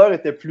répondeur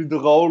était plus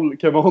drôle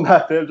que mon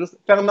appel. Juste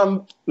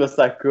Fernando, là,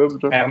 ça coupe.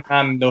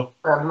 Fernando.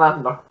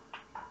 Bon.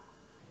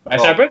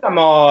 C'est un peu comme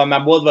ma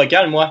boîte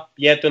vocale, moi.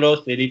 Pietro,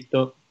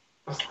 Stelito.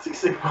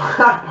 C'est pas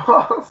la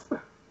base.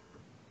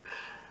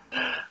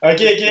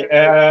 Ok.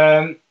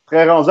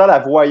 Très rendu à la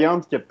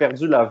voyante qui a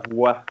perdu la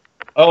voix.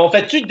 On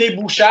fait-tu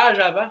débouchage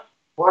avant?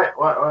 Ouais.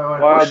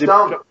 Moi, je suis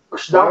down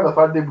de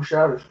faire le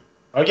débouchage.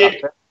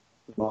 Ok.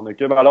 Bon,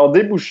 alors,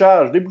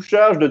 débouchage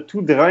de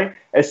tout drain,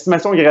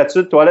 estimation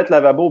gratuite, toilette,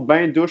 lavabo,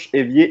 bain, douche,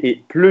 évier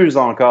et plus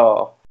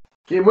encore.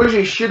 Ok, moi,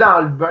 j'ai chié dans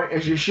le bain.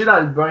 J'ai chié dans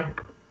le bain.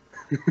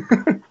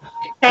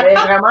 Mais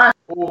vraiment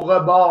au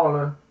rebord,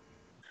 là.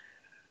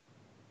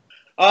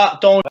 Ah,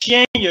 ton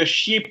chien, il a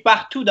chié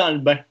partout dans le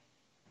bain.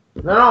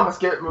 Non, parce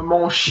que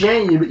mon chien,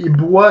 il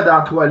boit dans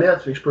la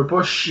toilette. Fait que je peux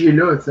pas chier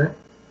là, tu sais.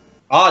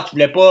 Ah, tu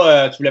voulais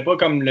pas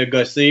comme le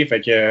gosser,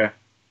 fait que...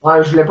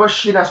 Ouais, je voulais pas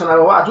chier dans son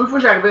endroit. À toutes les fois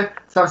que j'arrivais,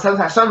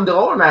 ça sonne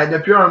drôle, mais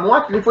depuis un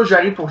mois, toutes les fois que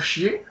j'arrive pour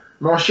chier,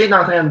 mon chien est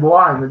en train de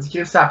boire. Il me dit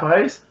qu'il ça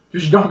presse, puis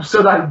je dompe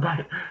ça dans le bain.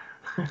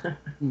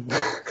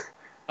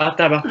 Ah,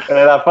 tabac.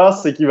 La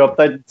face, c'est qu'il va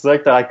peut-être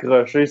direct te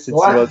raccrocher si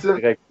Ouais, tu vas c'est ça.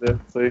 direct là. Tu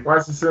sais. Ouais,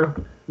 c'est ça.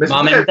 Mais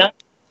en même temps,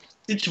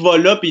 si tu vas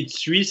là pis tu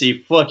suis, c'est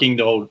fucking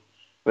drôle.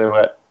 C'est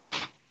vrai.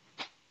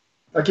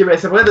 Ok, mais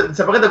ça pourrait être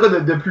de quoi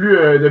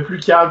de plus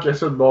calme que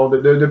ça,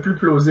 de plus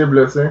plausible,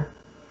 là, tu sais.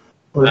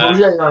 On est pas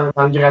obligé d'aller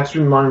dans le gratuit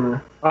de même,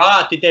 là.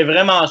 Ah, t'étais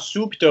vraiment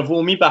sous pis t'as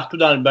vomi partout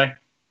dans le bain.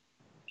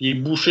 Pis il est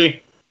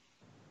bouché.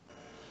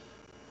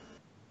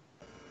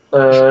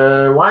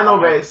 Ouais, non,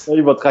 ben... Ça,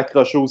 il va te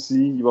raccrocher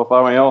aussi. Il va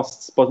faire, voyons,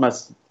 c'est pas de ma...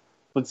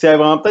 Il y a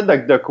vraiment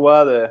peut-être de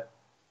quoi de...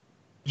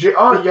 il y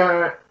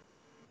a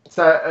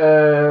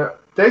un...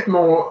 peut-être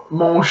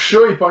mon chat,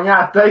 il pognait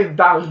la tête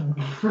dans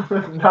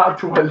la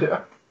toilette.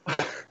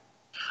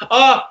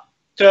 Ah!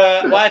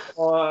 Ouais,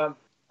 bon,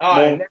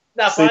 une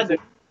affaire de...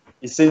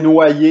 Il s'est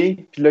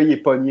noyé, puis là, il est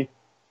pogné.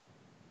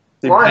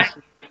 Ouais.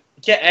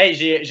 Ok, hey,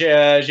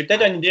 j'ai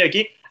peut-être une idée,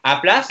 ok? À la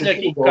place, là,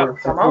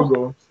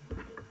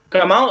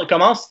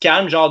 commence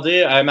calme, genre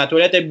dire ma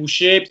toilette est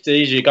bouchée, puis tu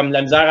sais, j'ai comme de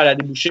la misère à la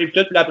déboucher, puis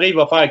tout, puis après, il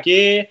va faire ok,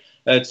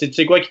 tu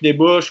sais quoi qui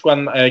débouche, quoi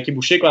qui est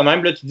bouché, quoi de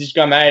même, puis là, tu dis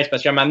comme hey, c'est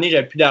parce qu'à un moment donné,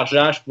 j'avais plus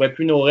d'argent, je pouvais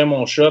plus nourrir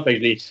mon chat, fait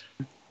que je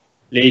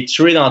l'ai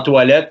tué dans la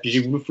toilette, puis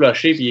j'ai voulu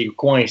flusher, puis il est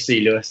coincé,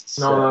 là.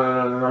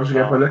 Non, je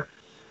viens pas là.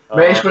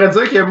 Mais je pourrais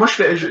dire que moi,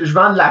 je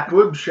vends de la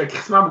poudre, je fais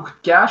crissement beaucoup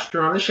de cash, puis à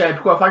un moment donné, je savais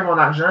plus quoi faire avec mon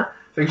argent.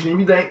 Fait que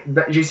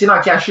j'ai essayé d'en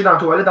cacher dans la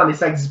toilette dans des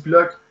sacs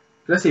Ziploc.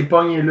 Puis là, c'est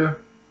pogné là.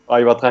 Ah,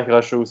 il va te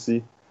raccrocher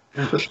aussi.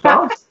 Je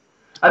pense.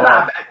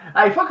 Attends,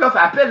 hey, fuck off,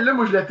 appelle-le,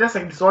 moi je le teste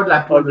avec l'histoire de la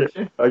poudre.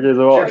 Ok, c'est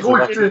bon.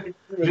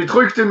 J'ai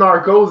trop écouté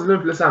Narcos, là,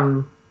 puis là, ça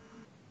me...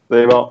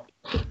 C'est bon.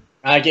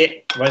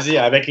 Ok, vas-y,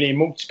 avec les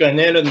mots que tu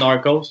connais, là, de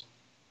Narcos.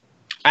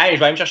 Hey, je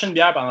vais aller me chercher une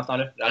bière pendant ce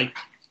temps-là, j'arrive.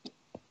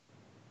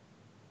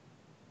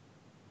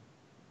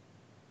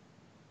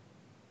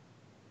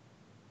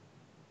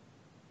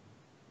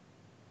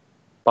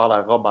 Parle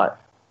à Robert.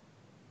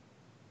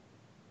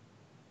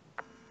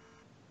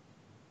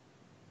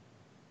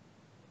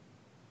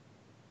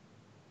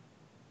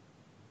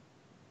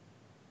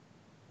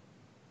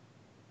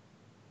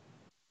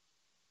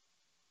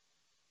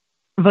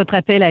 Votre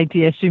appel a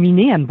été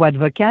acheminé à une boîte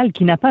vocale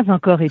qui n'a pas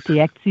encore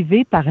été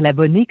activée par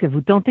l'abonné que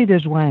vous tentez de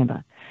joindre.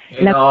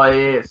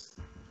 Nice.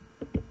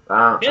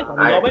 On est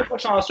vraiment pas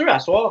chanceux à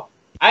soir.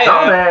 Hey,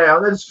 non, mais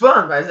on a du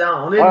fun, par exemple.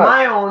 On est de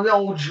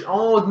même,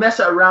 on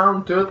mess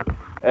around, tout.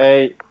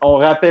 Hey,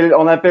 on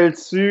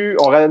appelle-tu,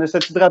 on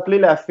essaie-tu de rappeler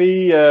la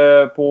fille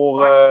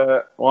pour...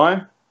 ouais?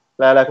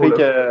 La fille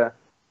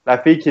la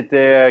fille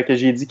que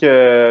j'ai dit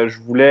que je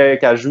voulais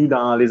qu'elle joue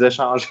dans les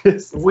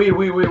échangistes. Oui.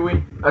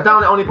 Attends,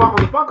 on n'est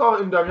pas encore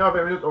une demi-heure,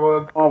 20 minutes.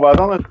 On va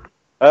attendre.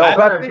 On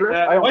peut appeler.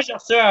 Moi, j'ai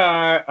reçu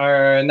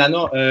un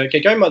nano.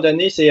 Quelqu'un m'a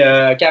donné, c'est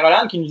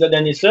Caroline qui nous a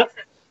donné ça.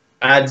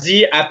 Elle a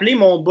dit appelez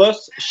mon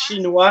boss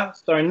chinois,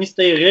 c'est un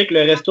hystérique.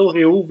 Le resto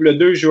réouvre le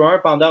 2 juin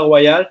pendant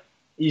Royal.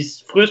 Il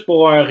se frustre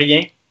pour un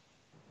rien.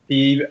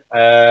 Puis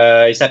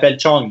il s'appelle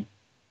Chong.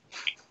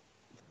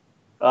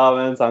 Ah,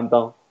 man, ça me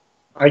tente.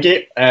 OK.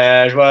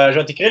 Je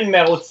vais t'écrire le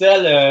numéro de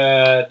sel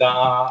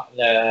dans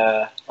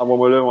le.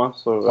 Envoie-moi là, moi.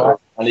 Dans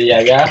les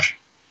yagas.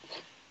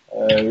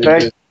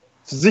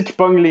 Tu dis qu'il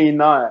pogne les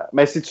nerfs.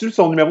 Mais c'est-tu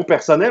son numéro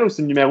personnel ou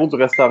c'est le numéro du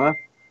restaurant?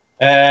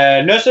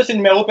 Là, ça, c'est le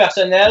numéro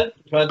personnel.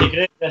 Je vais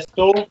t'écrire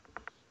resto.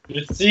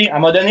 Ici. Elle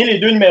m'a donné les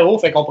deux numéros,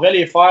 fait qu'on pourrait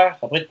les faire.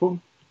 Ça pourrait être cool.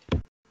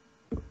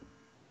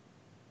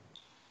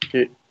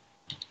 OK.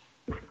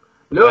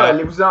 Là,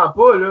 allez-vous-en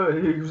pas, là.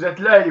 Vous êtes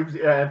là,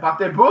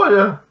 partez pas,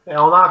 là.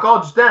 On a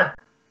encore du temps.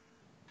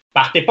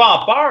 Partez pas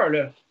en peur,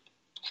 là.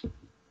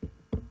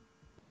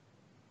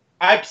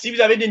 Ah, puis si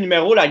vous avez des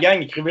numéros, la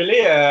gang,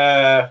 écrivez-les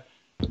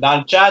dans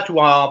le chat ou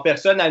en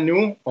personne à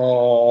nous.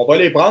 On va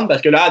les prendre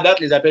parce que là, à date,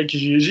 les appels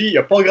Kijiji, il n'y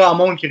a pas grand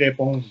monde qui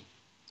répond.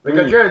 Mais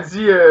quelqu'un a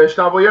dit je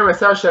t'ai envoyé un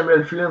message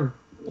Samuel Flynn.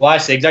 Ouais,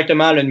 c'est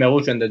exactement le numéro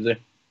que je viens de dire.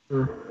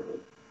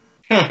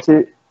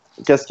 Okay.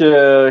 Qu'est-ce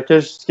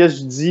que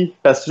je dis?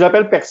 Parce que si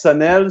j'appelle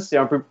personnel, c'est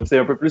un peu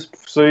plus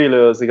poussé,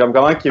 là. C'est comme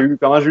comment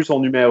j'ai eu son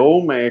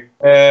numéro, mais.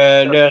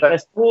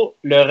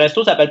 Le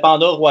resto s'appelle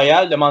Panda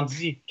Royal.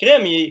 Demande-y.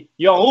 Crème,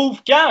 il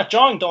rouvre quand,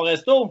 Chong, ton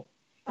resto?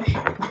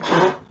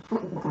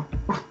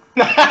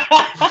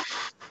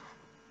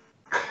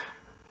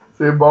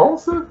 C'est bon,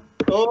 ça?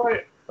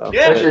 Ouais.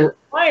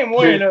 Ouais,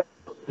 moi, là.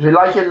 J'ai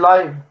liké le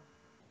live.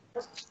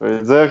 Ça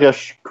veut dire que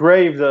je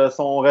crave de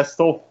son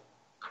resto.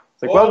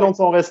 C'est quoi le nom de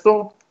son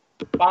resto?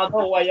 Panda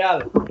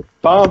Royal.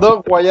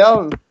 Panda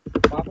Royal?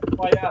 Panda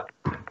Royal.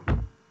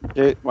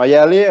 OK. On va y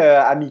aller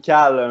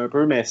amical un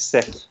peu, mais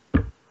sec.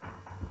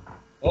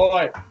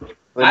 Ouais.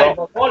 C'est Hey,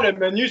 bon. va voir le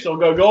menu sur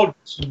Google.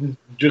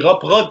 Tu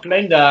dropperas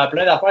plein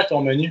d'affaires sur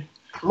ton menu.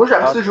 Moi,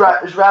 j'aime ça.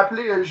 Je vais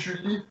appeler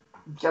Julie.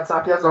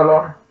 400 pièces de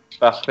l'heure.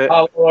 Parfait.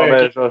 Ah ouais,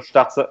 Ben, ok. je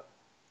starte ça.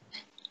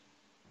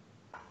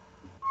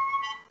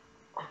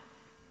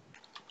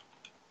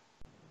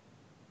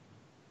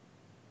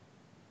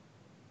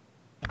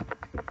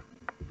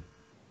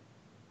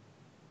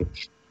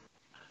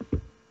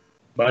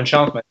 Bonne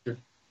chance, Mathieu.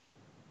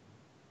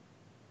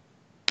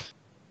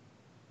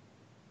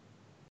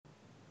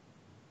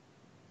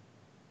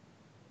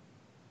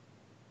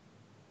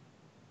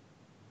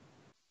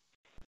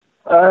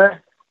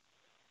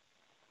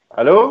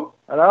 Allô?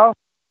 Alors?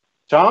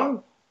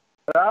 Chang?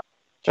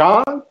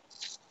 Chang?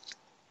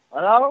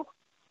 Alors?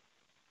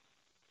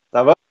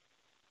 Ça va?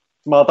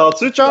 Tu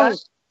m'entends-tu, Chang?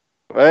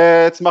 Tu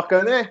me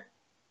reconnais?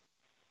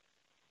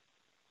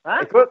 Hein?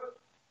 Écoute.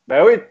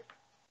 Ben oui.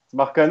 Tu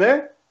me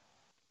reconnais?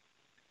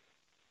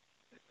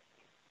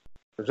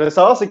 Je veux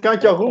savoir, c'est quand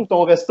qu'il rouvre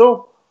ton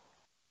resto?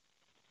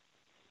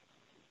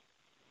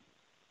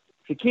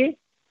 C'est qui?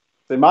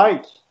 C'est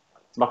Mike.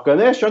 Tu me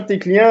reconnais? Je suis un de tes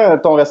clients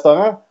de ton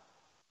restaurant.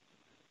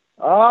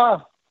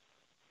 Ah!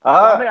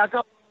 Ah! Mais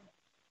encore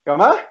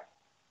Comment?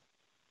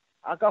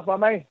 pas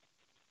mal.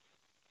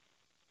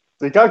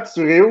 C'est quand que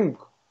tu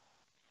réouvres?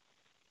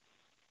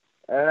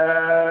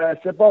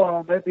 C'est pas,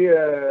 on va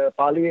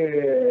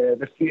parler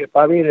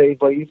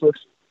d'employés,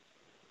 tous.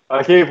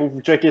 OK, faut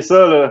vous checker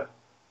ça, là.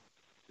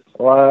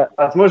 Ouais.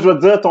 Parce que moi, je dois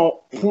te dire, ton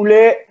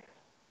poulet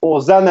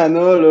aux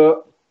ananas, là,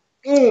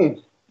 c'est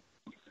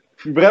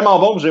vraiment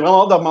bon. J'ai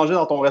vraiment hâte de manger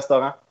dans ton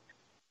restaurant.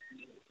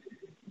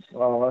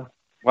 Ouais.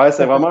 Ouais,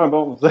 c'est vraiment un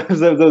bon, c'est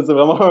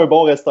vraiment un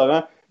bon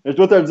restaurant. Mais je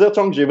dois te le dire,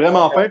 Chong, j'ai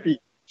vraiment faim,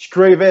 puis je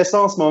cravais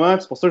ça en ce moment,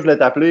 puis c'est pour ça que je voulais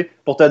t'appeler,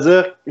 pour te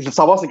dire, je veux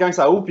savoir c'est quand que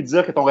ça ouvre, puis te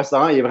dire que ton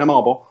restaurant, il est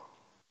vraiment bon.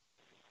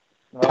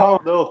 Ouais.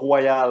 Panda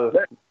Royal.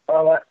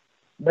 Ouais.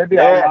 Maybe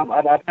Yeah.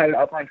 après.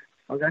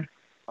 OK?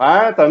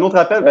 Hein? T'as un autre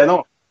appel? Ben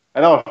non.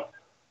 Ben non.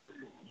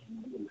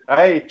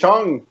 Hey,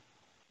 Chong!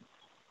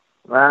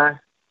 Ouais.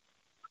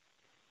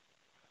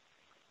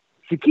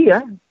 C'est qui,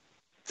 hein?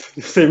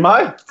 C'est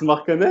Mike, tu me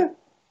reconnais?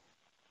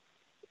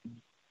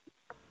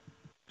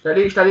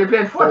 Je suis allé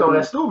plein de fois à ton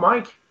resto,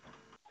 Mike.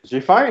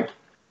 J'ai faim.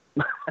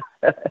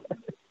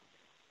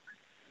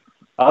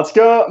 En tout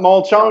cas,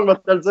 mon chum va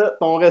te le dire,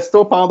 ton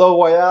resto Panda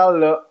Royal,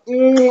 là,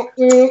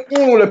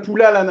 le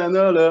poulet à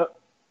l'ananas, là.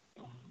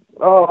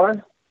 Oh, ouais.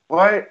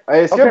 Ouais.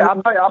 Est-ce OK,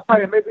 que...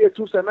 après, maybe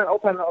 2 semaines,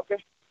 open, OK?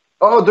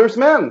 Oh, 2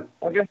 semaines?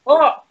 OK.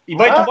 Oh, il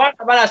va être Ah. ouvert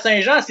avant la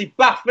Saint-Jean, c'est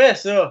parfait,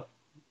 ça.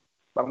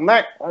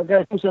 Barnac. OK,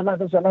 2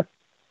 semaines.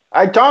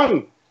 Hey,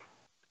 Chong!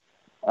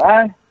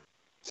 Hein?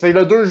 C'est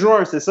le 2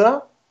 juin, c'est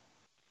ça?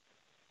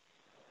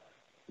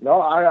 Non,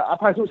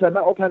 après 2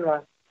 semaines, open, ouais.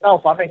 Non,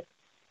 pareil.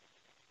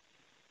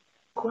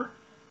 Quoi?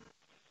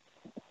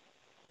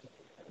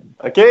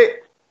 OK.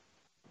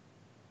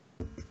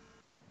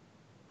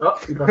 Ah,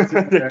 il est parti.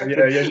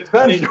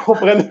 Je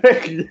comprenais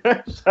rien.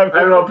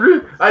 Ah, non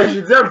plus. Ah, je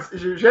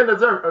viens de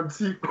dire un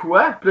petit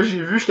quoi, puis là,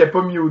 j'ai vu que j'étais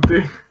pas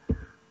muté.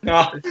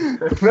 Ah.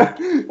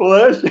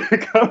 Ouais, j'étais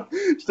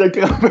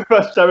crampé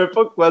parce que je savais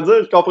pas quoi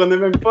dire. Je comprenais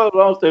même pas,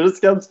 genre, j'étais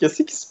juste comme,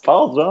 qu'est-ce qui se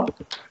passe, genre?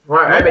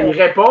 Ouais, ben il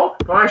répond.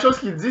 La première chose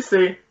qu'il dit,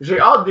 c'est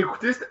j'ai hâte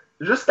d'écouter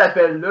juste cet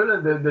appel-là là,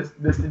 de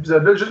cet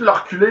épisode-là, juste le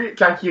reculer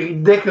quand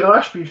il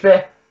décroche, puis il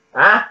fait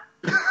hein?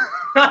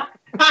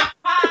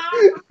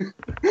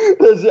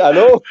 J'ai dit,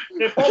 allô?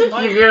 Il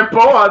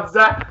répond en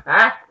disant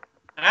hein?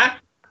 Hein?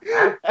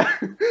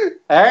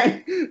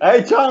 Hein?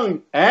 Hey,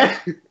 Chong! Hein?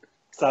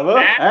 Ça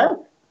va? Hein?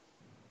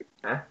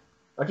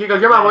 Ok,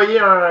 quelqu'un m'a envoyé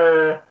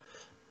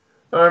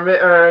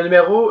un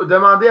numéro.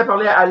 Demandez à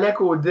parler à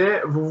Alec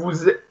Audet.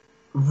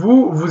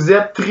 Vous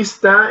êtes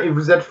Tristan et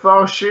vous êtes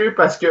fâché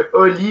parce que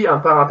Oli, en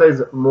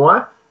parenthèse,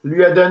 moi,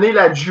 lui a donné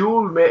la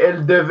Joule, mais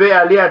elle devait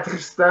aller à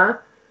Tristan.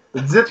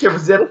 Dites que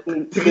vous êtes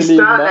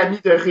Tristan, l'ami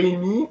de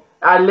Rémi.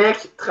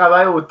 Alec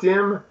travaille au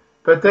team.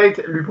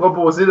 Peut-être lui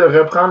proposer de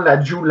reprendre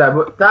la Joule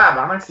là-bas.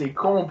 Tabarnak, c'est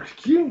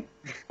compliqué.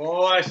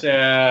 Ouais, c'est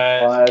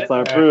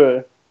un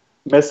peu...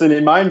 Mais c'est les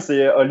mêmes,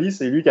 c'est Oli,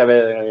 c'est lui qui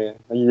avait...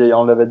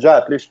 on l'avait déjà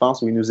appelé, je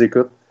pense, où il nous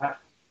écoute.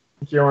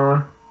 Ok, ouais.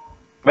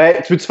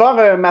 Ben, tu veux-tu faire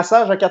un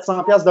massage à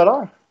 400$ de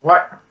l'heure?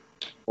 Ouais.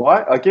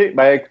 Ouais, OK.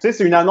 Ben, écoutez,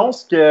 c'est une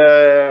annonce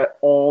que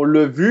on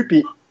l'a vue,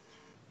 puis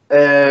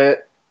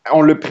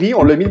on l'a pris,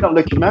 on l'a mis dans le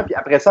document, puis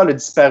après ça, elle a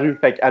disparu.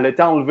 Fait qu'elle a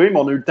été enlevée, mais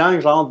on a eu le temps,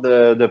 genre,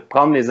 de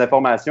prendre les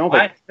informations.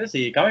 Ouais, ça,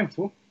 c'est quand même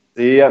fou.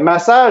 C'est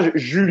massage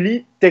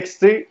Julie,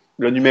 textez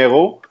le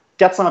numéro,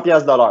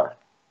 400$ de l'heure.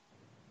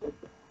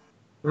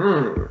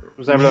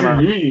 Tout simplement.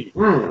 Julie.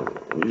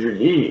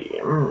 Julie.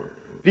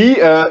 Puis,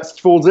 ce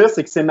qu'il faut dire,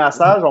 c'est que ces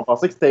massages, on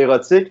pensait que c'était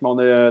érotique,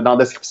 mais dans la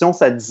description,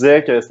 ça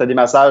disait que c'était des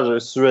massages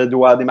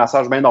suédois, des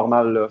massages bien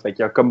normaux, là. Fait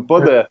qu'il y a comme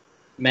pas de...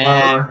 Mais, y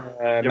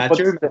a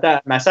Mathieu,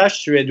 massage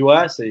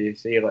suédois, c'est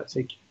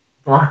érotique.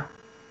 Ouais.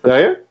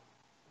 Sérieux?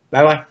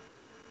 Ben ouais.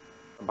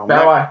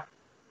 Ben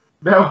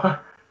ouais.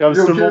 Comme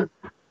si tout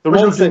le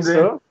monde sait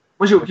ça.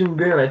 Moi, j'ai aucune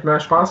idée, honnêtement.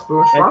 Je pense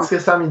pas. Je pense que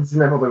Sam, il dit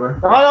n'importe quoi.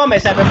 Non, mais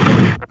ça veut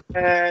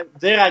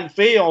dire à une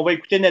fille, on va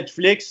écouter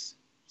Netflix,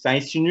 Ça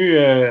insinue.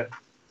 Et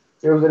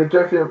vous allez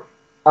que film.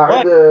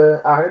 Arrête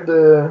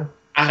de.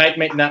 Arrête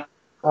maintenant.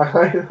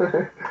 Arrête.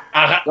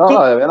 Arrête.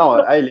 Non, mais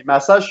non, hey, les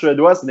massages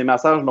suédois, c'est des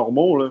massages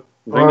normaux, là.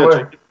 Je viens de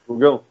checker sur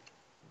Google.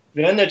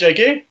 Tu viens de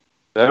checker?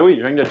 Ben oui,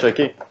 je viens de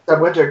checker. Ça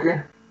pourrait checker.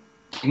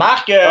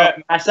 Marc,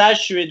 massage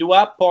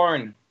suédois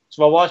porn.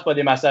 Tu vas voir, c'est pas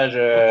des massages.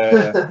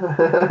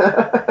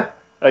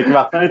 Avec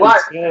Martin,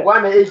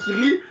 ouais, mais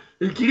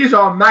écrit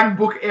genre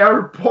MacBook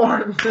Air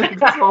porn.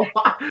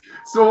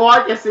 Tu vas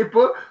voir que c'est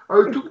pas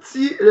un tout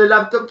petit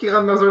laptop qui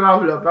rentre dans une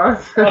enveloppe, hein.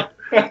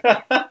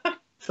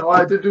 Ça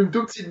va être une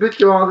toute petite bite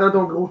qui va rentrer dans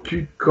ton gros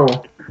cul de con.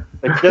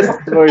 Qu'est-ce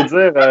que tu vas lui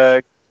dire?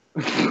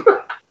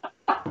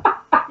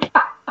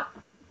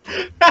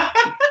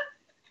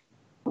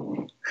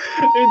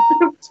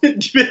 Une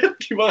petite bite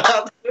qui va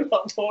rentrer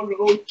dans ton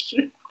gros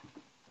cul.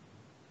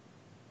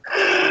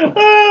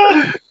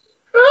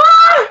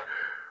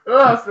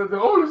 Ah, c'est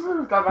drôle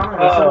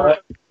ça, ouais.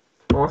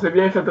 On s'est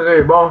bien fait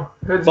rire. Bon,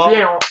 fais du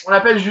bien, on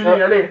appelle Julie,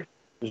 allez.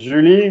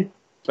 Julie?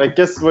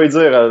 Qu'est-ce que tu vas lui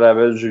dire à la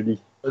belle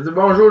Julie? Je dis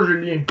bonjour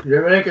Julie,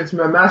 j'aimerais que tu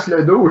me masses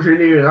le dos, j'ai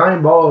les reins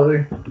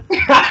barrés.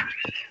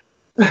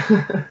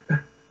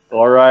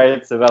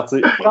 Alright, c'est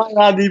parti. Prends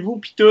rendez-vous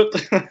pis tout.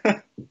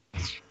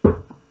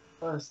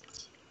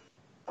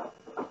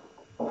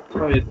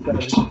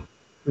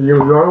 Il y a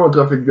mon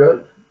trophée de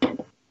golf.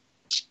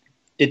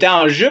 T'étais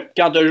en jupe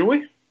quand t'as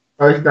joué?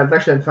 Ouais, dans le temps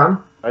que j'étais une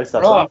femme. Ouais, ça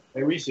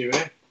ben oui, c'est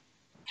vrai.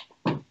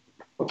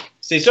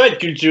 C'est ça être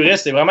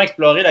culturiste, c'est vraiment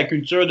explorer la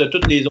culture de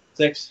tous les autres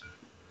sexes.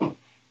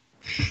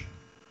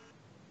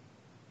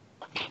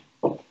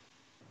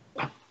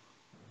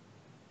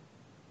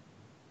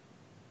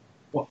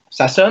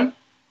 Ça sonne?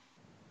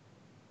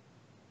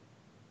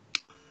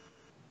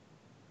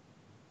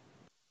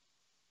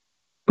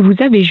 Vous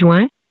avez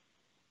joint.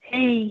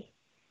 Hey.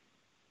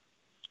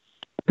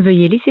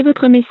 Veuillez laisser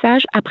votre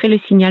message après le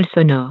signal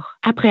sonore.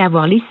 Après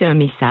avoir laissé un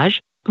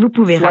message, vous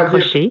pouvez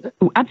raccrocher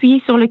ou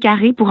appuyer sur le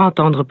carré pour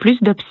entendre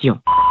plus d'options.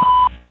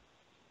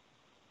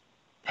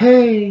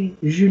 Hey,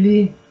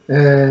 Julie,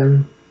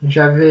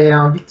 j'avais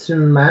envie que tu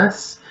me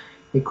masses.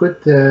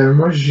 Écoute,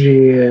 moi,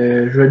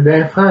 je vais être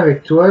bien franc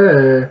avec toi.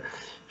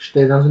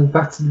 J'étais dans une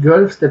partie de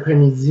golf cet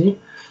après-midi.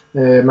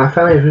 Ma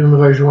femme est venue me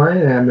rejoindre.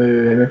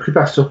 Elle m'a pris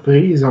par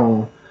surprise.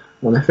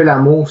 On a fait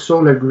l'amour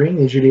sur le green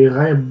et j'ai les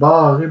reins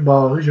barrés.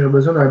 J'aurais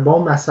besoin d'un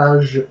bon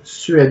massage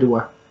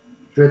suédois.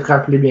 Je vais te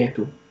rappeler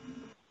bientôt.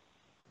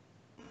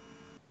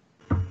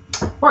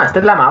 Ouais,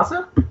 c'était de la masse,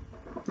 ça.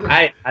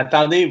 Hey,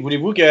 attendez,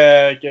 voulez-vous que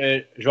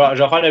je vais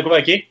faire le quoi,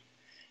 ok?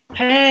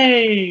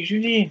 Hey,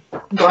 Julie!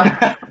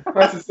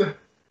 Ouais, c'est ça.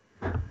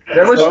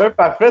 C'est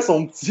parfait,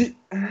 son petit.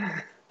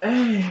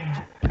 Hey.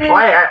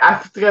 Ouais, elle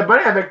foutrait bien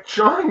avec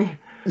Chung.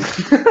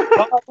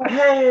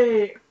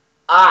 Hey!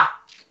 Ah!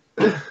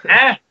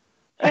 Hein?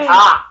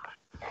 Ah!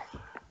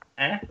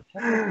 Hein?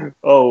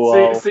 Oh,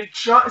 wow.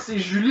 C'est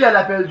Julie, elle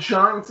appelle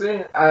Chung, tu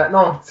sais.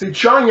 Non, c'est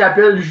Chung, il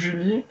appelle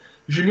Julie.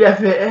 Julie, elle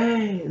fait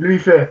hey! Lui, il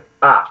fait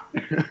ah!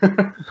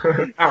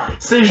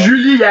 C'est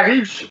Julie, il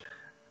arrive.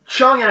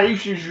 Chung arrive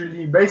chez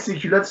Julie. Ben, ses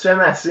culottes se fait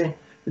masser.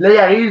 Là, il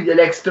arrive, il y a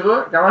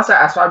l'extra, il commence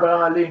à se faire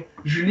branler.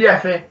 Julie, elle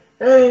fait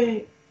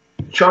hey!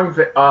 Chung, il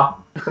fait ah!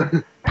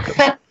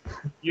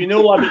 You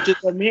know what it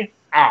just me?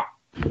 Ah!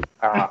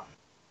 Ah.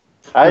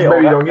 Hey,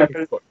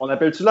 on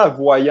appelle-tu la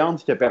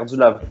voyante qui a perdu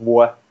la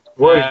voix?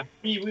 Oui.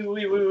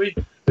 Oui.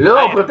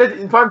 Là, on pourrait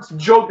peut-être faire une petite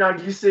joke en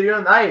glisser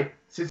une. Hey,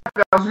 c'est ça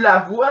qui a perdu la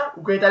voix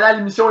ou quand il est allé à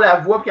l'émission La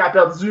Voix puis qu'il a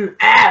perdu?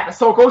 Ah!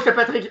 Son coach,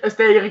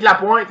 c'était Éric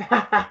Lapointe.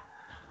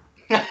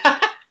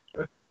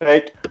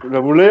 Fait que, je vais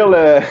vous lire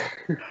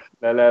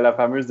la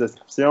fameuse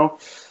description.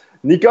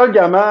 Nicole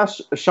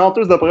Gamache,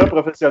 chanteuse d'opéra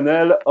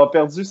professionnelle, a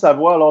perdu sa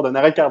voix lors d'un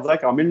arrêt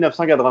cardiaque en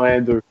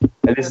 1982.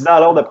 Elle décida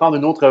alors de prendre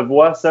une autre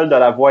voie, celle de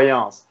la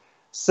voyance.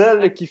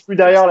 Celle qui fut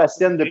d'ailleurs la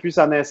sienne depuis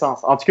sa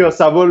naissance. En tout cas,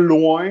 ça va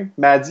loin,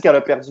 mais elle dit qu'elle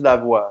a perdu la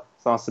voix,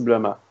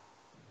 sensiblement.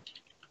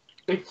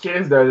 Quelle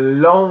crise de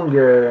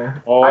longue.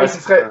 Oh, hey,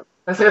 ça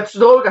serait-tu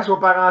drôle qu'elle soit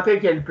parentée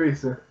avec LP,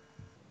 ça?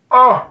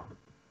 Oh!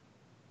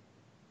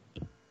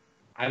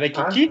 Avec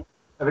qui?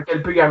 Avec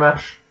LP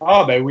Gamache.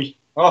 Ah, ben oui.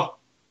 Oh!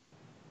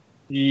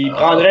 Il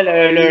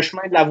prendrait le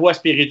chemin de la voie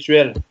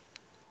spirituelle.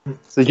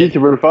 C'est qui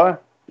veut le faire?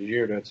 C'est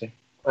vieux, là, tu sais.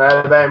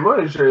 Ben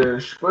moi, je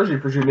sais pas,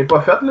 je l'ai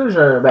pas fait,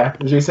 là.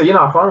 J'ai essayé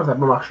d'en faire, mais ça n'a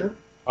pas marché.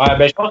 Ouais,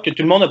 ben je pense que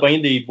tout le monde a pogné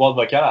des boîtes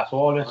vocales à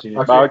soir, là.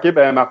 Okay.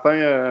 Ben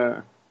Martin...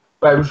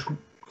 Ben,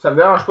 ça me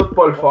dérange pas de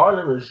pas le faire,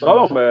 là, mais Ah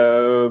non,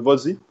 ben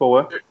vas-y, pour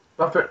vrai.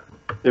 Parfait.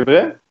 C'est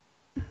vrai?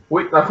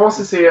 Oui, dans le fond,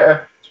 c'est...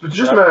 tu peux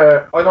juste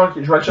me... Ah non,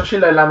 je vais aller chercher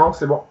l'annonce,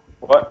 c'est bon.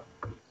 Ouais.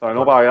 C'est un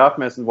long paragraphe,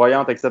 mais c'est une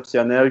voyante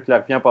exceptionnelle,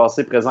 clarifie en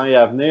passé, présent et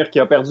à venir, qui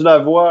a perdu la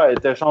voix,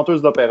 était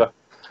chanteuse d'opéra.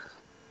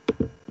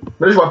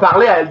 Mais là, je vais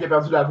parler à elle qui a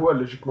perdu la voix,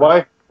 logiquement.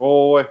 Ouais,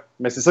 ouais.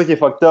 Mais c'est ça qui est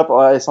fucked up.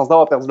 Elle est censée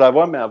avoir perdu la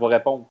voix, mais elle va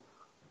répondre.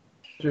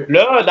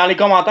 Là, dans les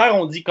commentaires,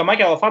 on dit comment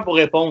elle va faire pour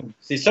répondre.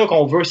 C'est ça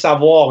qu'on veut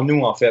savoir,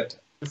 nous, en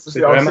fait. C'est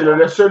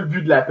le seul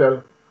but de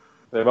l'appel.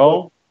 C'est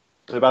bon?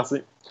 C'est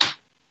parti.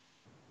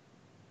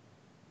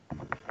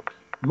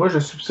 Moi, je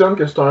soupçonne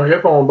que c'est un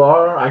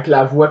répondeur avec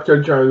la voix de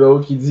quelqu'un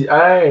d'autre qui dit «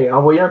 Hey,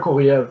 envoyez un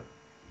courriel. »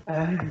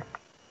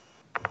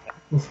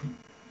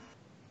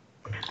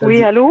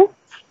 Oui, allô?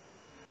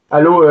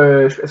 Allô,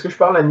 est-ce que je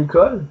parle à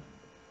Nicole?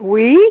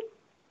 Oui,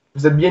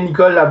 Vous êtes bien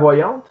Nicole la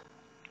voyante?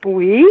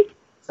 oui,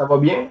 Ça va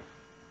bien?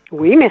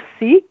 oui,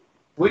 merci.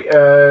 Oui,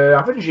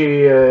 en fait,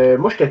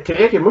 moi,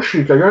 moi, je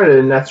suis quelqu'un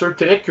de nature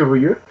très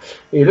curieux.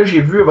 Et là,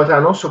 j'ai vu votre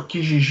annonce sur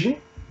Kijiji.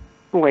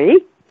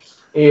 Oui.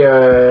 Et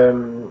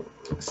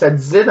ça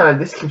disait dans la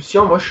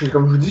description, moi,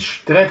 comme je vous dis, je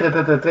suis très, très,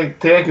 très, très, très,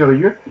 très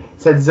curieux.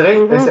 Ça disait,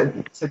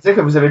 ça disait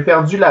que vous avez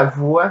perdu la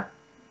voix.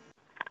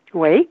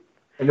 Oui.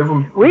 Et là,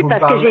 Oui,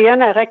 parce que j'ai eu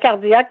un arrêt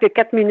cardiaque de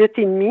 4 minutes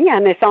et demie à la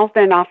naissance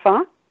d'un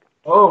enfant.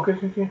 Oh, ok,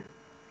 ok, ok.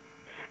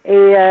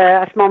 Et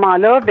à ce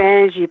moment-là,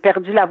 ben j'ai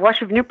perdu la voix. Je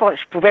suis venue pour,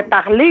 je pouvais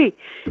parler,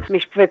 mais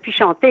je pouvais plus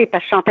chanter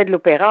parce que je chantais de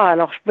l'opéra,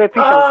 alors je pouvais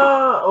plus chanter.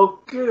 Ah,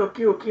 ok,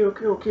 ok, ok,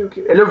 ok, ok, ok.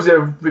 Et là,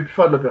 vous pouvez plus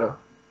faire de l'opéra.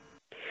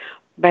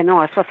 Ben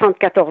non, à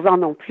 74 ans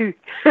non plus.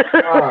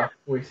 Ah,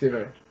 oui, c'est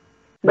vrai.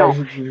 Non,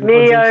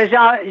 mais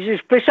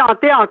je peux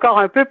chanter encore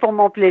un peu pour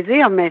mon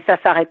plaisir, mais ça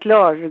s'arrête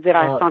là, je veux dire,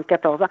 à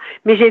 74 ans.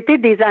 Mais j'ai été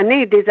des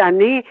années et des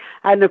années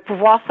à ne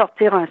pouvoir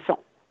sortir un son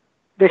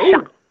de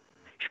chant.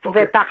 Je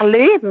pouvais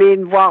parler, mais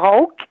une voix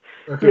rauque,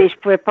 mais je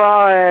pouvais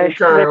pas, je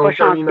pouvais pas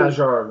chanter.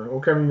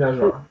 Aucun mi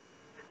majeur.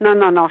 Non,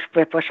 non, non, je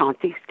pouvais pas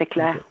chanter, c'était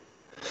clair.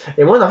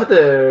 Et moi, en fait,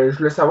 je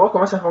voulais savoir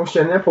comment ça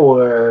fonctionnait pour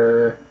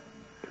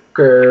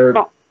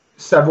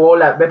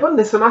savoir ben pas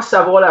nécessairement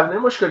savoir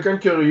l'avenir. Moi, je suis quelqu'un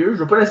de curieux. Je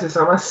veux pas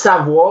nécessairement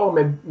savoir,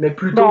 mais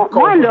plutôt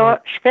comprendre. Moi,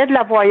 là, je fais de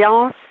la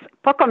voyance,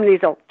 pas comme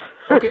les autres.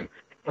 OK.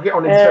 OK,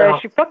 on est différents. Je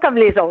suis pas comme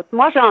les autres.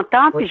 Moi,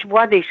 j'entends puis je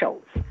vois des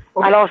choses.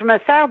 Okay. Alors, je me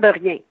sers de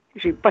rien.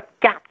 J'ai pas de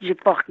carte, j'ai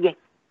pas rien.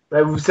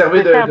 Ben, vous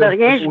servez je me sers de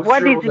rien, je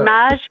vois des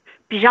images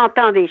puis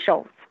j'entends des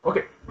choses.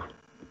 OK.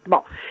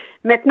 Bon.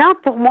 Maintenant,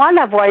 pour moi,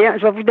 la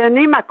voyance, je vais vous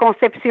donner ma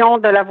conception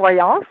de la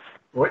voyance.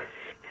 Oui.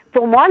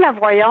 Pour moi, la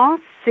voyance,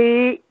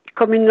 c'est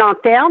comme une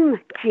lanterne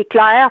qui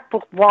éclaire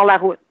pour voir la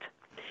route.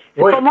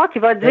 C'est pas moi qui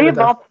va dire,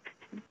 bon,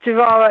 tu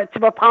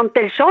vas prendre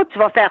telle chose, tu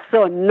vas faire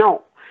ça. Non.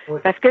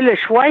 Oui. Parce que le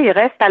choix, il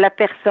reste à la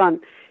personne.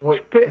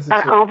 Oui,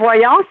 en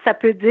voyance, ça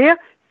peut dire,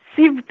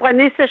 si vous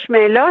prenez ce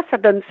chemin-là, ça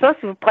donne ça.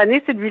 Si vous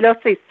prenez celui-là,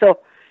 c'est ça.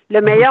 Le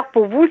meilleur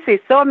pour vous,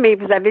 c'est ça, mais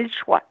vous avez le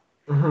choix.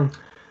 Dans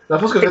le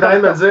fond, ce que vous êtes en train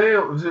de me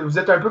dire, vous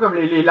êtes un peu comme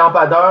les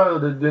lampadaires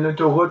d'une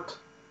autoroute.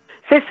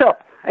 C'est ça,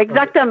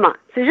 exactement. Okay.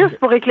 C'est juste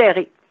pour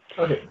éclairer.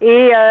 Okay.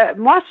 Et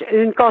moi,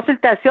 une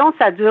consultation,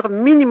 ça dure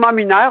minimum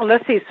 1 heure. Là,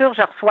 c'est sûr,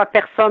 je reçois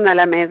personne à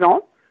la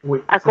maison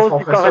à cause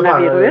du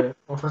coronavirus.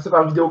 On ferait ça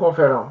par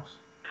vidéoconférence.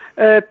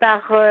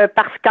 Par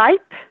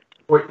Skype.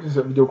 Oui, c'est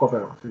ça,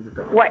 vidéoconférence.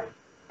 Oui,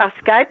 par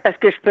Skype, parce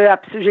que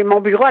j'ai mon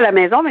bureau à la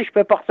maison, mais je ne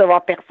peux pas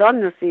recevoir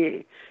personne.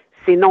 C'est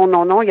non,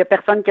 non, non. Il n'y a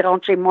personne qui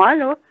rentre chez moi,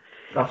 là.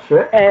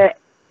 Parfait.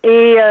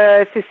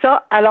 C'est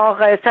ça. Alors,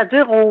 ça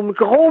dure au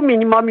gros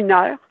minimum 1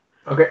 heure.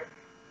 OK.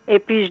 Et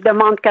puis, je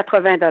demande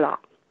 80 $.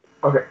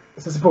 OK.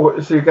 Ça,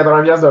 c'est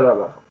 80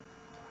 $.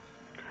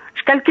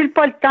 Je calcule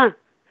pas le temps.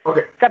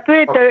 OK. Ça peut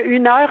être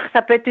 1 heure,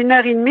 ça peut être 1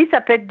 heure et demie,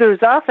 ça peut être 2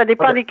 heures. Ça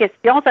dépend des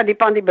questions, ça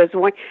dépend des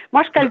besoins.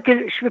 Moi, je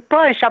calcule. Je suis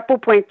pas un chapeau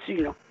pointu,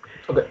 là.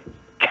 OK.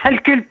 Je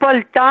calcule pas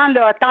le temps,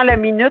 là. Attends la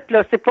minute,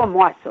 là. C'est pas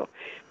moi, ça.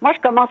 Moi,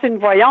 je commence une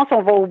voyance,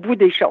 on va au bout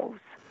des choses.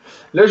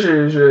 Là,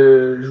 je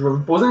vais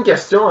vous poser une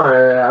question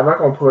avant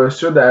qu'on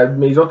procède à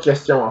mes autres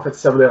questions, en fait, si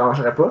ça vous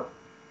dérangerait pas.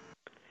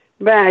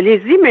 Ben,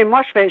 allez-y, mais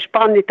moi, je suis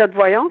pas en état de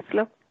voyance,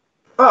 là.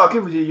 Ah,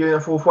 OK, il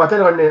faut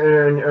atteindre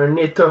un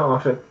état, en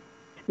fait.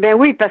 Ben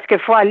oui, parce qu'il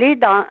faut aller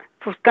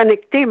faut se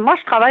connecter. Moi,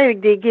 je travaille avec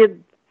des guides.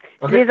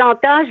 Okay. Je les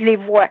entends, je les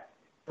vois.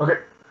 OK.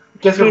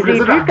 Qu'est-ce que vous voulez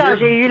dire par quand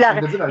j'ai eu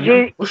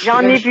j'en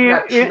ai vu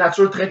je suis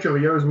nature très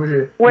curieuse. Moi,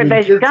 oui,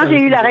 ben, quand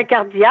j'ai eu l'arrêt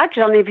cardiaque,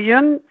 j'en ai vu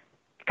une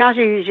quand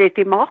j'ai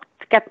été morte,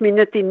 4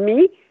 minutes et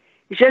demie.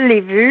 Je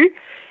l'ai vue.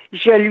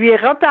 Je lui ai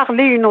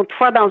reparlé une autre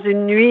fois dans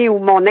une nuit où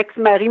mon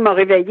ex-mari m'a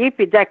réveillée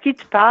puis dit à qui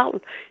tu parles?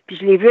 Puis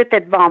je l'ai vu, elle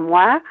était devant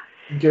moi.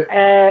 Okay.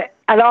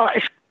 Alors,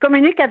 je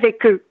communique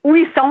avec eux. Où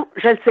ils sont,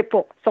 je ne le sais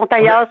pas. Ils sont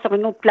ailleurs sur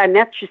une autre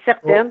planète, je suis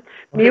certaine. Okay.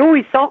 Mais où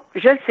ils sont,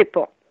 je ne le sais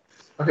pas.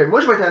 OK,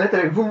 moi je vais être honnête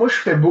avec vous. Moi,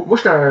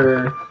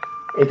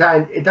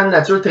 étant de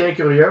nature très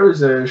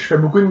curieuse, je fais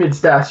beaucoup de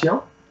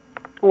méditation.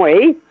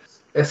 Oui.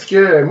 Est-ce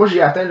que moi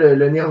j'ai atteint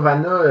le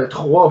nirvana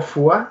 3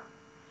 fois?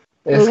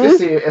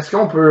 Est-ce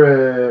qu'on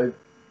peut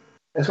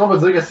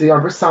dire que c'est un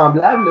peu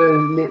semblable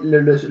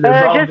le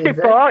genre je sais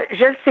pas,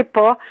 je ne sais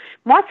pas.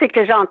 Moi, c'est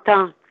que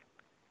j'entends.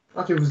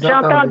 Okay,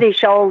 j'entends des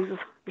choses.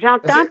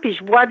 J'entends puis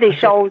je vois des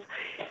choses.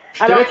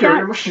 Je suis très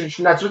curieux. Moi, je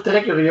suis nature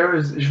très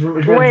curieuse. Je me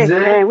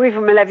disais... oui,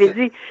 vous me l'avez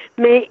dit.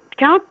 Mais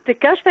quand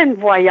je fais une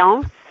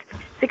voyance,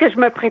 c'est que je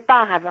me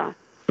prépare avant.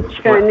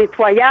 Je fais un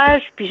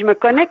nettoyage, puis je me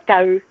connecte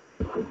à eux.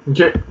 OK.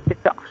 C'est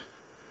ça.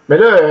 Mais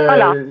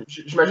là,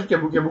 j'imagine qu'il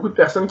y a beaucoup de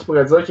personnes qui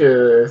pourraient dire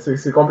que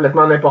c'est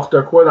complètement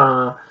n'importe quoi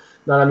dans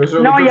la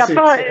mesure où... Non, il n'y a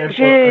pas...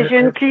 J'ai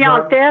une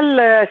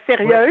clientèle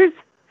sérieuse.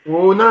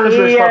 Oh non,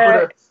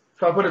 je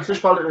parle pas de ça,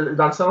 je parle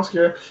dans le sens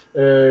que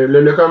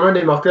le commun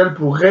des mortels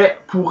pourrait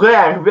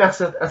arriver à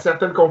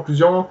certaines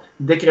conclusions,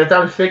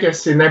 décrétant le fait que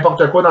c'est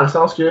n'importe quoi, dans le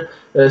sens que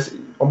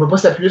on peut pas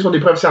s'appuyer sur des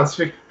preuves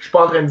scientifiques. Je suis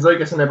pas en train de dire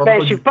que c'est n'importe quoi.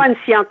 Je suis pas une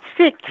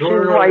scientifique, je suis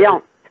une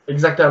voyante.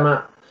 Exactement.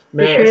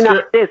 Mais je suis une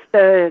artiste,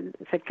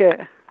 fait que...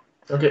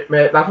 OK,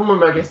 mais dans le fond,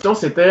 ma question,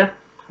 c'était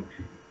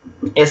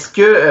est-ce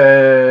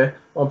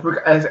qu'on peut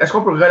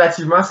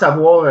relativement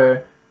savoir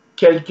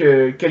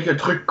quelques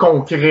trucs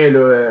concrets,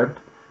 là?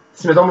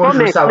 Si, mettons, moi, pas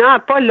maintenant,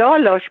 pas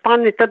là, je suis pas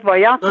en état de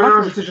voyance.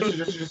 Non, je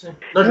sais.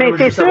 Non, mais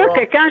c'est sûr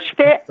que quand je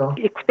fais,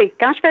 écoutez,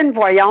 quand je fais une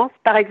voyance,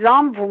 par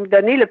exemple, vous me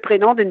donnez le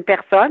prénom d'une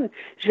personne,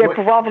 je vais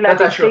pouvoir vous la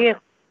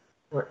décrire.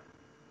 Ouais.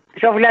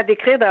 Je vais vous la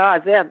décrire de A à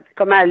Z,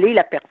 comment elle est,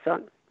 la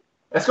personne.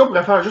 Est-ce qu'on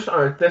pourrait faire juste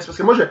un test? Parce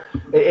que moi,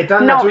 étant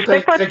de nature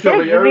très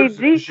curieuse,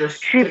 je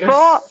suis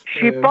pas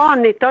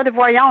en état de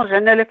voyance, je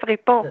ne le ferai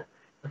pas.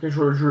 Ok,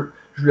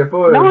 je voulais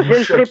pas. Non, je ne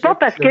le ferai pas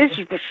parce que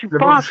je suis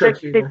pas en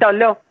cet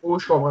état-là. Oh,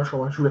 je comprends.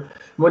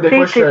 Moi, des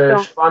fois, je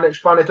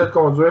suis pas en état de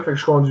conduire, fait que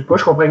je conduis pas.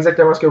 Je comprends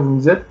exactement ce que vous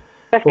me dites.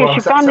 Parce que je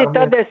suis pas en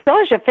état de ça,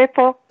 je fais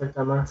pas.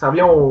 Exactement. Ça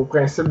revient au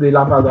principe des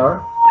lampadaires.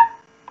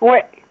 Oui,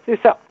 c'est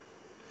ça.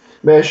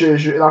 Mais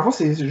dans le fond,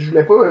 je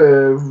voulais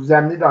pas vous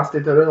amener dans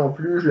cet état-là non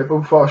plus. Je voulais pas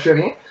vous fâcher,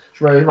 rien.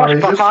 Je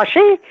suis pas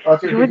fâché.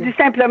 Je vous dis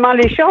simplement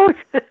les choses.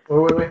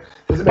 Oui.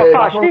 Je suis pas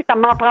fâché, ça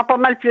m'en prend pas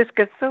mal plus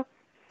que ça.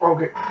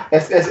 OK.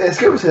 Est-ce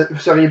que vous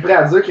seriez prêt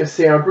à dire que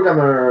c'est un peu comme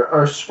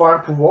un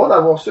super pouvoir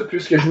d'avoir ça,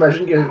 puisque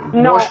j'imagine que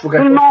moi, je pourrais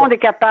tout le monde est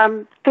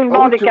capable. Tout le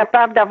monde est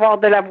capable d'avoir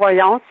de la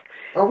voyance.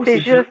 C'est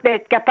juste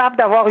d'être capable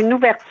d'avoir une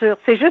ouverture.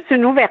 C'est juste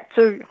une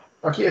ouverture.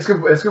 OK. Est-ce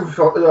que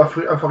vous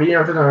offriez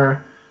en fait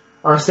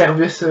un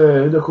service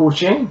de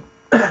coaching?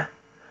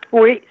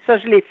 Oui, ça,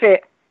 je l'ai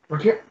fait.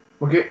 OK.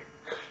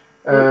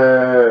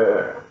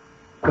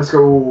 Parce que...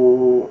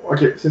 OK,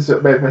 c'est ça.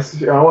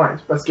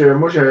 Parce que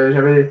moi,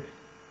 j'avais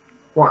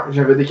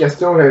des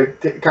questions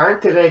quand même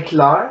très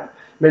claires.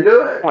 Mais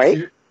là,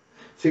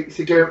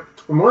 c'est que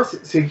moi,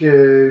 c'est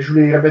que je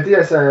voulais répéter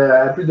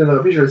à plus d'une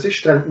reprise, je le sais,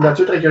 je suis de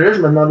nature très curieuse,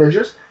 je me demandais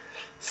juste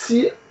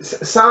si,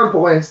 sans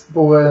pour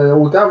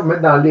autant vous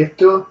mettre dans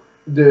l'état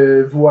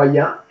de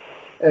voyant,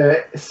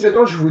 si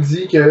mettons je vous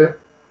dis que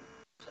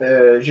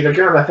j'ai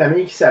quelqu'un dans ma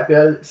famille qui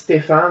s'appelle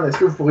Stéphane, est-ce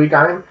que vous pourriez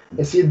quand même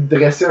essayer de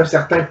dresser un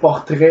certain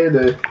portrait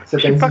de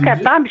cet individu? Je suis pas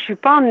capable, je suis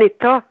pas en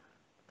état.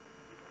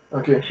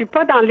 Okay. Je suis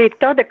pas dans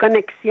l'état de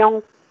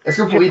connexion. Est-ce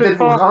que vous pourriez peut-être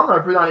vous rendre un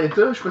peu dans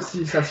l'état? Je ne sais pas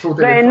si ça se fait au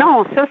téléphone. Ben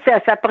non,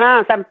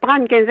 ça me prend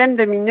une quinzaine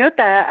de minutes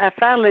à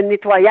faire le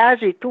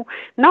nettoyage et tout.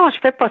 Non, je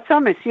fais pas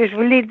ça, monsieur. Je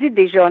vous l'ai dit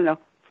déjà, là.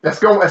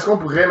 Est-ce qu'on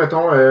pourrait,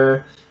 mettons,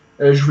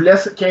 je vous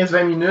laisse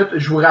 15-20 minutes,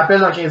 je vous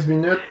rappelle dans 15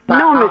 minutes.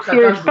 Non,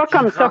 monsieur, c'est pas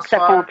comme ça que ça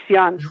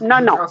fonctionne.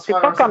 Non, c'est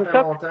pas comme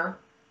ça.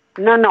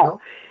 Non,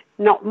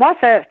 moi,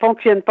 ça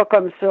fonctionne pas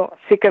comme ça.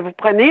 C'est que vous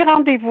prenez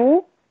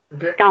rendez-vous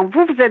quand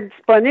vous êtes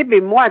disponible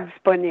et moi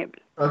disponible.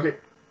 OK.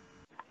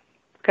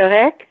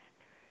 Correct?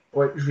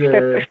 Oui,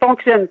 je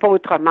fonctionne pas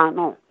autrement,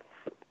 non.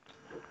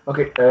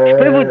 OK. Je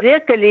peux vous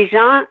dire que les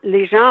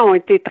gens ont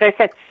été très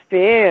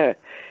satisfaits.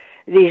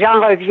 Les gens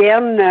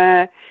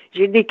reviennent.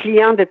 J'ai des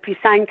clients depuis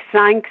 5,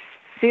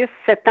 6,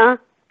 7 ans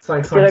qui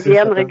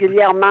reviennent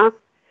régulièrement.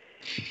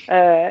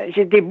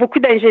 J'ai beaucoup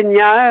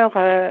d'ingénieurs.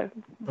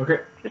 OK.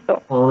 C'est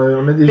ça.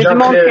 On a des gens du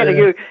monde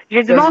sérieux.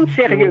 J'ai du monde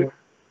sérieux.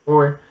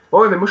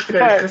 Oui, mais moi, je suis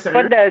très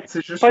sérieux.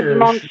 C'est juste pas du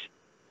monde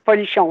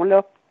polichon,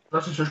 là. Non,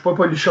 c'est ça, je suis pas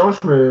polichon,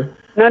 je me...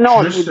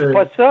 Non, je ne dis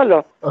pas ça,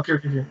 là. OK.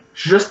 Je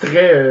suis juste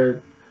très...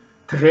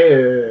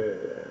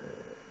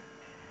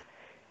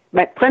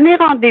 Ben, prenez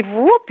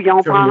rendez-vous, puis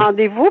on prend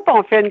rendez-vous, puis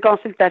on fait une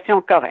consultation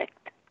correcte.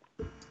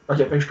 OK,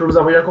 je peux vous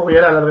envoyer un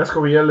courriel à l'adresse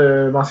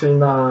courriel mentionnée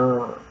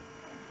dans...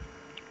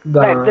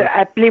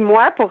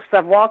 appelez-moi pour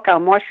savoir quand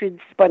moi je suis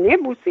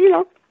disponible aussi,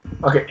 là.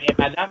 OK. Mais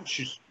madame,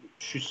 je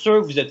suis sûr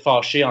que vous êtes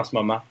fâchée en ce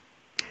moment.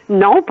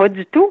 Non, pas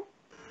du tout.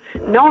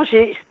 Non,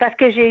 c'est parce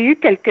que j'ai eu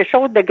quelque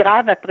chose de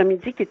grave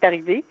après-midi qui est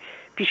arrivé,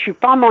 puis je suis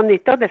pas en mon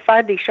état de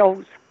faire des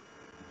choses.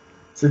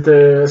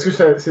 Est-ce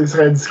que ce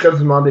serait indiscret de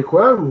vous demander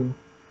quoi, ou...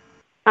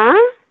 Hein?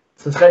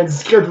 Ce serait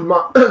indiscret de vous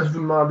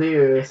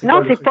demander...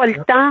 non, c'est pas le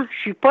temps. Je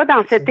suis pas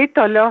dans cet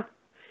état-là.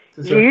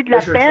 J'ai eu de la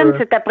peine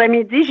cet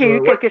après-midi. J'ai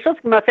eu quelque chose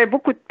qui m'a fait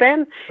beaucoup de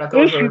peine.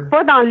 Et je suis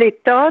pas dans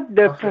l'état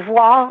de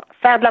pouvoir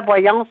faire de la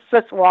voyance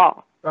ce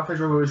soir. Parfait,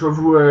 je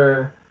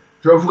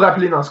vais vous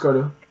rappeler dans ce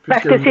cas-là.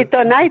 Parce que c'est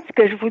honnête ce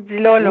que je vous dis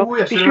là.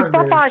 Oui, je suis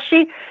pas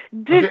fâchée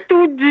du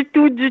tout.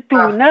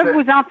 Parfait. Ne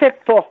vous en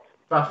faites pas.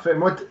 Parfait.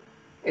 Moi,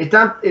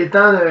 étant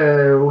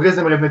au risque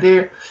de me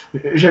répéter,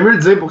 j'aime mieux le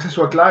dire pour que ce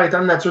soit clair,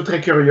 étant de nature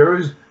très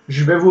curieuse,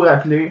 je vais vous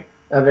rappeler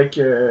avec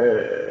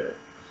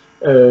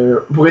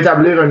pour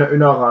établir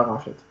une horreur, en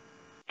fait.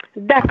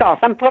 D'accord,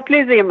 ça me fera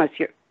plaisir,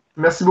 monsieur.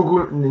 Merci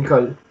beaucoup,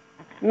 Nicole.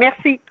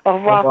 Merci, au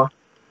revoir. Au revoir.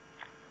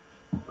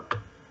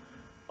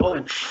 Oh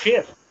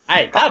shit!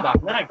 Hey,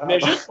 tabarnak! Mais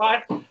juste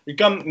faire,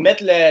 comme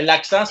mettre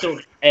l'accent sur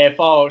 « est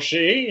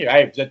fâché ».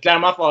 Hey, vous êtes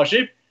clairement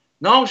fâché.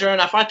 Non, j'ai une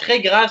affaire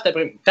très grave cet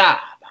après-midi.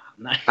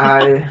 Tabarnak!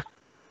 Allez.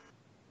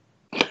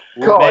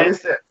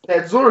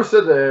 C'était dur,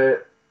 ça, de...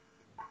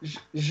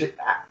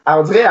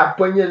 on dirait, elle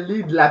pognait le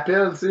lit de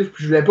l'appel, tu sais,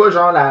 puis je voulais pas,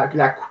 genre,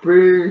 la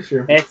couper.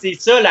 Mais c'est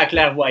ça, la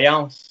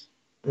clairvoyance.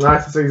 Ouais,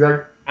 c'est ça,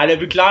 exact. Elle a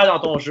vu clair dans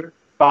ton jeu.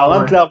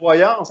 Parlant de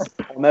clairvoyance,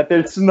 on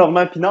appelle-tu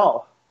Normand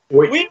Pinard?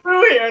 Oui. Oui,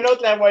 un autre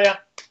clairvoyant.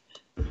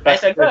 Ben,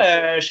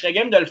 celle-là, je serais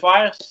game de le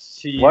faire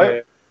si...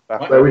 Ouais.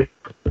 Ben oui.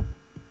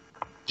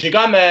 J'ai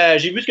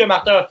vu ce que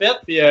Martin a fait,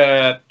 puis...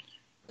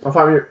 On va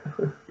faire mieux.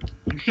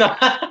 non,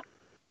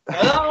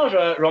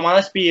 je vais m'en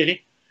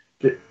inspirer.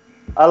 Okay.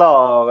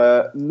 Alors,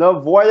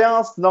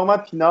 voyance Normand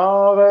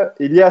Pinard,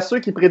 il y a ceux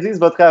qui prédisent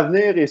votre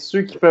avenir et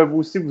ceux qui peuvent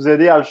aussi vous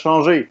aider à le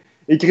changer.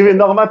 Écrivez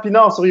Normand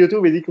Pinard sur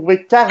YouTube et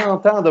découvrez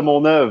 40 ans de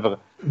mon œuvre.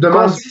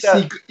 Demandez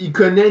s'il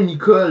connaît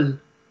Nicole.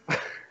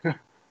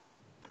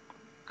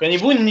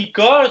 Connaissez-vous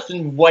Nicole? C'est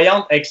une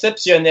voyante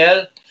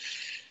exceptionnelle.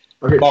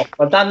 Okay. Bon,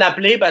 pas le temps de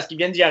l'appeler parce qu'il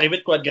vient d'y arriver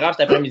de quoi de grave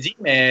cet après-midi,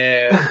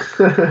 mais...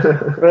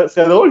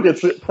 C'est drôle que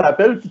tu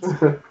t'appelles, puis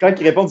quand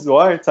il répond, tu dis «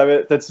 Ouais,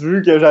 t'as-tu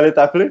vu que j'allais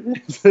t'appeler? »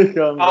 C'est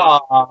comme...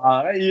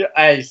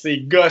 c'est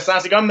gossant.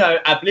 C'est comme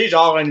appeler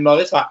genre un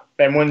humoriste,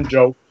 fais-moi une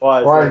joke.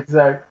 Ouais,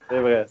 exact. C'est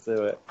vrai.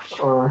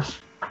 Ouais.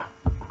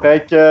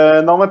 Fait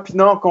que Normand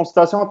Pinard,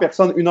 consultation en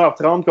personne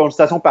 1h30,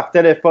 consultation par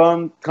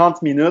téléphone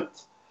 30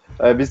 minutes.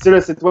 Visitez le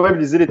site web,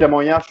 lisez les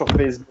témoignages sur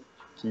Facebook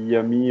qui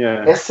a mis...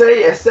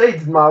 Essaye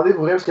de demander,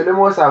 pour vrai, parce que là,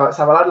 moi, ça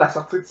va l'air de la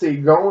sortie de ses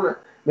gonds, là,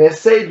 mais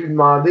essaye de lui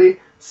demander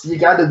s'il est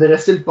capable de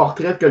dresser le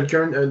portrait de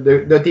quelqu'un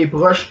de tes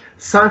proches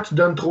sans que tu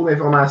donnes trop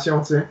d'informations,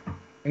 tu sais.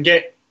 OK.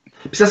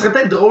 Puis ça serait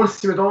peut-être drôle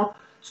si, mettons,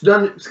 tu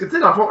donnes... Parce que, tu sais,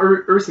 dans le fond,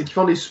 eux c'est qu'ils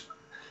font des...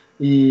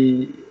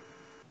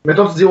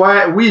 Mettons, tu dis,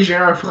 oui, j'ai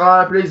un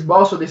frère, puis là, il se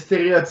base sur des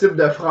stéréotypes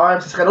de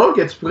frères. Ce serait drôle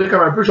que tu pourrais,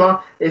 comme un peu,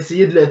 genre,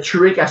 essayer de le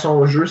trick à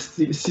son jeu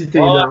si t'es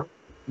là.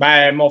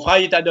 Ben, mon frère,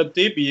 il est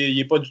adopté, puis il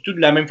est pas du tout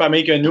de la même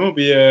famille que nous,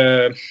 puis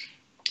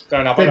c'est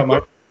un enfant de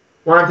moi.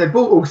 Ouais, peut-être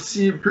pas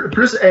aussi...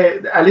 Plus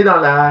aller dans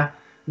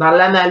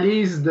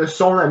l'analyse de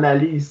son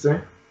analyse, tu sais.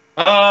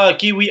 Ah,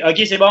 OK, oui.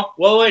 OK, c'est bon.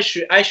 Ouais,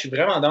 je suis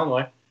vraiment down,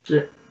 ouais. OK.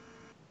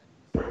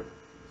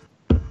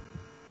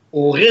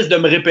 Au risque de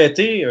me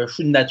répéter, je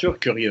suis de nature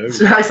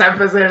curieuse. Ça me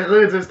faisait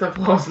rire, de cette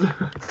phrase-là.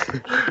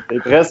 C'est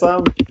très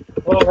simple.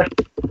 Ouais.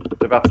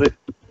 C'est parti.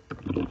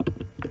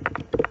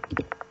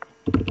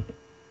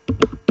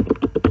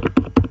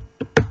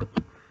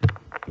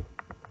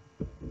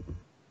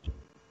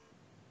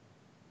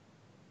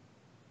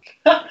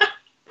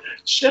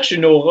 Tu cherches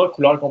une aura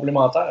couleur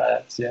complémentaire à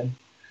la tienne.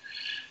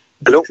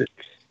 Allô?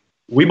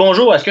 Oui,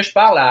 bonjour. Est-ce que je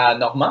parle à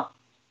Normand?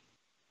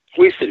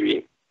 Oui, c'est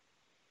lui.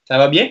 Ça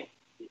va bien?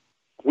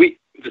 Oui,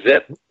 vous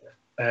êtes?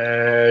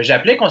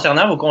 J'appelais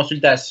concernant vos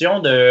consultations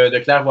de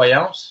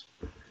clairvoyance.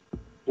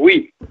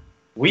 Oui.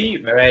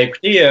 Oui,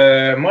 écoutez,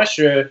 moi,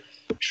 je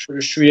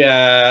suis...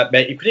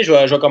 écoutez,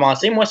 je vais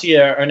commencer. Moi, c'est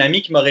un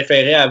ami qui m'a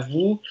référé à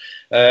vous.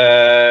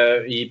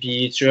 Et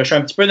puis, je suis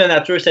un petit peu de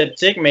nature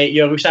sceptique, mais il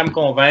a réussi à me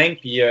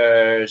convaincre. Puis,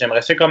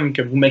 j'aimerais ça comme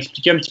que vous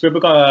m'expliquiez un petit peu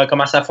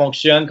comment ça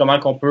fonctionne, comment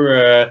qu'on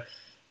peut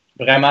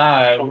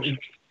vraiment...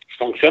 Je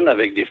fonctionne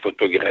avec des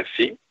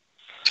photographies.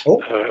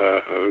 Oh.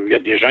 Il y a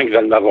des gens qui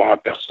veulent m'avoir en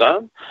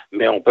personne,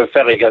 mais on peut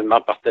faire également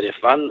par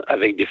téléphone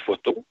avec des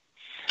photos.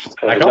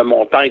 Le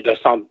montant est de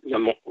 100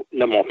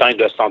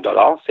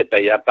 $, c'est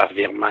payable par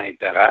virement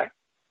Interact,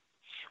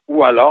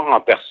 ou alors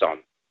en personne.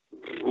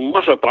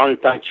 Moi, je prends le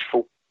temps qu'il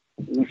faut,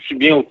 aussi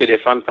bien au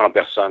téléphone qu'en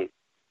personne.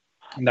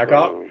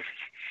 D'accord.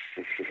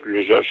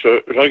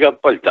 Je regarde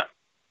pas le temps.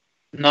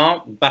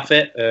 Non,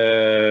 parfait.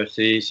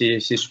 C'est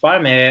super,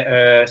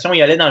 mais si on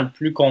y allait dans le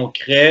plus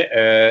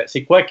concret,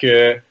 c'est quoi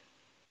que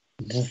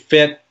vous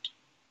faites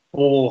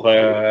pour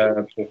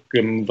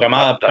que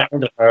vraiment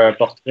peindre un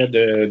portrait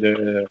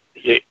de...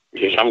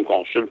 Les gens me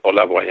consultent pour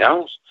la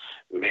voyance,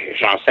 mais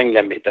j'enseigne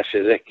la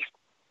métaphysique.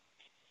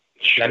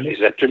 Je fais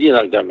des ateliers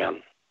dans le domaine.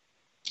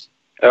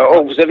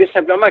 Vous avez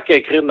simplement qu'à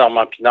écrire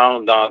Normand Pinard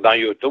dans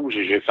YouTube.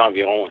 J'ai fait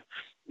environ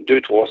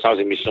 200-300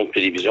 émissions de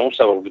télévision.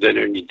 Ça va vous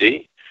donner une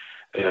idée.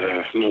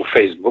 Mon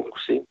Facebook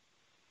aussi.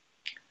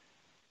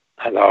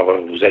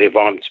 Alors, vous allez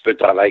voir un petit peu le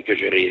travail que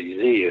j'ai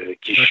réalisé,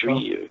 qui je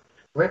suis.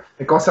 Oui.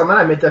 Concernant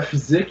la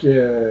métaphysique,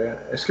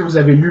 est-ce que vous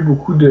avez lu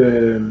beaucoup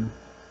de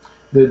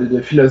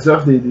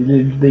philosophes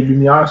des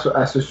Lumières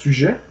à ce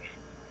sujet?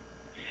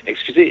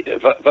 Excusez,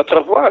 votre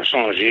voix a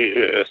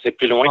changé. C'est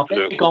plus loin que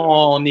le...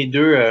 On est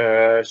deux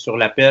sur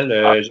l'appel.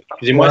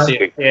 Excusez-moi,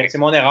 c'est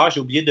mon erreur. J'ai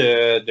oublié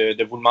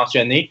de vous le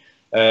mentionner.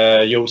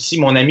 Il y a aussi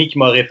mon ami qui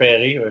m'a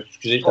référé.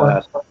 Excusez, ça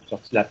a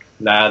sorti de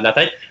la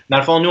tête. Dans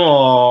le fond, nous,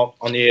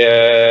 on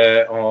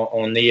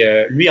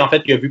est lui, en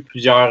fait, qui a vu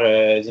plusieurs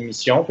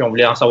émissions, puis on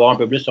voulait en savoir un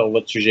peu plus sur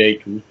votre sujet et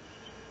tout.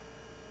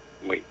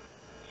 Oui.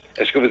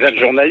 Est-ce que vous êtes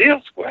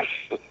journaliste, quoi?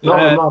 Non,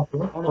 vraiment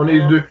pas. On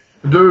est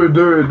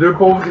deux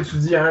pauvres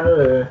étudiants,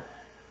 là,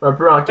 un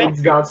peu en quête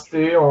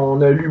d'identité.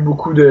 On a lu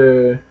beaucoup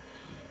de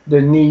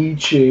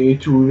Nietzsche et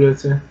tout, là,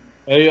 tu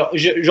sais.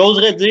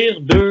 J'oserais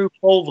dire deux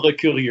pauvres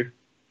curieux.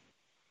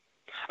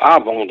 Ah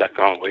bon,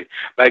 d'accord, oui.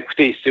 Ben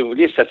écoutez, si vous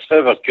voulez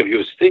satisfaire votre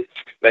curiosité,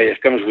 ben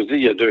comme je vous dis,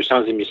 il y a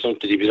 200 émissions de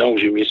télévision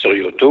que j'ai mises sur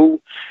YouTube.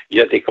 Il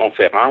y a des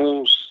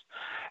conférences.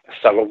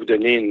 ça va vous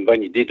donner une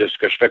bonne idée de ce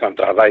que je fais comme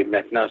travail.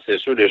 Maintenant, c'est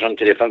sûr, les gens me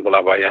téléphonent pour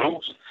la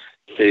voyance.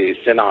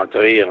 C'est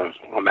l'entrée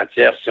en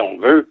matière, si on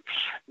veut,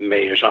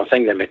 mais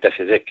j'enseigne la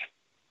métaphysique.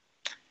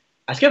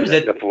 Est-ce que vous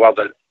êtes...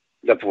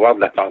 Le pouvoir de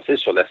la pensée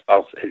sur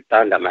l'espace et le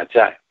temps de la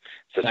matière.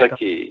 C'est ça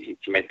qui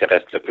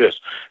m'intéresse le plus.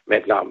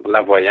 Maintenant,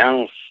 la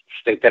voyance,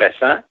 c'est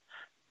intéressant.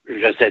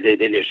 J'essaie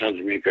d'aider les gens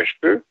du mieux que je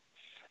peux.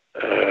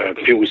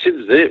 Puis aussi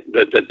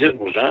de dire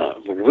aux gens,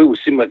 vous pouvez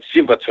aussi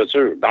modifier votre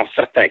futur dans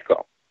certains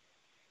cas.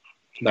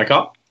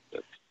 D'accord.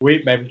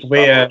 Oui, ben vous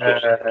pouvez...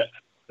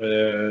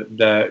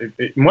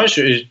 moi,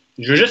 je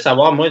veux juste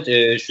savoir, moi,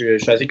 je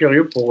suis assez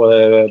curieux pour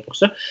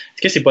ça.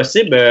 Est-ce que c'est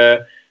possible,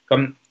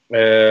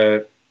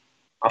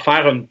 à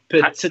faire une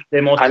petite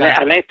démonstration?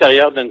 À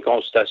l'intérieur d'une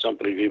consultation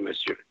privée,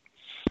 monsieur.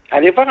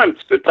 Allez voir un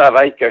petit peu le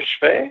travail que je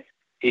fais,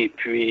 et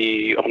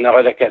puis on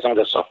aura l'occasion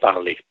de s'en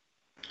reparler.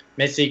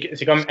 Mais c'est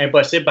comme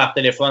impossible par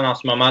téléphone en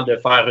ce moment de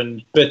faire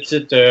une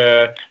petite...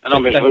 non,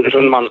 mais je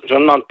ne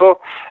demande pas.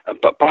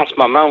 Pas en ce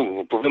moment.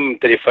 Vous pouvez me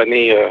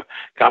téléphoner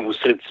quand vous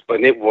serez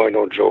disponible ou un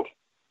autre jour.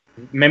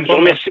 Même je vous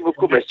remercie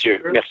beaucoup,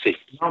 monsieur. Merci.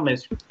 Non, mais...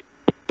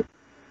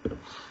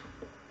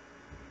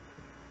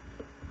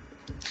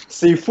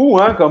 C'est fou,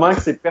 hein, comment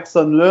que ces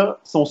personnes-là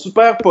sont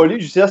super polies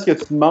jusqu'à ce que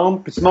tu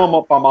demandes, puis tu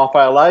m'en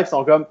faire live, ils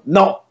sont comme «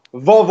 Non,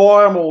 va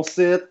voir mon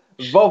site,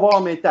 va voir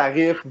mes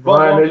tarifs, va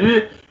voir... » mais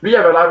lui, il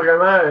avait l'air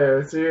vraiment,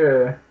 tu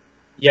sais...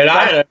 il a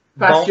l'air...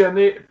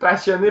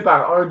 passionné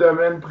par un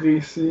domaine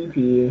précis,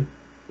 puis...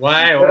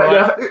 Ouais.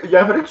 Il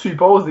a fallu que tu lui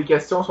poses des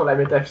questions sur la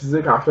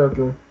métaphysique, en fait,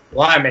 là.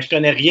 Ouais, mais je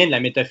connais rien de la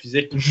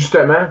métaphysique.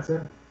 Justement, tu sais.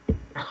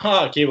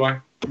 Ah, ok, ouais.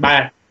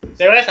 Ben,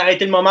 c'est vrai, ça a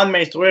été le moment de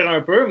m'instruire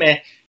un peu,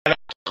 mais...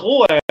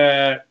 trop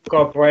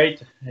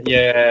corporate.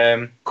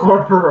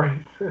 Corporate.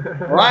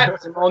 Ouais,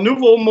 c'est mon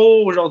nouveau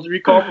mot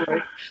aujourd'hui,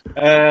 corporate.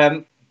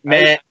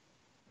 Mais,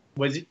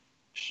 vas-y.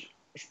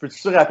 Je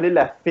peux-tu rappeler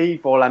la fille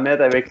pour la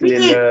mettre avec les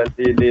hey,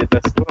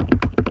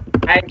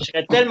 je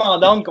serais tellement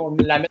down qu'on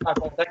la mette en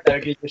contact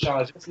avec les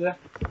échangistes, là.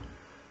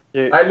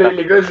 Okay. Hey,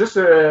 les gars, juste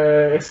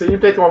essayer,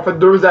 peut-être qu'on fait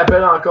 2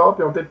 appels encore,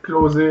 puis on peut peut-être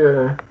closer.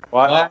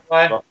 Ouais.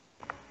 Bon.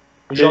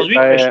 Aujourd'hui,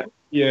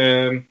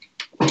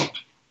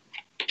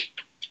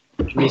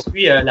 je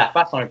m'essuie la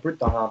face un peu de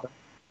temps en temps.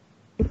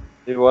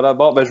 Et voilà,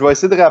 bon, ben je vais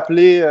essayer de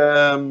rappeler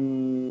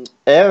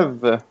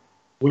Eve.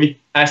 Oui.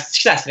 Est-ce que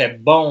ça serait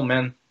bon,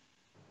 man?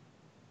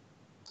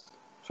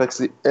 Fait que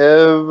c'est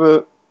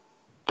Eve,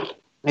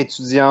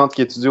 étudiante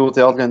qui étudie au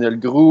théâtre Lionel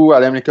Groulx,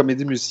 elle aime les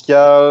comédies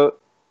musicales,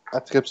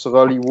 elle tripe sur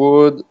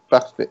Hollywood.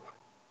 Parfait.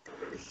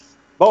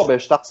 Bon, ben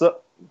je starte ça.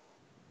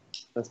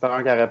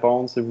 J'espère qu'elle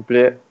réponde, s'il vous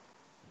plaît.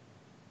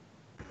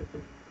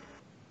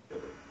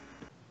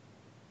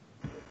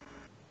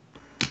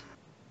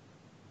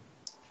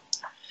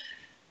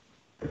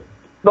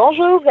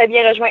 Bonjour, vous avez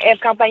bien rejoint Eve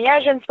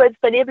Campagnard. Je ne suis pas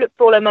disponible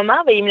pour le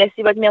moment. Veuillez me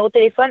laisser votre numéro de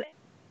téléphone.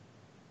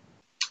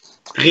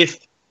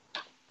 Triste.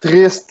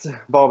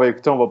 Bon, ben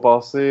écoutez, on va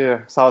passer.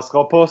 Ça ne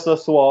sera pas ce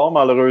soir,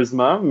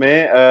 malheureusement,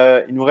 mais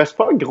il nous reste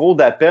pas un gros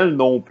d'appel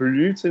non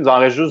plus. Tu sais, il nous en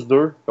reste juste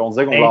 2. On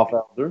disait qu'on voulait en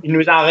faire 2. Il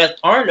nous en reste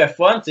un. Le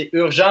fun, c'est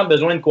urgent,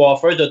 besoin de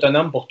coiffeuse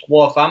autonome pour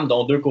 3 femmes,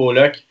 dont 2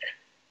 colocs.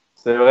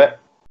 C'est vrai.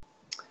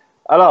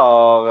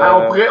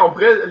 Alors. On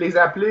pourrait les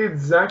appeler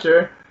disant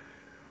que.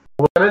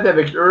 On va mettre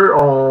avec eux,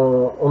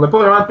 on n'a pas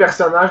vraiment de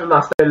personnage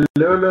dans ce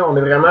style-là. Là. On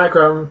est vraiment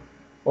comme.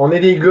 On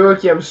est des gars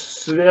qui aiment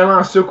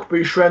vraiment ça, couper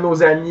les cheveux à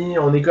nos amis.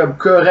 On est comme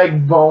correct,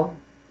 bon.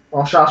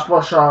 On charge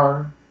pas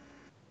cher.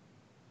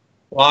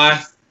 Ouais.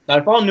 Dans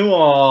le fond, nous,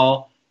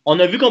 on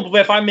a vu qu'on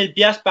pouvait faire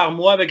 1000$ par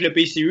mois avec le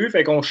PCU,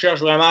 fait qu'on cherche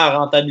vraiment à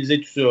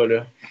rentabiliser tout ça,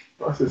 là.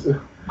 Ah, c'est ça.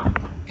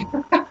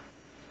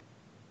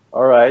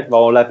 Alright.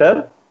 Bon, on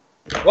l'appelle?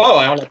 Ouais,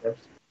 on l'appelle.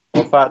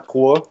 On va faire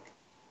 3.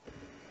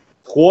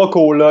 3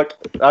 colocs.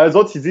 Les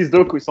autres, ils disent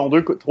ils sont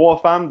 3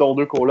 femmes, dont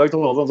 2 colocs. Nous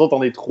autres,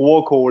 on est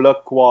 3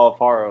 colocs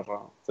coiffeurs.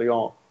 C'est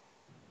bon.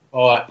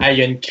 Ouais, il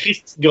y a une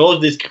grosse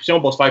description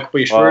pour se faire couper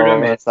les cheveux. Là,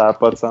 mais ça n'a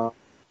pas de sens.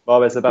 Bon,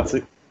 ben c'est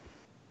parti.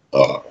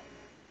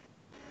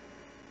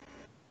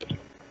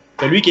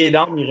 Celui qui est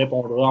down, il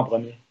répondra en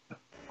premier.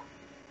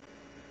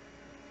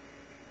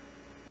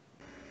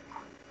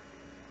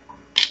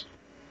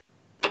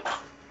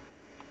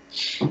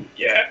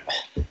 Yeah.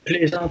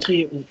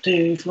 Plaisanterie au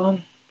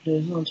téléphone.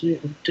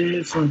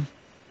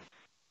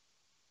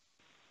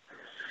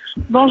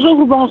 Bonjour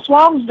ou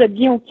bonsoir, vous êtes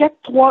bien au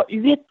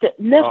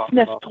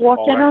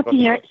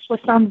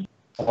 438-993-41-70.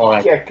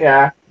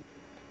 Caca.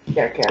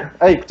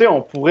 Hey, écoutez,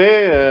 on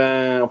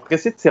pourrait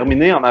essayer de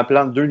terminer en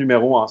appelant 2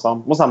 numéros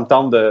ensemble. Moi, ça me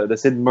tente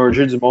d'essayer de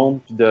merger du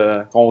monde puis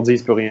qu'on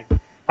dise plus rien.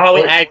 Ah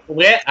oui, hey, pour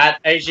vrai,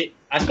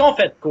 est-ce qu'on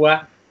fait de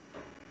quoi?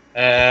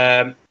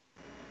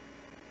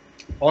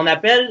 On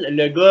appelle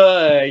le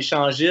gars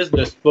échangiste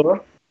de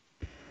Spa.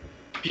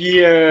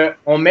 Puis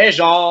on met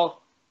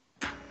genre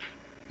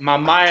ma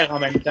mère en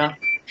même temps.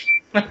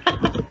 Ça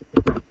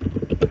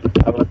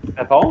va te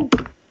répondre?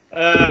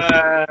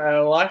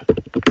 Ouais.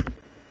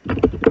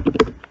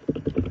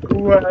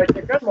 Ou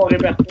quelqu'un de mon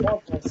répertoire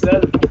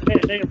personnel.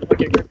 J'ai pour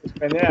quelqu'un que je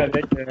connais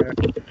avec.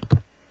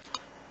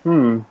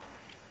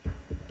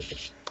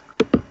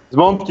 Du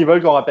monde qui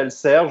veulent qu'on rappelle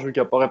Serge, vu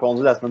qu'il n'a pas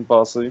répondu la semaine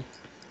passée.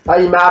 Ah,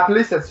 il m'a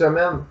appelé cette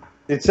semaine.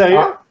 T'es-tu sérieux?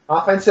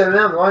 En fin de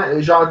semaine,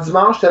 ouais. Genre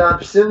dimanche, j'étais dans la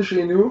piscine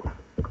chez nous.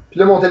 Puis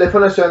là, mon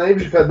téléphone a sonné,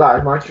 puis j'ai fait,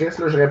 je m'en crisse,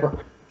 là, je réponds.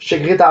 Je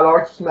checkerai tout à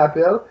l'heure qui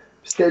m'appelle.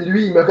 Puis c'était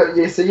lui, il a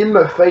essayé de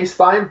me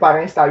FaceTime par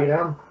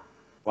Instagram.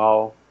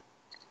 Wow.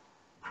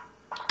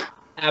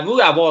 Avoue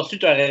avoir su,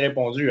 tu aurais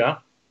répondu, hein?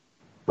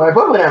 Ben,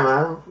 pas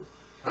vraiment.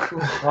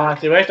 Ouais,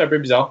 c'est vrai que c'est un peu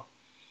bizarre.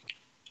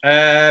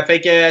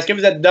 Fait que, est-ce que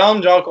vous êtes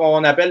down, genre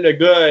qu'on appelle le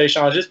gars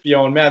échangiste puis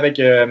on le met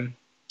avec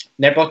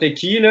n'importe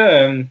qui,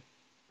 là?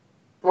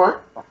 Ouais.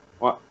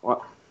 Ouais.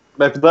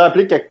 Ben,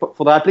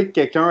 faudrait appeler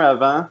quelqu'un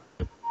avant.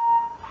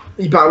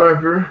 Il parle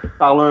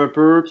un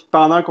peu. Puis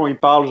pendant qu'on y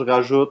parle, je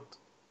rajoute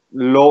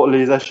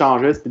les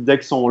échangistes, puis dès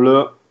qu'ils sont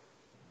là,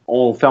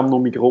 on ferme nos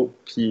micros,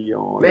 puis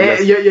on... Mais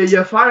il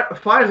a faire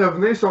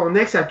revenir son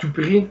ex à tout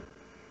prix.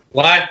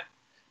 Ouais.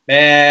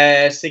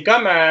 Mais c'est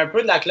comme un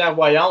peu de la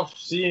clairvoyance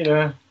aussi,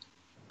 là.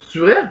 C'est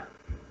vrai?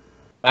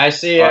 Ben,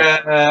 c'est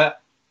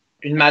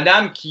une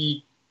madame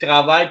qui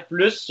travaille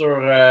plus sur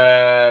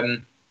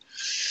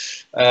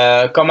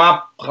comment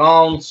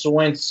prendre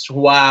soin de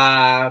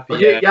soi. Puis,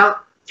 ok, regarde,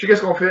 tu sais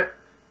qu'est-ce qu'on fait?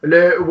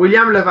 Le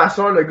William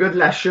Levasseur, le gars de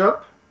la shop,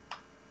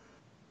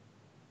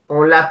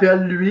 on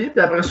l'appelle lui,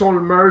 puis après ça, on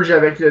le merge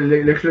avec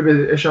le club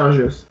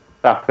échangiste.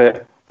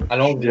 Parfait.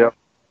 Allons-y.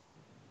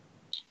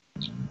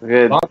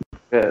 Très bon.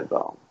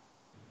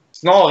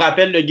 Sinon, on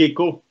rappelle le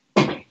gecko.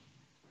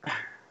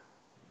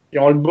 Et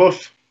on le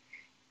bouffe.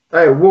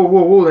 Hey,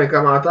 wow, dans les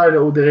commentaires,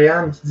 là,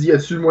 Audrey-Anne qui dit: y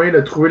a-tu le moyen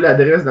de trouver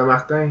l'adresse de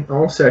Martin?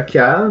 On se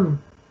calme.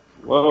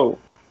 Wow.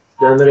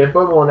 Je donnerai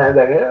pas mon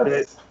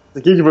adresse.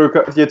 C'est qui veut.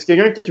 Y a-tu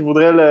quelqu'un qui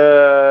voudrait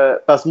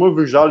le. Parce que moi, vu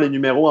que je gère les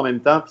numéros en même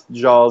temps, puis de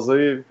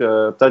jaser,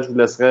 peut-être je vous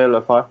laisserai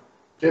le faire.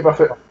 Ok,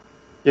 parfait.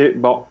 Ok,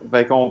 bon.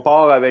 Fait qu'on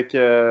part avec.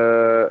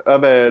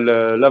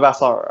 Le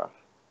Levasseur.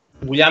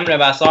 William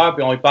Levasseur,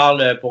 puis on lui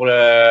parle pour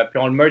le. Puis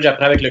on le merge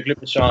après avec le club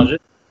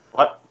échangiste.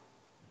 Ouais.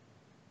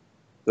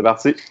 C'est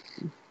parti.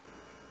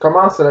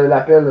 Commence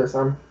l'appel,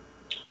 Sam.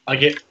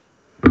 Ok.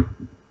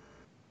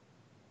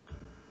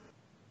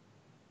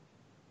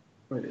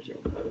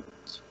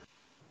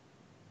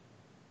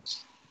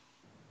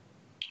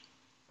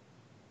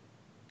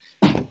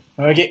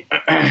 Ok.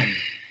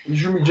 Il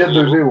joue midget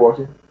 2V au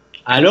hockey.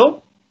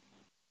 Allô?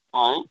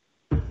 Ouais.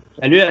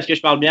 Salut, est-ce que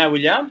je parle bien à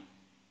William?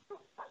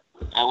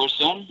 À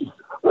Wilson?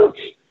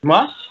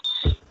 Moi?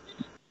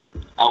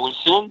 À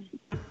Wilson?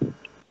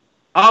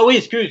 Ah oui,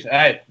 excuse.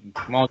 Hey,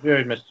 mon Dieu,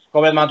 je me suis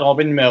complètement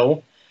trompé de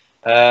numéro.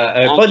 Pas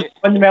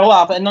de numéro.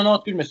 En fait, non,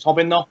 excuse, je me suis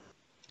trompé de nom. Ok.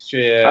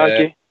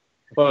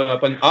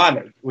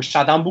 Mais je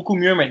t'entends beaucoup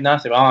mieux maintenant,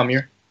 c'est vraiment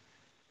mieux.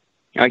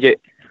 Ok.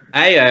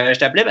 Hey, je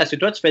t'appelais parce que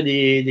toi, tu fais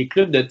des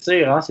clubs de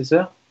tir, hein, c'est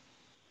ça?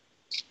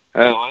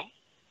 Ouais.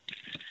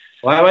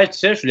 Ouais, tu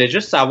sais, je voulais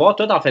juste savoir,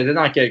 toi, t'en faisais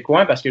dans quel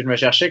coin parce que je me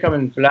cherchais comme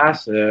une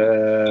place,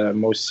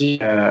 moi aussi,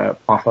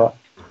 pour en faire.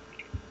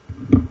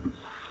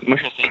 Moi,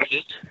 je suis à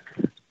Saint-Tite.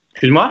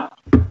 Excuse-moi?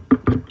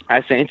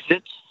 À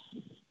Saint-Tite.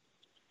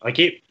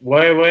 OK.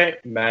 Ouais.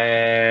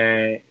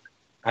 Ben,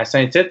 à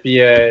Saint-Tite, puis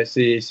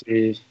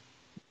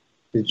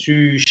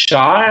c'est-tu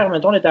cher?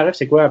 Mettons, les tarifs,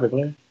 c'est quoi à peu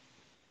près?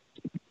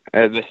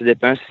 Ben, ça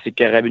dépend si c'est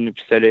carabine ou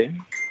pistolet.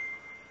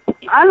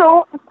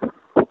 Allô?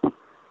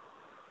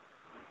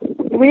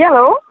 Oui,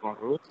 allô?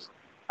 Bonjour.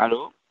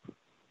 Allô?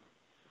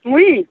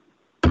 Oui.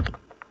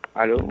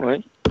 Allô,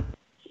 oui.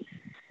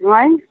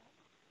 Oui.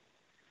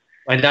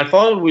 Ouais, dans le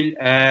fond, oui,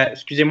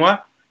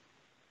 excusez-moi.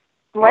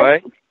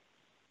 Ouais.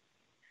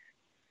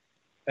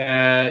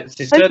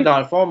 C'est ça, dans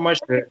le fond, moi,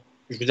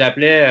 je vous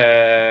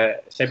appelais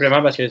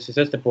simplement parce que c'est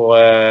ça, c'était pour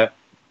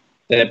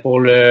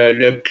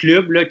le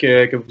club là,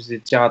 que vous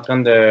étiez en train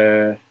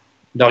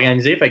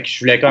d'organiser. Fait que je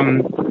voulais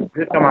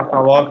juste en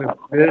savoir un peu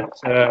plus.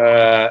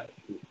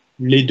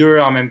 Les deux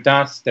en même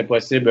temps, si c'était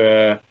possible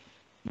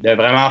de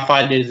vraiment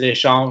faire des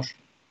échanges.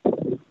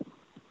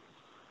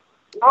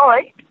 Ah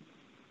oui.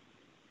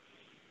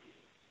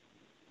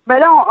 Ben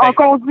là, on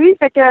conduit,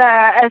 fait que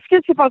est-ce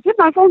que c'est possible,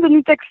 dans le fond, de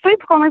nous texter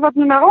pour qu'on ait votre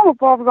numéro? On va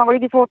pouvoir vous envoyer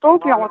des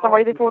photos, puis on va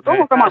s'envoyer des photos.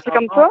 On va commencer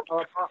comme ça.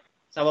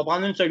 Ça va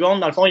prendre une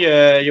seconde. Dans le fond, il y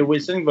a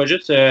Wilson qui va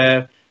juste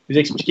vous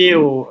expliquer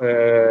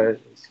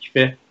ce qu'il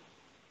fait.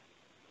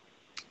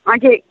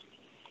 OK.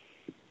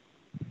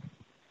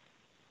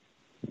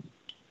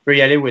 Tu peux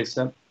y aller,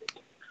 Wilson.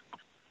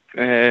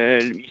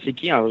 C'est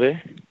qui, en vrai?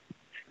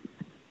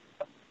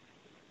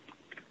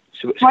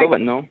 C'est quoi votre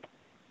nom?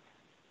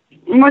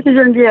 Moi, c'est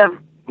Geneviève.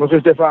 Moi,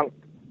 c'est Stéphane.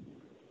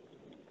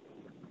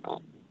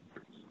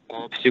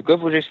 C'est quoi,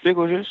 vous expliquer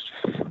au juste?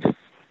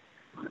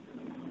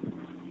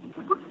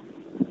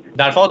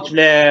 Dans le fond, tu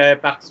voulais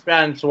participer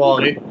à une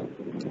soirée.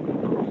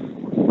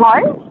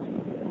 Ouais.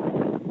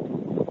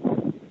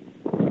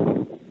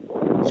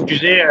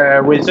 Excusez,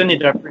 Wilson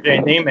est un peu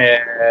gêné,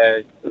 mais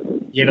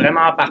il est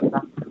vraiment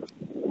partant.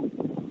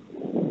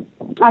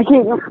 OK.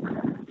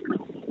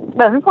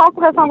 Ben, juste on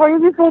pourrait s'envoyer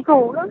des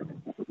photos, là.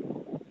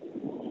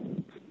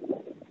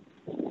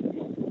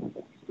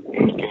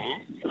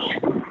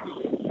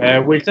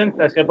 Wilson,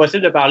 ça serait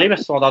possible de parler parce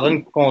qu'ils sont en train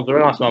de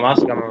conduire en ce moment.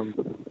 C'est comme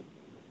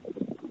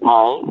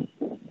Ouais.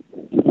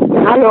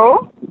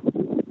 Allô?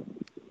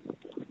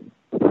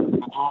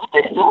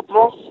 T'es ça,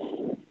 toi?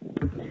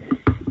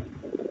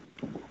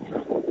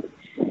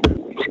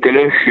 Parce que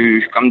là, je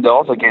suis comme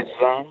dehors, ça fait 10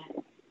 ans.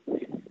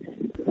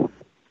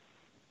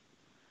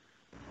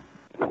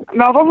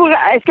 Mais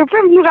est-ce que vous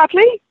pouvez nous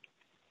rappeler?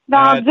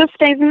 Dans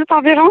 10-15 minutes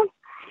environ?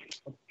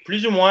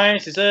 Plus ou moins,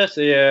 c'est ça.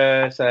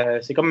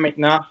 C'est comme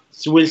maintenant.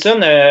 Si Wilson,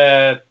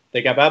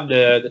 t'es capable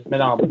de te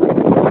mettre en bas.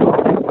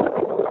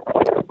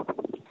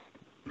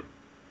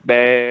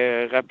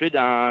 Ben, rappelez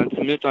dans 10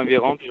 minutes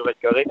environ, puis je vais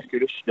être correct, parce que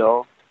là, je suis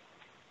dehors.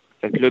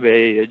 Fait que là, ben,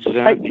 il y a 10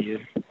 ans, puis...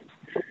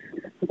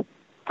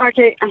 OK.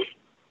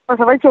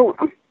 Ça va être cool.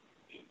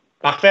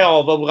 Parfait,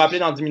 on va vous rappeler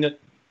dans 10 minutes.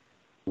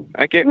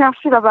 OK.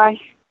 Merci, bye-bye.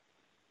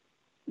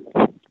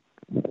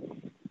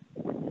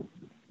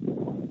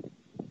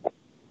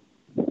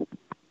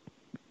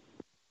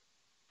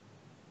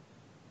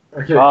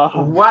 OK.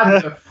 What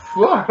the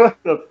fuck? What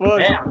the fuck?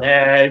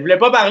 Merde, il voulait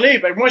pas parler.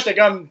 Fait que moi, j'étais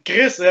comme,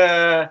 Chris,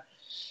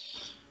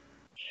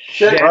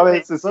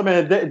 Ouais, c'est ça,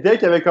 mais dès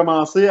qu'il avait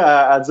commencé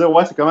à dire «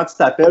 Ouais, c'est comment tu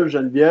t'appelles,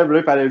 Geneviève? » Là,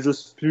 il fallait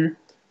juste plus...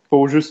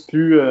 Faut juste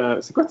plus...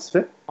 C'est quoi tu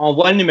fais? On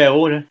voit le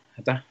numéro, là.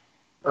 Attends.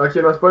 OK,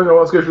 ben c'est pas le numéro,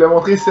 parce que je voulais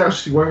montrer Serge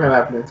Sigouin quand elle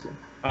appelait.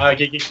 Ah, OK.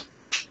 Ouais,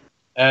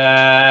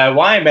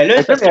 ben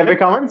là... Il y avait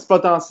quand même du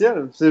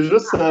potentiel. C'est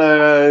juste...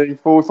 il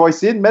faut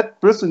essayer de mettre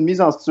plus une mise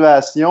en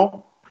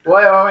situation.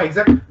 Ouais,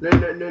 exact.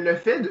 Le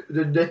fait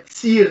de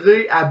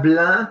tirer à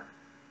blanc...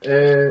 tu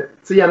sais,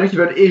 il y en a qui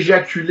veulent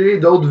éjaculer,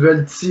 d'autres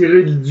veulent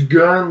tirer du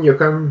gun. Il y a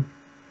comme...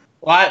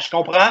 Ouais, je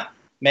comprends.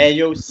 Mais il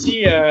y a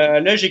aussi...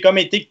 là, j'ai comme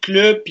été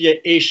club puis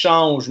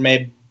échange,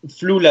 mais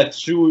flou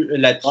là-dessus. Ouais,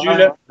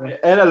 là.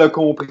 Elle a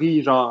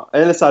compris, genre.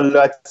 Elle, ça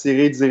l'a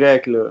attiré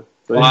direct, là.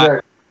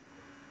 Ouais.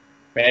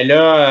 Mais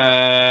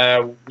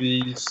là,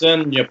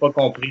 Wilson, il a pas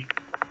compris.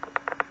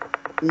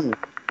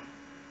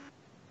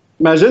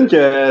 Imagine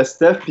que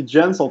Steph et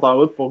Jen sont en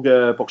route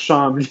pour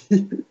Chambly.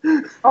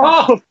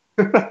 Oh!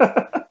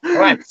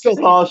 Ouais. Ils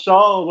sont en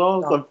char,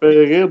 genre, ça me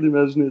fait rire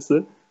d'imaginer ça.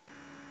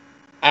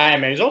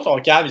 Mais les autres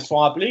sont caves, ils se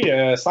font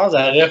appeler sans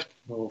arrêt.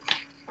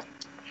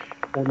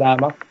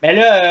 Mais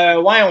là,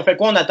 ouais, on fait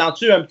quoi? On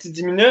attend-tu un petit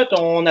 10 minutes?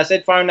 On essaie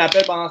de faire un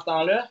appel pendant ce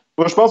temps-là?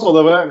 Moi, je pense qu'on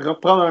devrait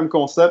reprendre le même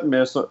concept,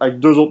 mais avec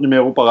 2 autres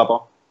numéros par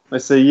rapport.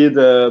 Essayer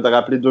de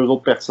rappeler 2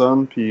 autres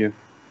personnes, puis...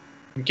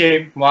 OK,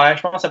 ouais,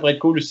 je pense que ça pourrait être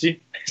cool aussi.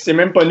 C'est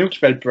même pas nous qui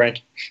fait le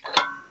prank.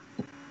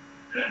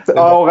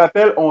 On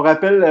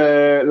rappelle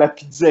la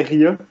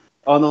pizzeria.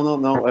 Oh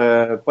non,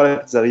 pas la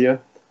pizzeria.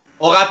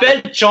 On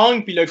rappelle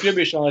Chong puis le club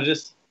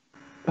échangiste.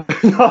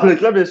 Non, le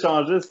club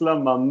échangiste, là, à un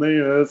moment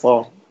donné,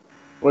 ça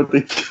va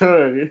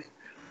t'écœurer.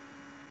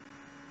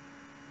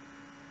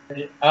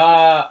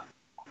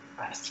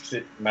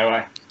 C'est... Ben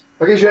ouais.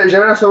 OK,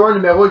 j'aimerais recevoir un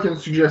numéro avec une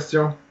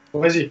suggestion.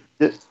 Vas-y.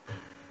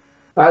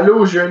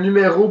 Allô, j'ai un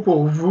numéro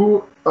pour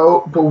vous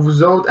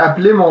autres.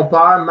 Appelez mon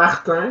père,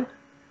 Martin,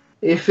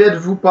 et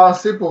faites-vous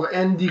passer pour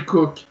Andy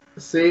Cook.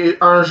 C'est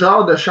un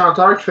genre de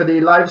chanteur qui fait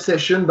des live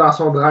sessions dans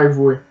son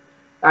driveway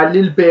à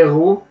l'île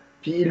Perrault,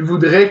 puis il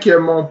voudrait que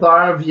mon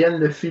père vienne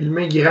le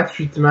filmer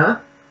gratuitement.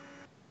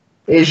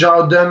 Et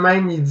genre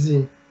demain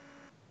midi.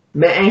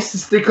 Mais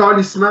insistez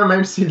calissement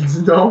même s'il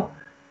dit non.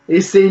 Et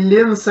c'est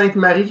Lynn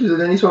Sainte-Marie qui vous a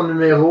donné son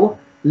numéro.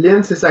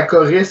 Lynn, c'est sa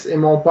choriste et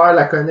mon père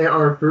la connaît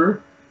un peu.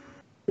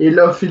 Et il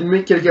a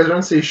filmé quelques-uns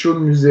de ses shows de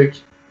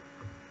musique.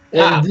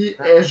 Andy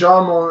est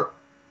genre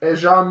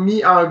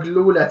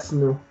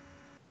mi-anglo-latino.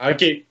 OK.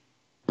 Fait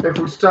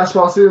faut que tu te fasses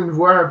passer une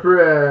voix un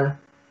peu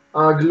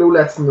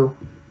anglo-latino.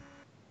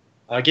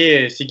 OK,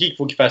 c'est qui qu'il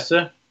faut qu'il fasse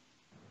ça?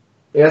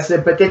 Et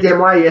c'est peut-être que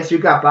moi, je suis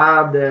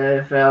capable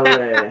de faire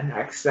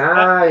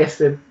l'accent, je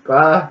sais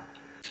pas.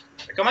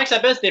 Comment il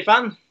s'appelle,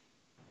 Stéphane?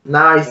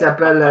 Non, il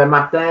s'appelle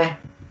Martin.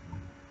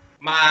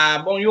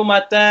 Bonjour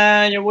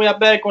Martin, je vous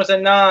appelle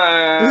concernant...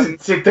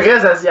 C'est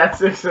très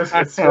asiatique, ça, ce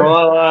que tu fais.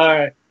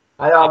 Ouais.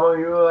 Alors,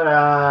 bonjour,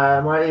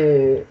 moi,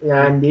 il y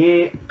a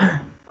Andy.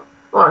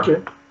 OK.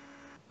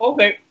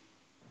 OK.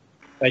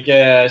 Fait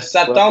que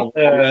ça tente...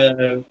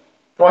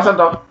 Ouais, ça me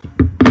tente.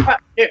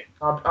 Okay.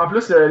 En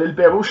plus, l'île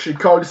Perrault, je sais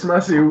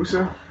calissement c'est où, ça.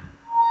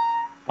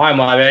 Ouais,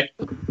 moi avec.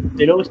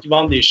 C'est là où ils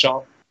vendent des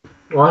chars.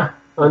 Ouais.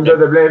 Under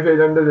de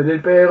Blainville, under de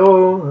l'île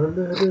Perrault.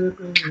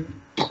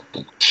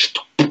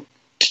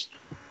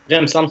 Là,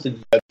 il me semble que c'est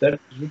du battle.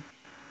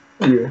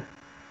 Yeah.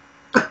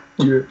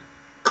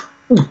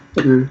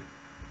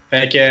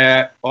 Fait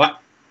que, ouais,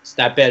 cet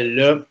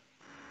appel-là.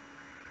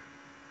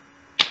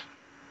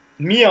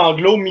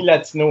 Mi-anglo,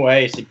 mi-latino.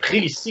 Hey, c'est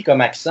précis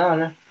comme accent,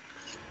 là.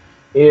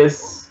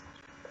 Yes.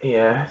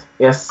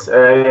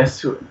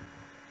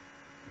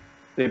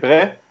 T'es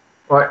prêt?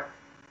 Ouais.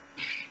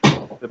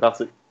 C'est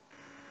parti.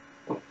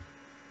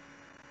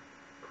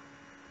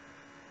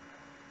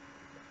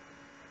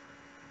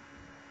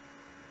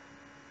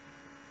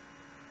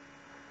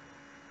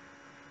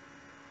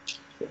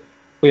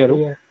 Oui,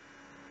 allô?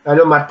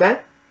 Allô, Martin?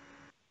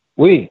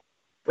 Oui.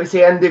 Oui,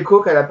 c'est Andy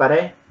Cook à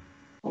l'appareil.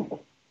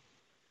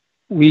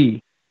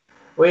 Oui.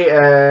 Oui,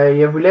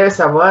 je voulais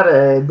savoir,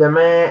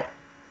 demain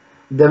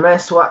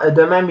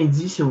demain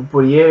midi, si vous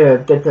pourriez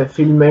peut-être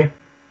filmer.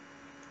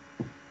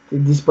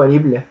 C'est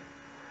disponible.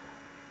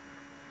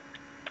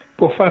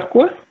 Pour faire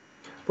quoi?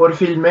 Pour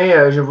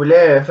filmer, je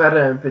voulais faire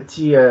un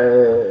petit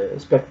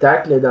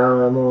spectacle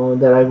dans mon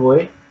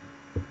driveway.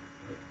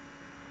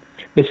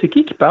 Mais c'est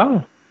qui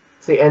parle?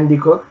 C'est Andy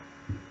Cook.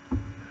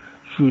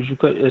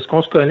 Est-ce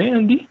qu'on se connaît,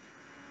 Andy?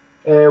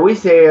 Oui,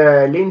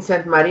 c'est Lynn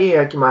Sainte-Marie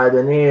qui m'a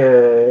donné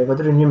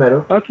votre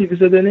numéro. Ah, qui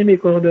vous a donné mes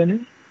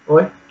coordonnées?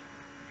 Oui.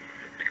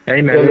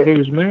 Hey,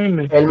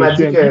 malheureusement, elle m'a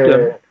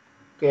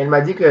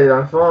dit que dans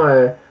le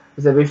fond,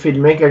 vous avez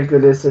filmé quelques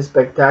de ces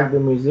spectacles de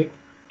musique.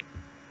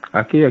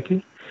 OK.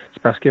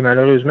 C'est parce que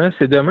malheureusement,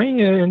 c'est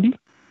demain, Andy?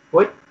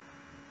 Oui.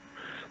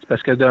 C'est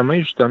parce que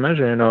demain, justement,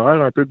 j'ai un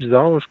horaire un peu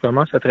bizarre.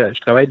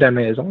 Je travaille de la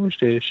maison.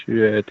 Je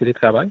suis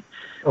télétravail.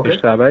 Okay. Je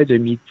travaille de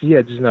midi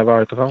à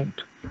 19h30.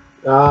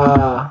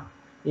 Ah,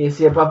 et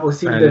c'est pas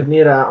possible de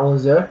venir à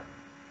 11h?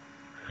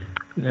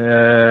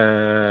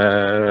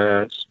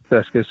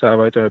 Parce que ça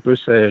va être un peu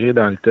serré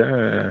dans le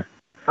temps.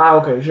 Ah,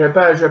 ok. Je vais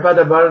pas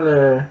d'abord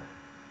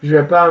je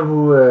vais pas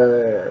vous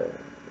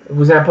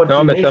importuner.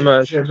 Non, mais ça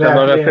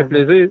m'aurait fait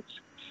plaisir.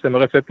 Ça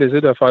m'aurait fait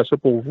plaisir de faire ça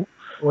pour vous.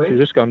 Oui. C'est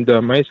juste comme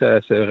demain,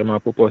 c'est vraiment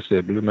pas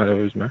possible,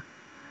 malheureusement.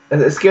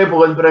 Est-ce que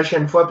pour une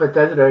prochaine fois,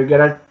 peut-être,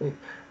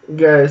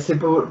 c'est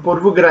pour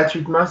vous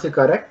gratuitement, c'est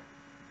correct?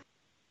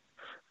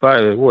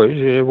 Oui,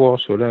 j'irai voir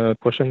ça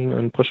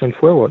une prochaine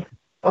fois, oui.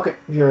 Ok,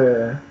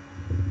 je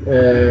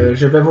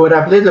vais vous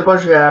rappeler. D'abord,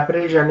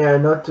 j'en ai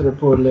un autre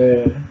pour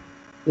le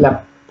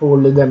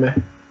demain.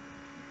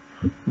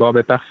 Bon,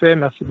 ben parfait.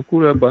 Merci beaucoup.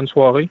 Là. Bonne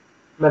soirée.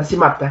 Merci,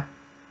 Martin.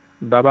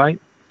 Bye bye.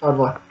 Au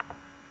revoir.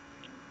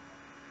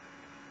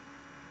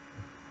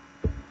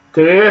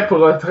 Très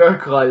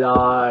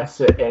protocolaire,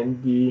 ce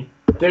Andy.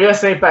 Très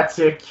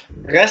sympathique.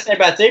 Très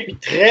sympathique puis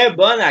très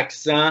bon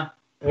accent.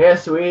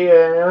 Yes, oui,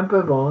 un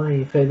peu bon.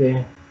 Il fait des...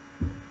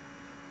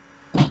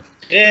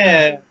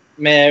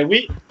 mais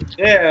oui,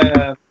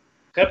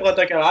 très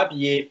protocolaire. Puis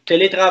il est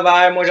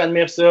télétravail. Moi,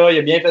 j'admire ça. Il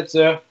a bien fait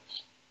ça.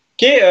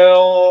 OK,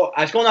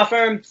 est-ce qu'on en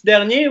fait un petit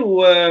dernier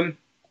ou...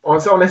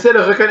 On essaie de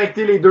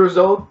reconnecter les deux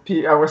autres,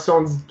 puis après ça,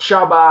 on dit «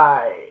 ciao,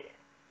 bye ».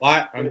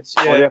 Ouais, un petit...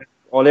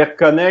 On les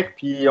reconnecte,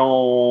 puis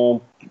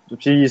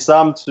Puis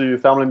Sam, tu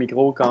fermes le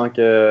micro quand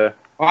que...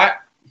 Ouais.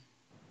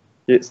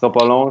 Ok, ce sera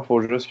pas long, il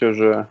faut juste que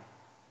je...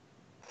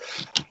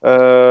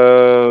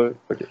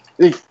 Ok.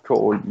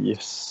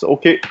 Yes.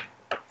 Ok.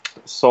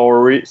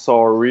 Sorry.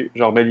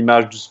 Je remets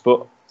l'image du spa.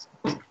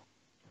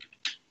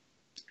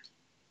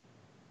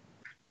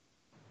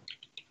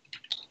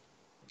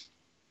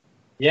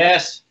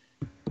 Yes.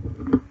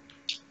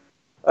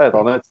 Hey,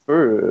 attendez un petit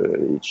peu,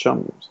 les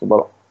chums, c'est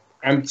bon.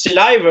 Un petit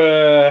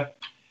live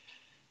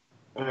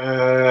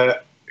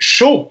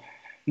chaud.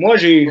 Moi,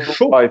 j'ai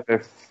chaud. Ah, il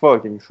fait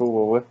fucking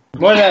chaud, ouais.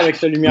 Moi, là, avec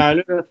cette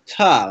lumière-là,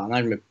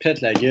 je me pète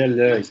la gueule,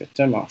 là. Il fait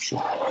tellement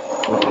chaud.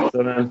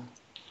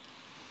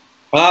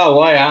 Ah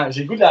ouais, hein.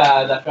 J'ai le goût de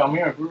la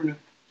fermer un peu, là.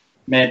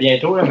 Mais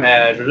bientôt, là,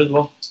 mais je veux juste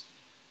voir.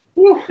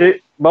 OK.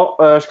 Bon,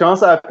 je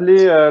commence à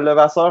appeler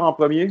Levasseur en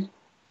premier.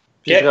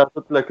 Puis je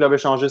rajoute le club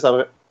échangé, ça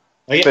vrai.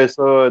 Okay. Je fais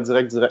ça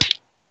direct.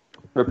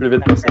 Le plus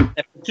vite possible.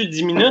 Ça fait-tu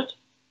 10 minutes?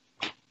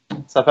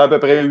 Ça fait à peu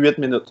près 8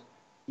 minutes.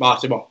 Bon,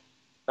 c'est bon.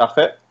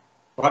 Parfait.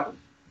 Ouais.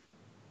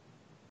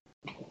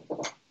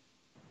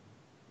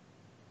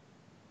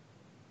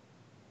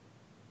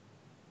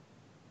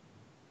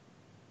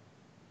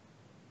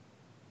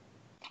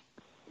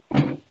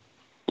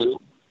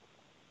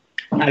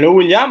 Allô,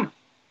 William?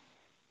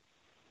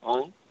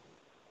 Oui.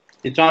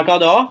 Es-tu encore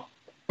dehors?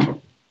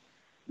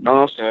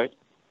 Non, c'est vrai.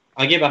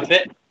 OK,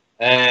 parfait.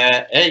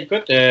 Hey,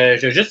 écoute, je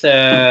vais juste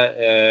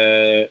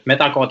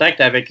mettre en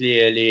contact avec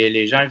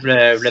les gens que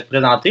je voulais te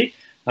présenter.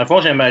 Dans le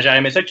fond, j'aurais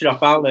aimé ça que tu leur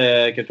parles,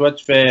 que toi,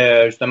 tu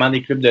fais justement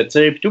des clubs de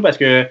tir et tout, parce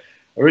que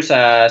eux,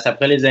 ça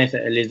pourrait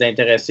les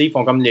intéresser. Ils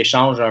font comme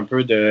l'échange un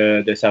peu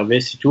de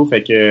services et tout.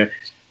 Fait que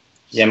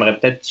ils aimeraient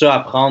peut-être ça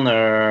apprendre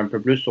un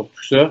peu plus sur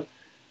tout ça.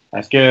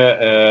 Est-ce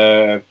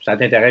que ça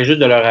t'intéresse juste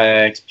de leur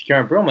expliquer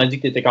un peu? On m'a dit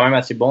que tu étais quand même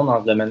assez bon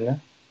dans ce domaine-là.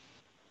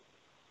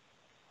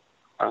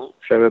 Ah,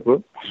 je savais pas.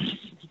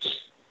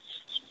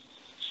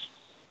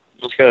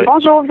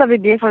 Bonjour, vous avez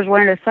bien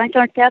rejoint le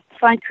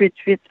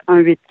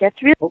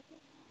 514-588-1848. Oh.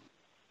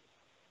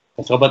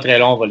 Ça sera pas très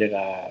long,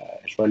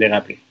 je vais les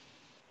rappeler.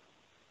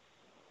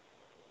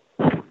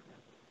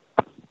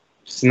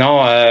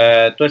 Sinon,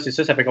 toi, c'est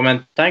ça fait combien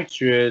de temps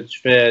que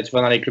tu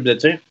vas dans les clubs de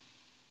tir?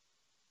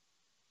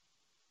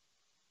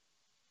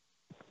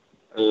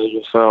 Je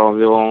vais faire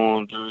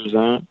environ 2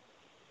 ans.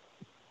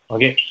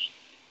 OK.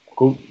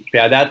 Cool. Puis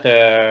à date,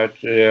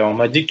 on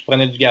m'a dit que tu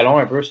prenais du galon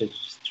un peu,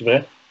 c'est-tu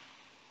vrai?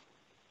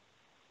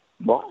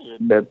 Bon,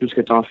 ben, plus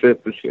que tu en fais,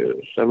 plus que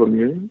ça va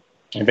mieux.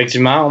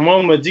 Effectivement. Moi,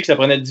 on m'a dit que ça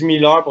prenait 10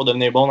 000 heures pour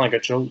devenir bon dans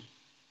quelque chose.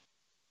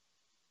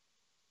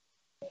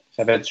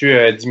 Ça fait-tu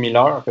 10 000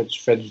 heures que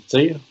tu fais du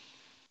tir?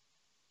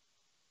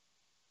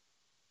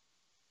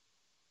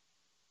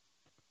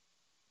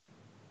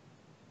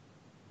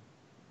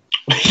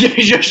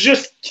 Il a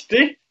juste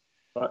quitté?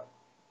 Ouais.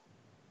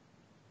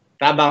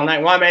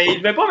 Tabarnak. Ouais, mais il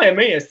devait pas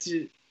m'aimer,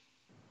 esti.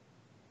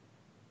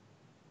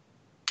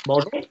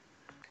 Bonjour.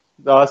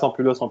 Ah, ils sont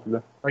plus là, ils sont plus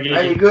là. Ok,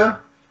 Hey, les gars,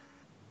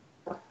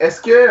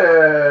 est-ce que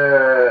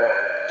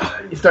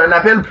c'est un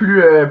appel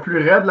plus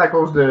raide à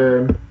cause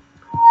de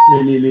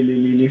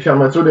les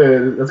fermetures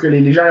de. Parce que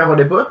les gens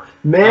n'en pas.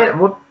 Mais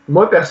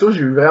moi, perso,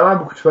 j'ai eu vraiment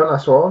beaucoup de fun à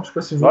soir. Je sais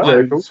pas si vous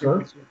avez eu du fun.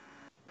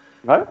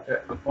 Ouais.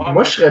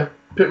 Moi, je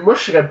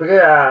serais prêt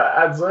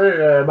à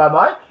dire bye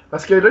bye.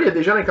 Parce que là, il y a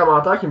des gens dans les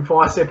commentaires qui me font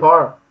assez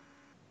peur.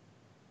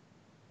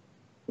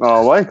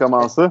 Ah ouais,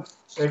 comment ça?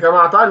 Dans les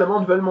commentaires, le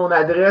monde veut mon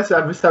adresse,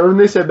 ça veut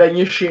venir se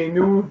baigner chez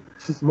nous.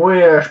 Moi,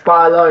 je suis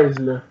pas à l'aise,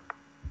 là.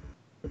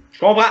 Je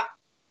comprends.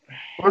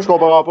 Moi, je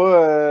comprends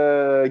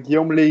pas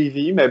Guillaume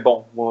Lévy, mais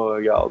bon, moi,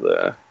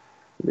 regarde.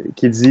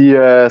 Qui dit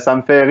ça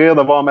me fait rire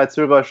de voir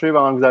Mathieu Rocher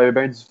pendant que vous avez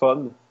bien du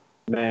fun.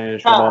 Mais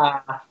je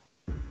comprends.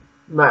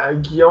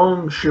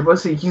 Guillaume, je sais pas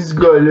c'est qui ce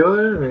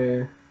gars-là,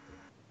 mais.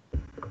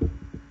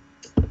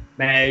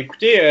 Ben,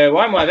 écoutez,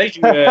 ouais, moi, avec, j'ai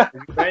eu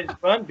bien du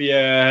fun, puis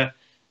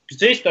tu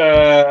sais,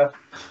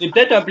 c'est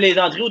peut-être un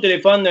plaisanterie au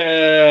téléphone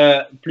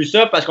plus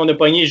ça, parce qu'on a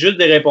pogné juste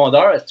des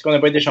répondeurs, c'est qu'on n'a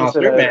pas été chanceux,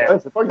 mais... Ouais,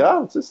 c'est pas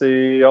grave, tu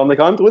sais, on a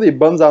quand même trouvé des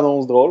bonnes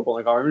annonces drôles, puis on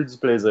a quand même eu du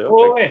plaisir.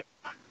 Oh, ouais.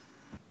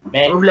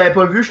 Mais... Vous l'avez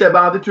pas vu, j'étais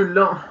bandé tout le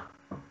long.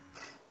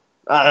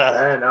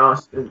 Non,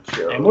 c'est une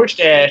chose. Moi,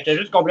 j'étais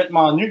juste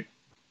complètement nu.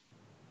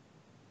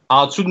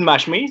 En dessous de ma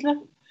chemise, là.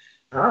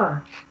 Ah.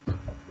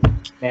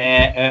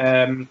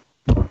 Mais,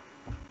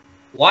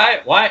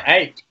 ouais,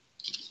 hey.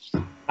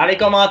 Dans les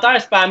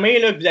commentaires spammés,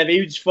 là, que vous avez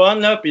eu du fun,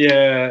 là, puis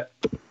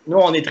nous,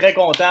 on est très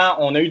contents.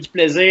 On a eu du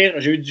plaisir.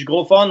 J'ai eu du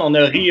gros fun. On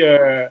a ri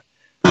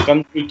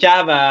comme des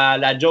caves à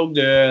la joke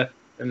de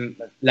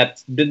la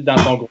petite bite dans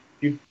ton gros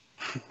cul.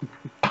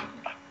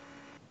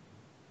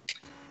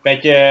 Fait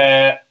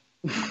que...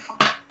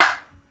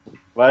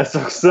 Ouais,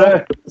 sur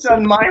ça. Ça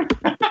de même.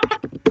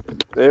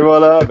 Et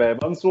voilà, ben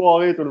bonne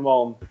soirée tout le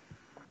monde.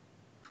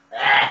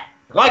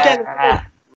 Rock and roll.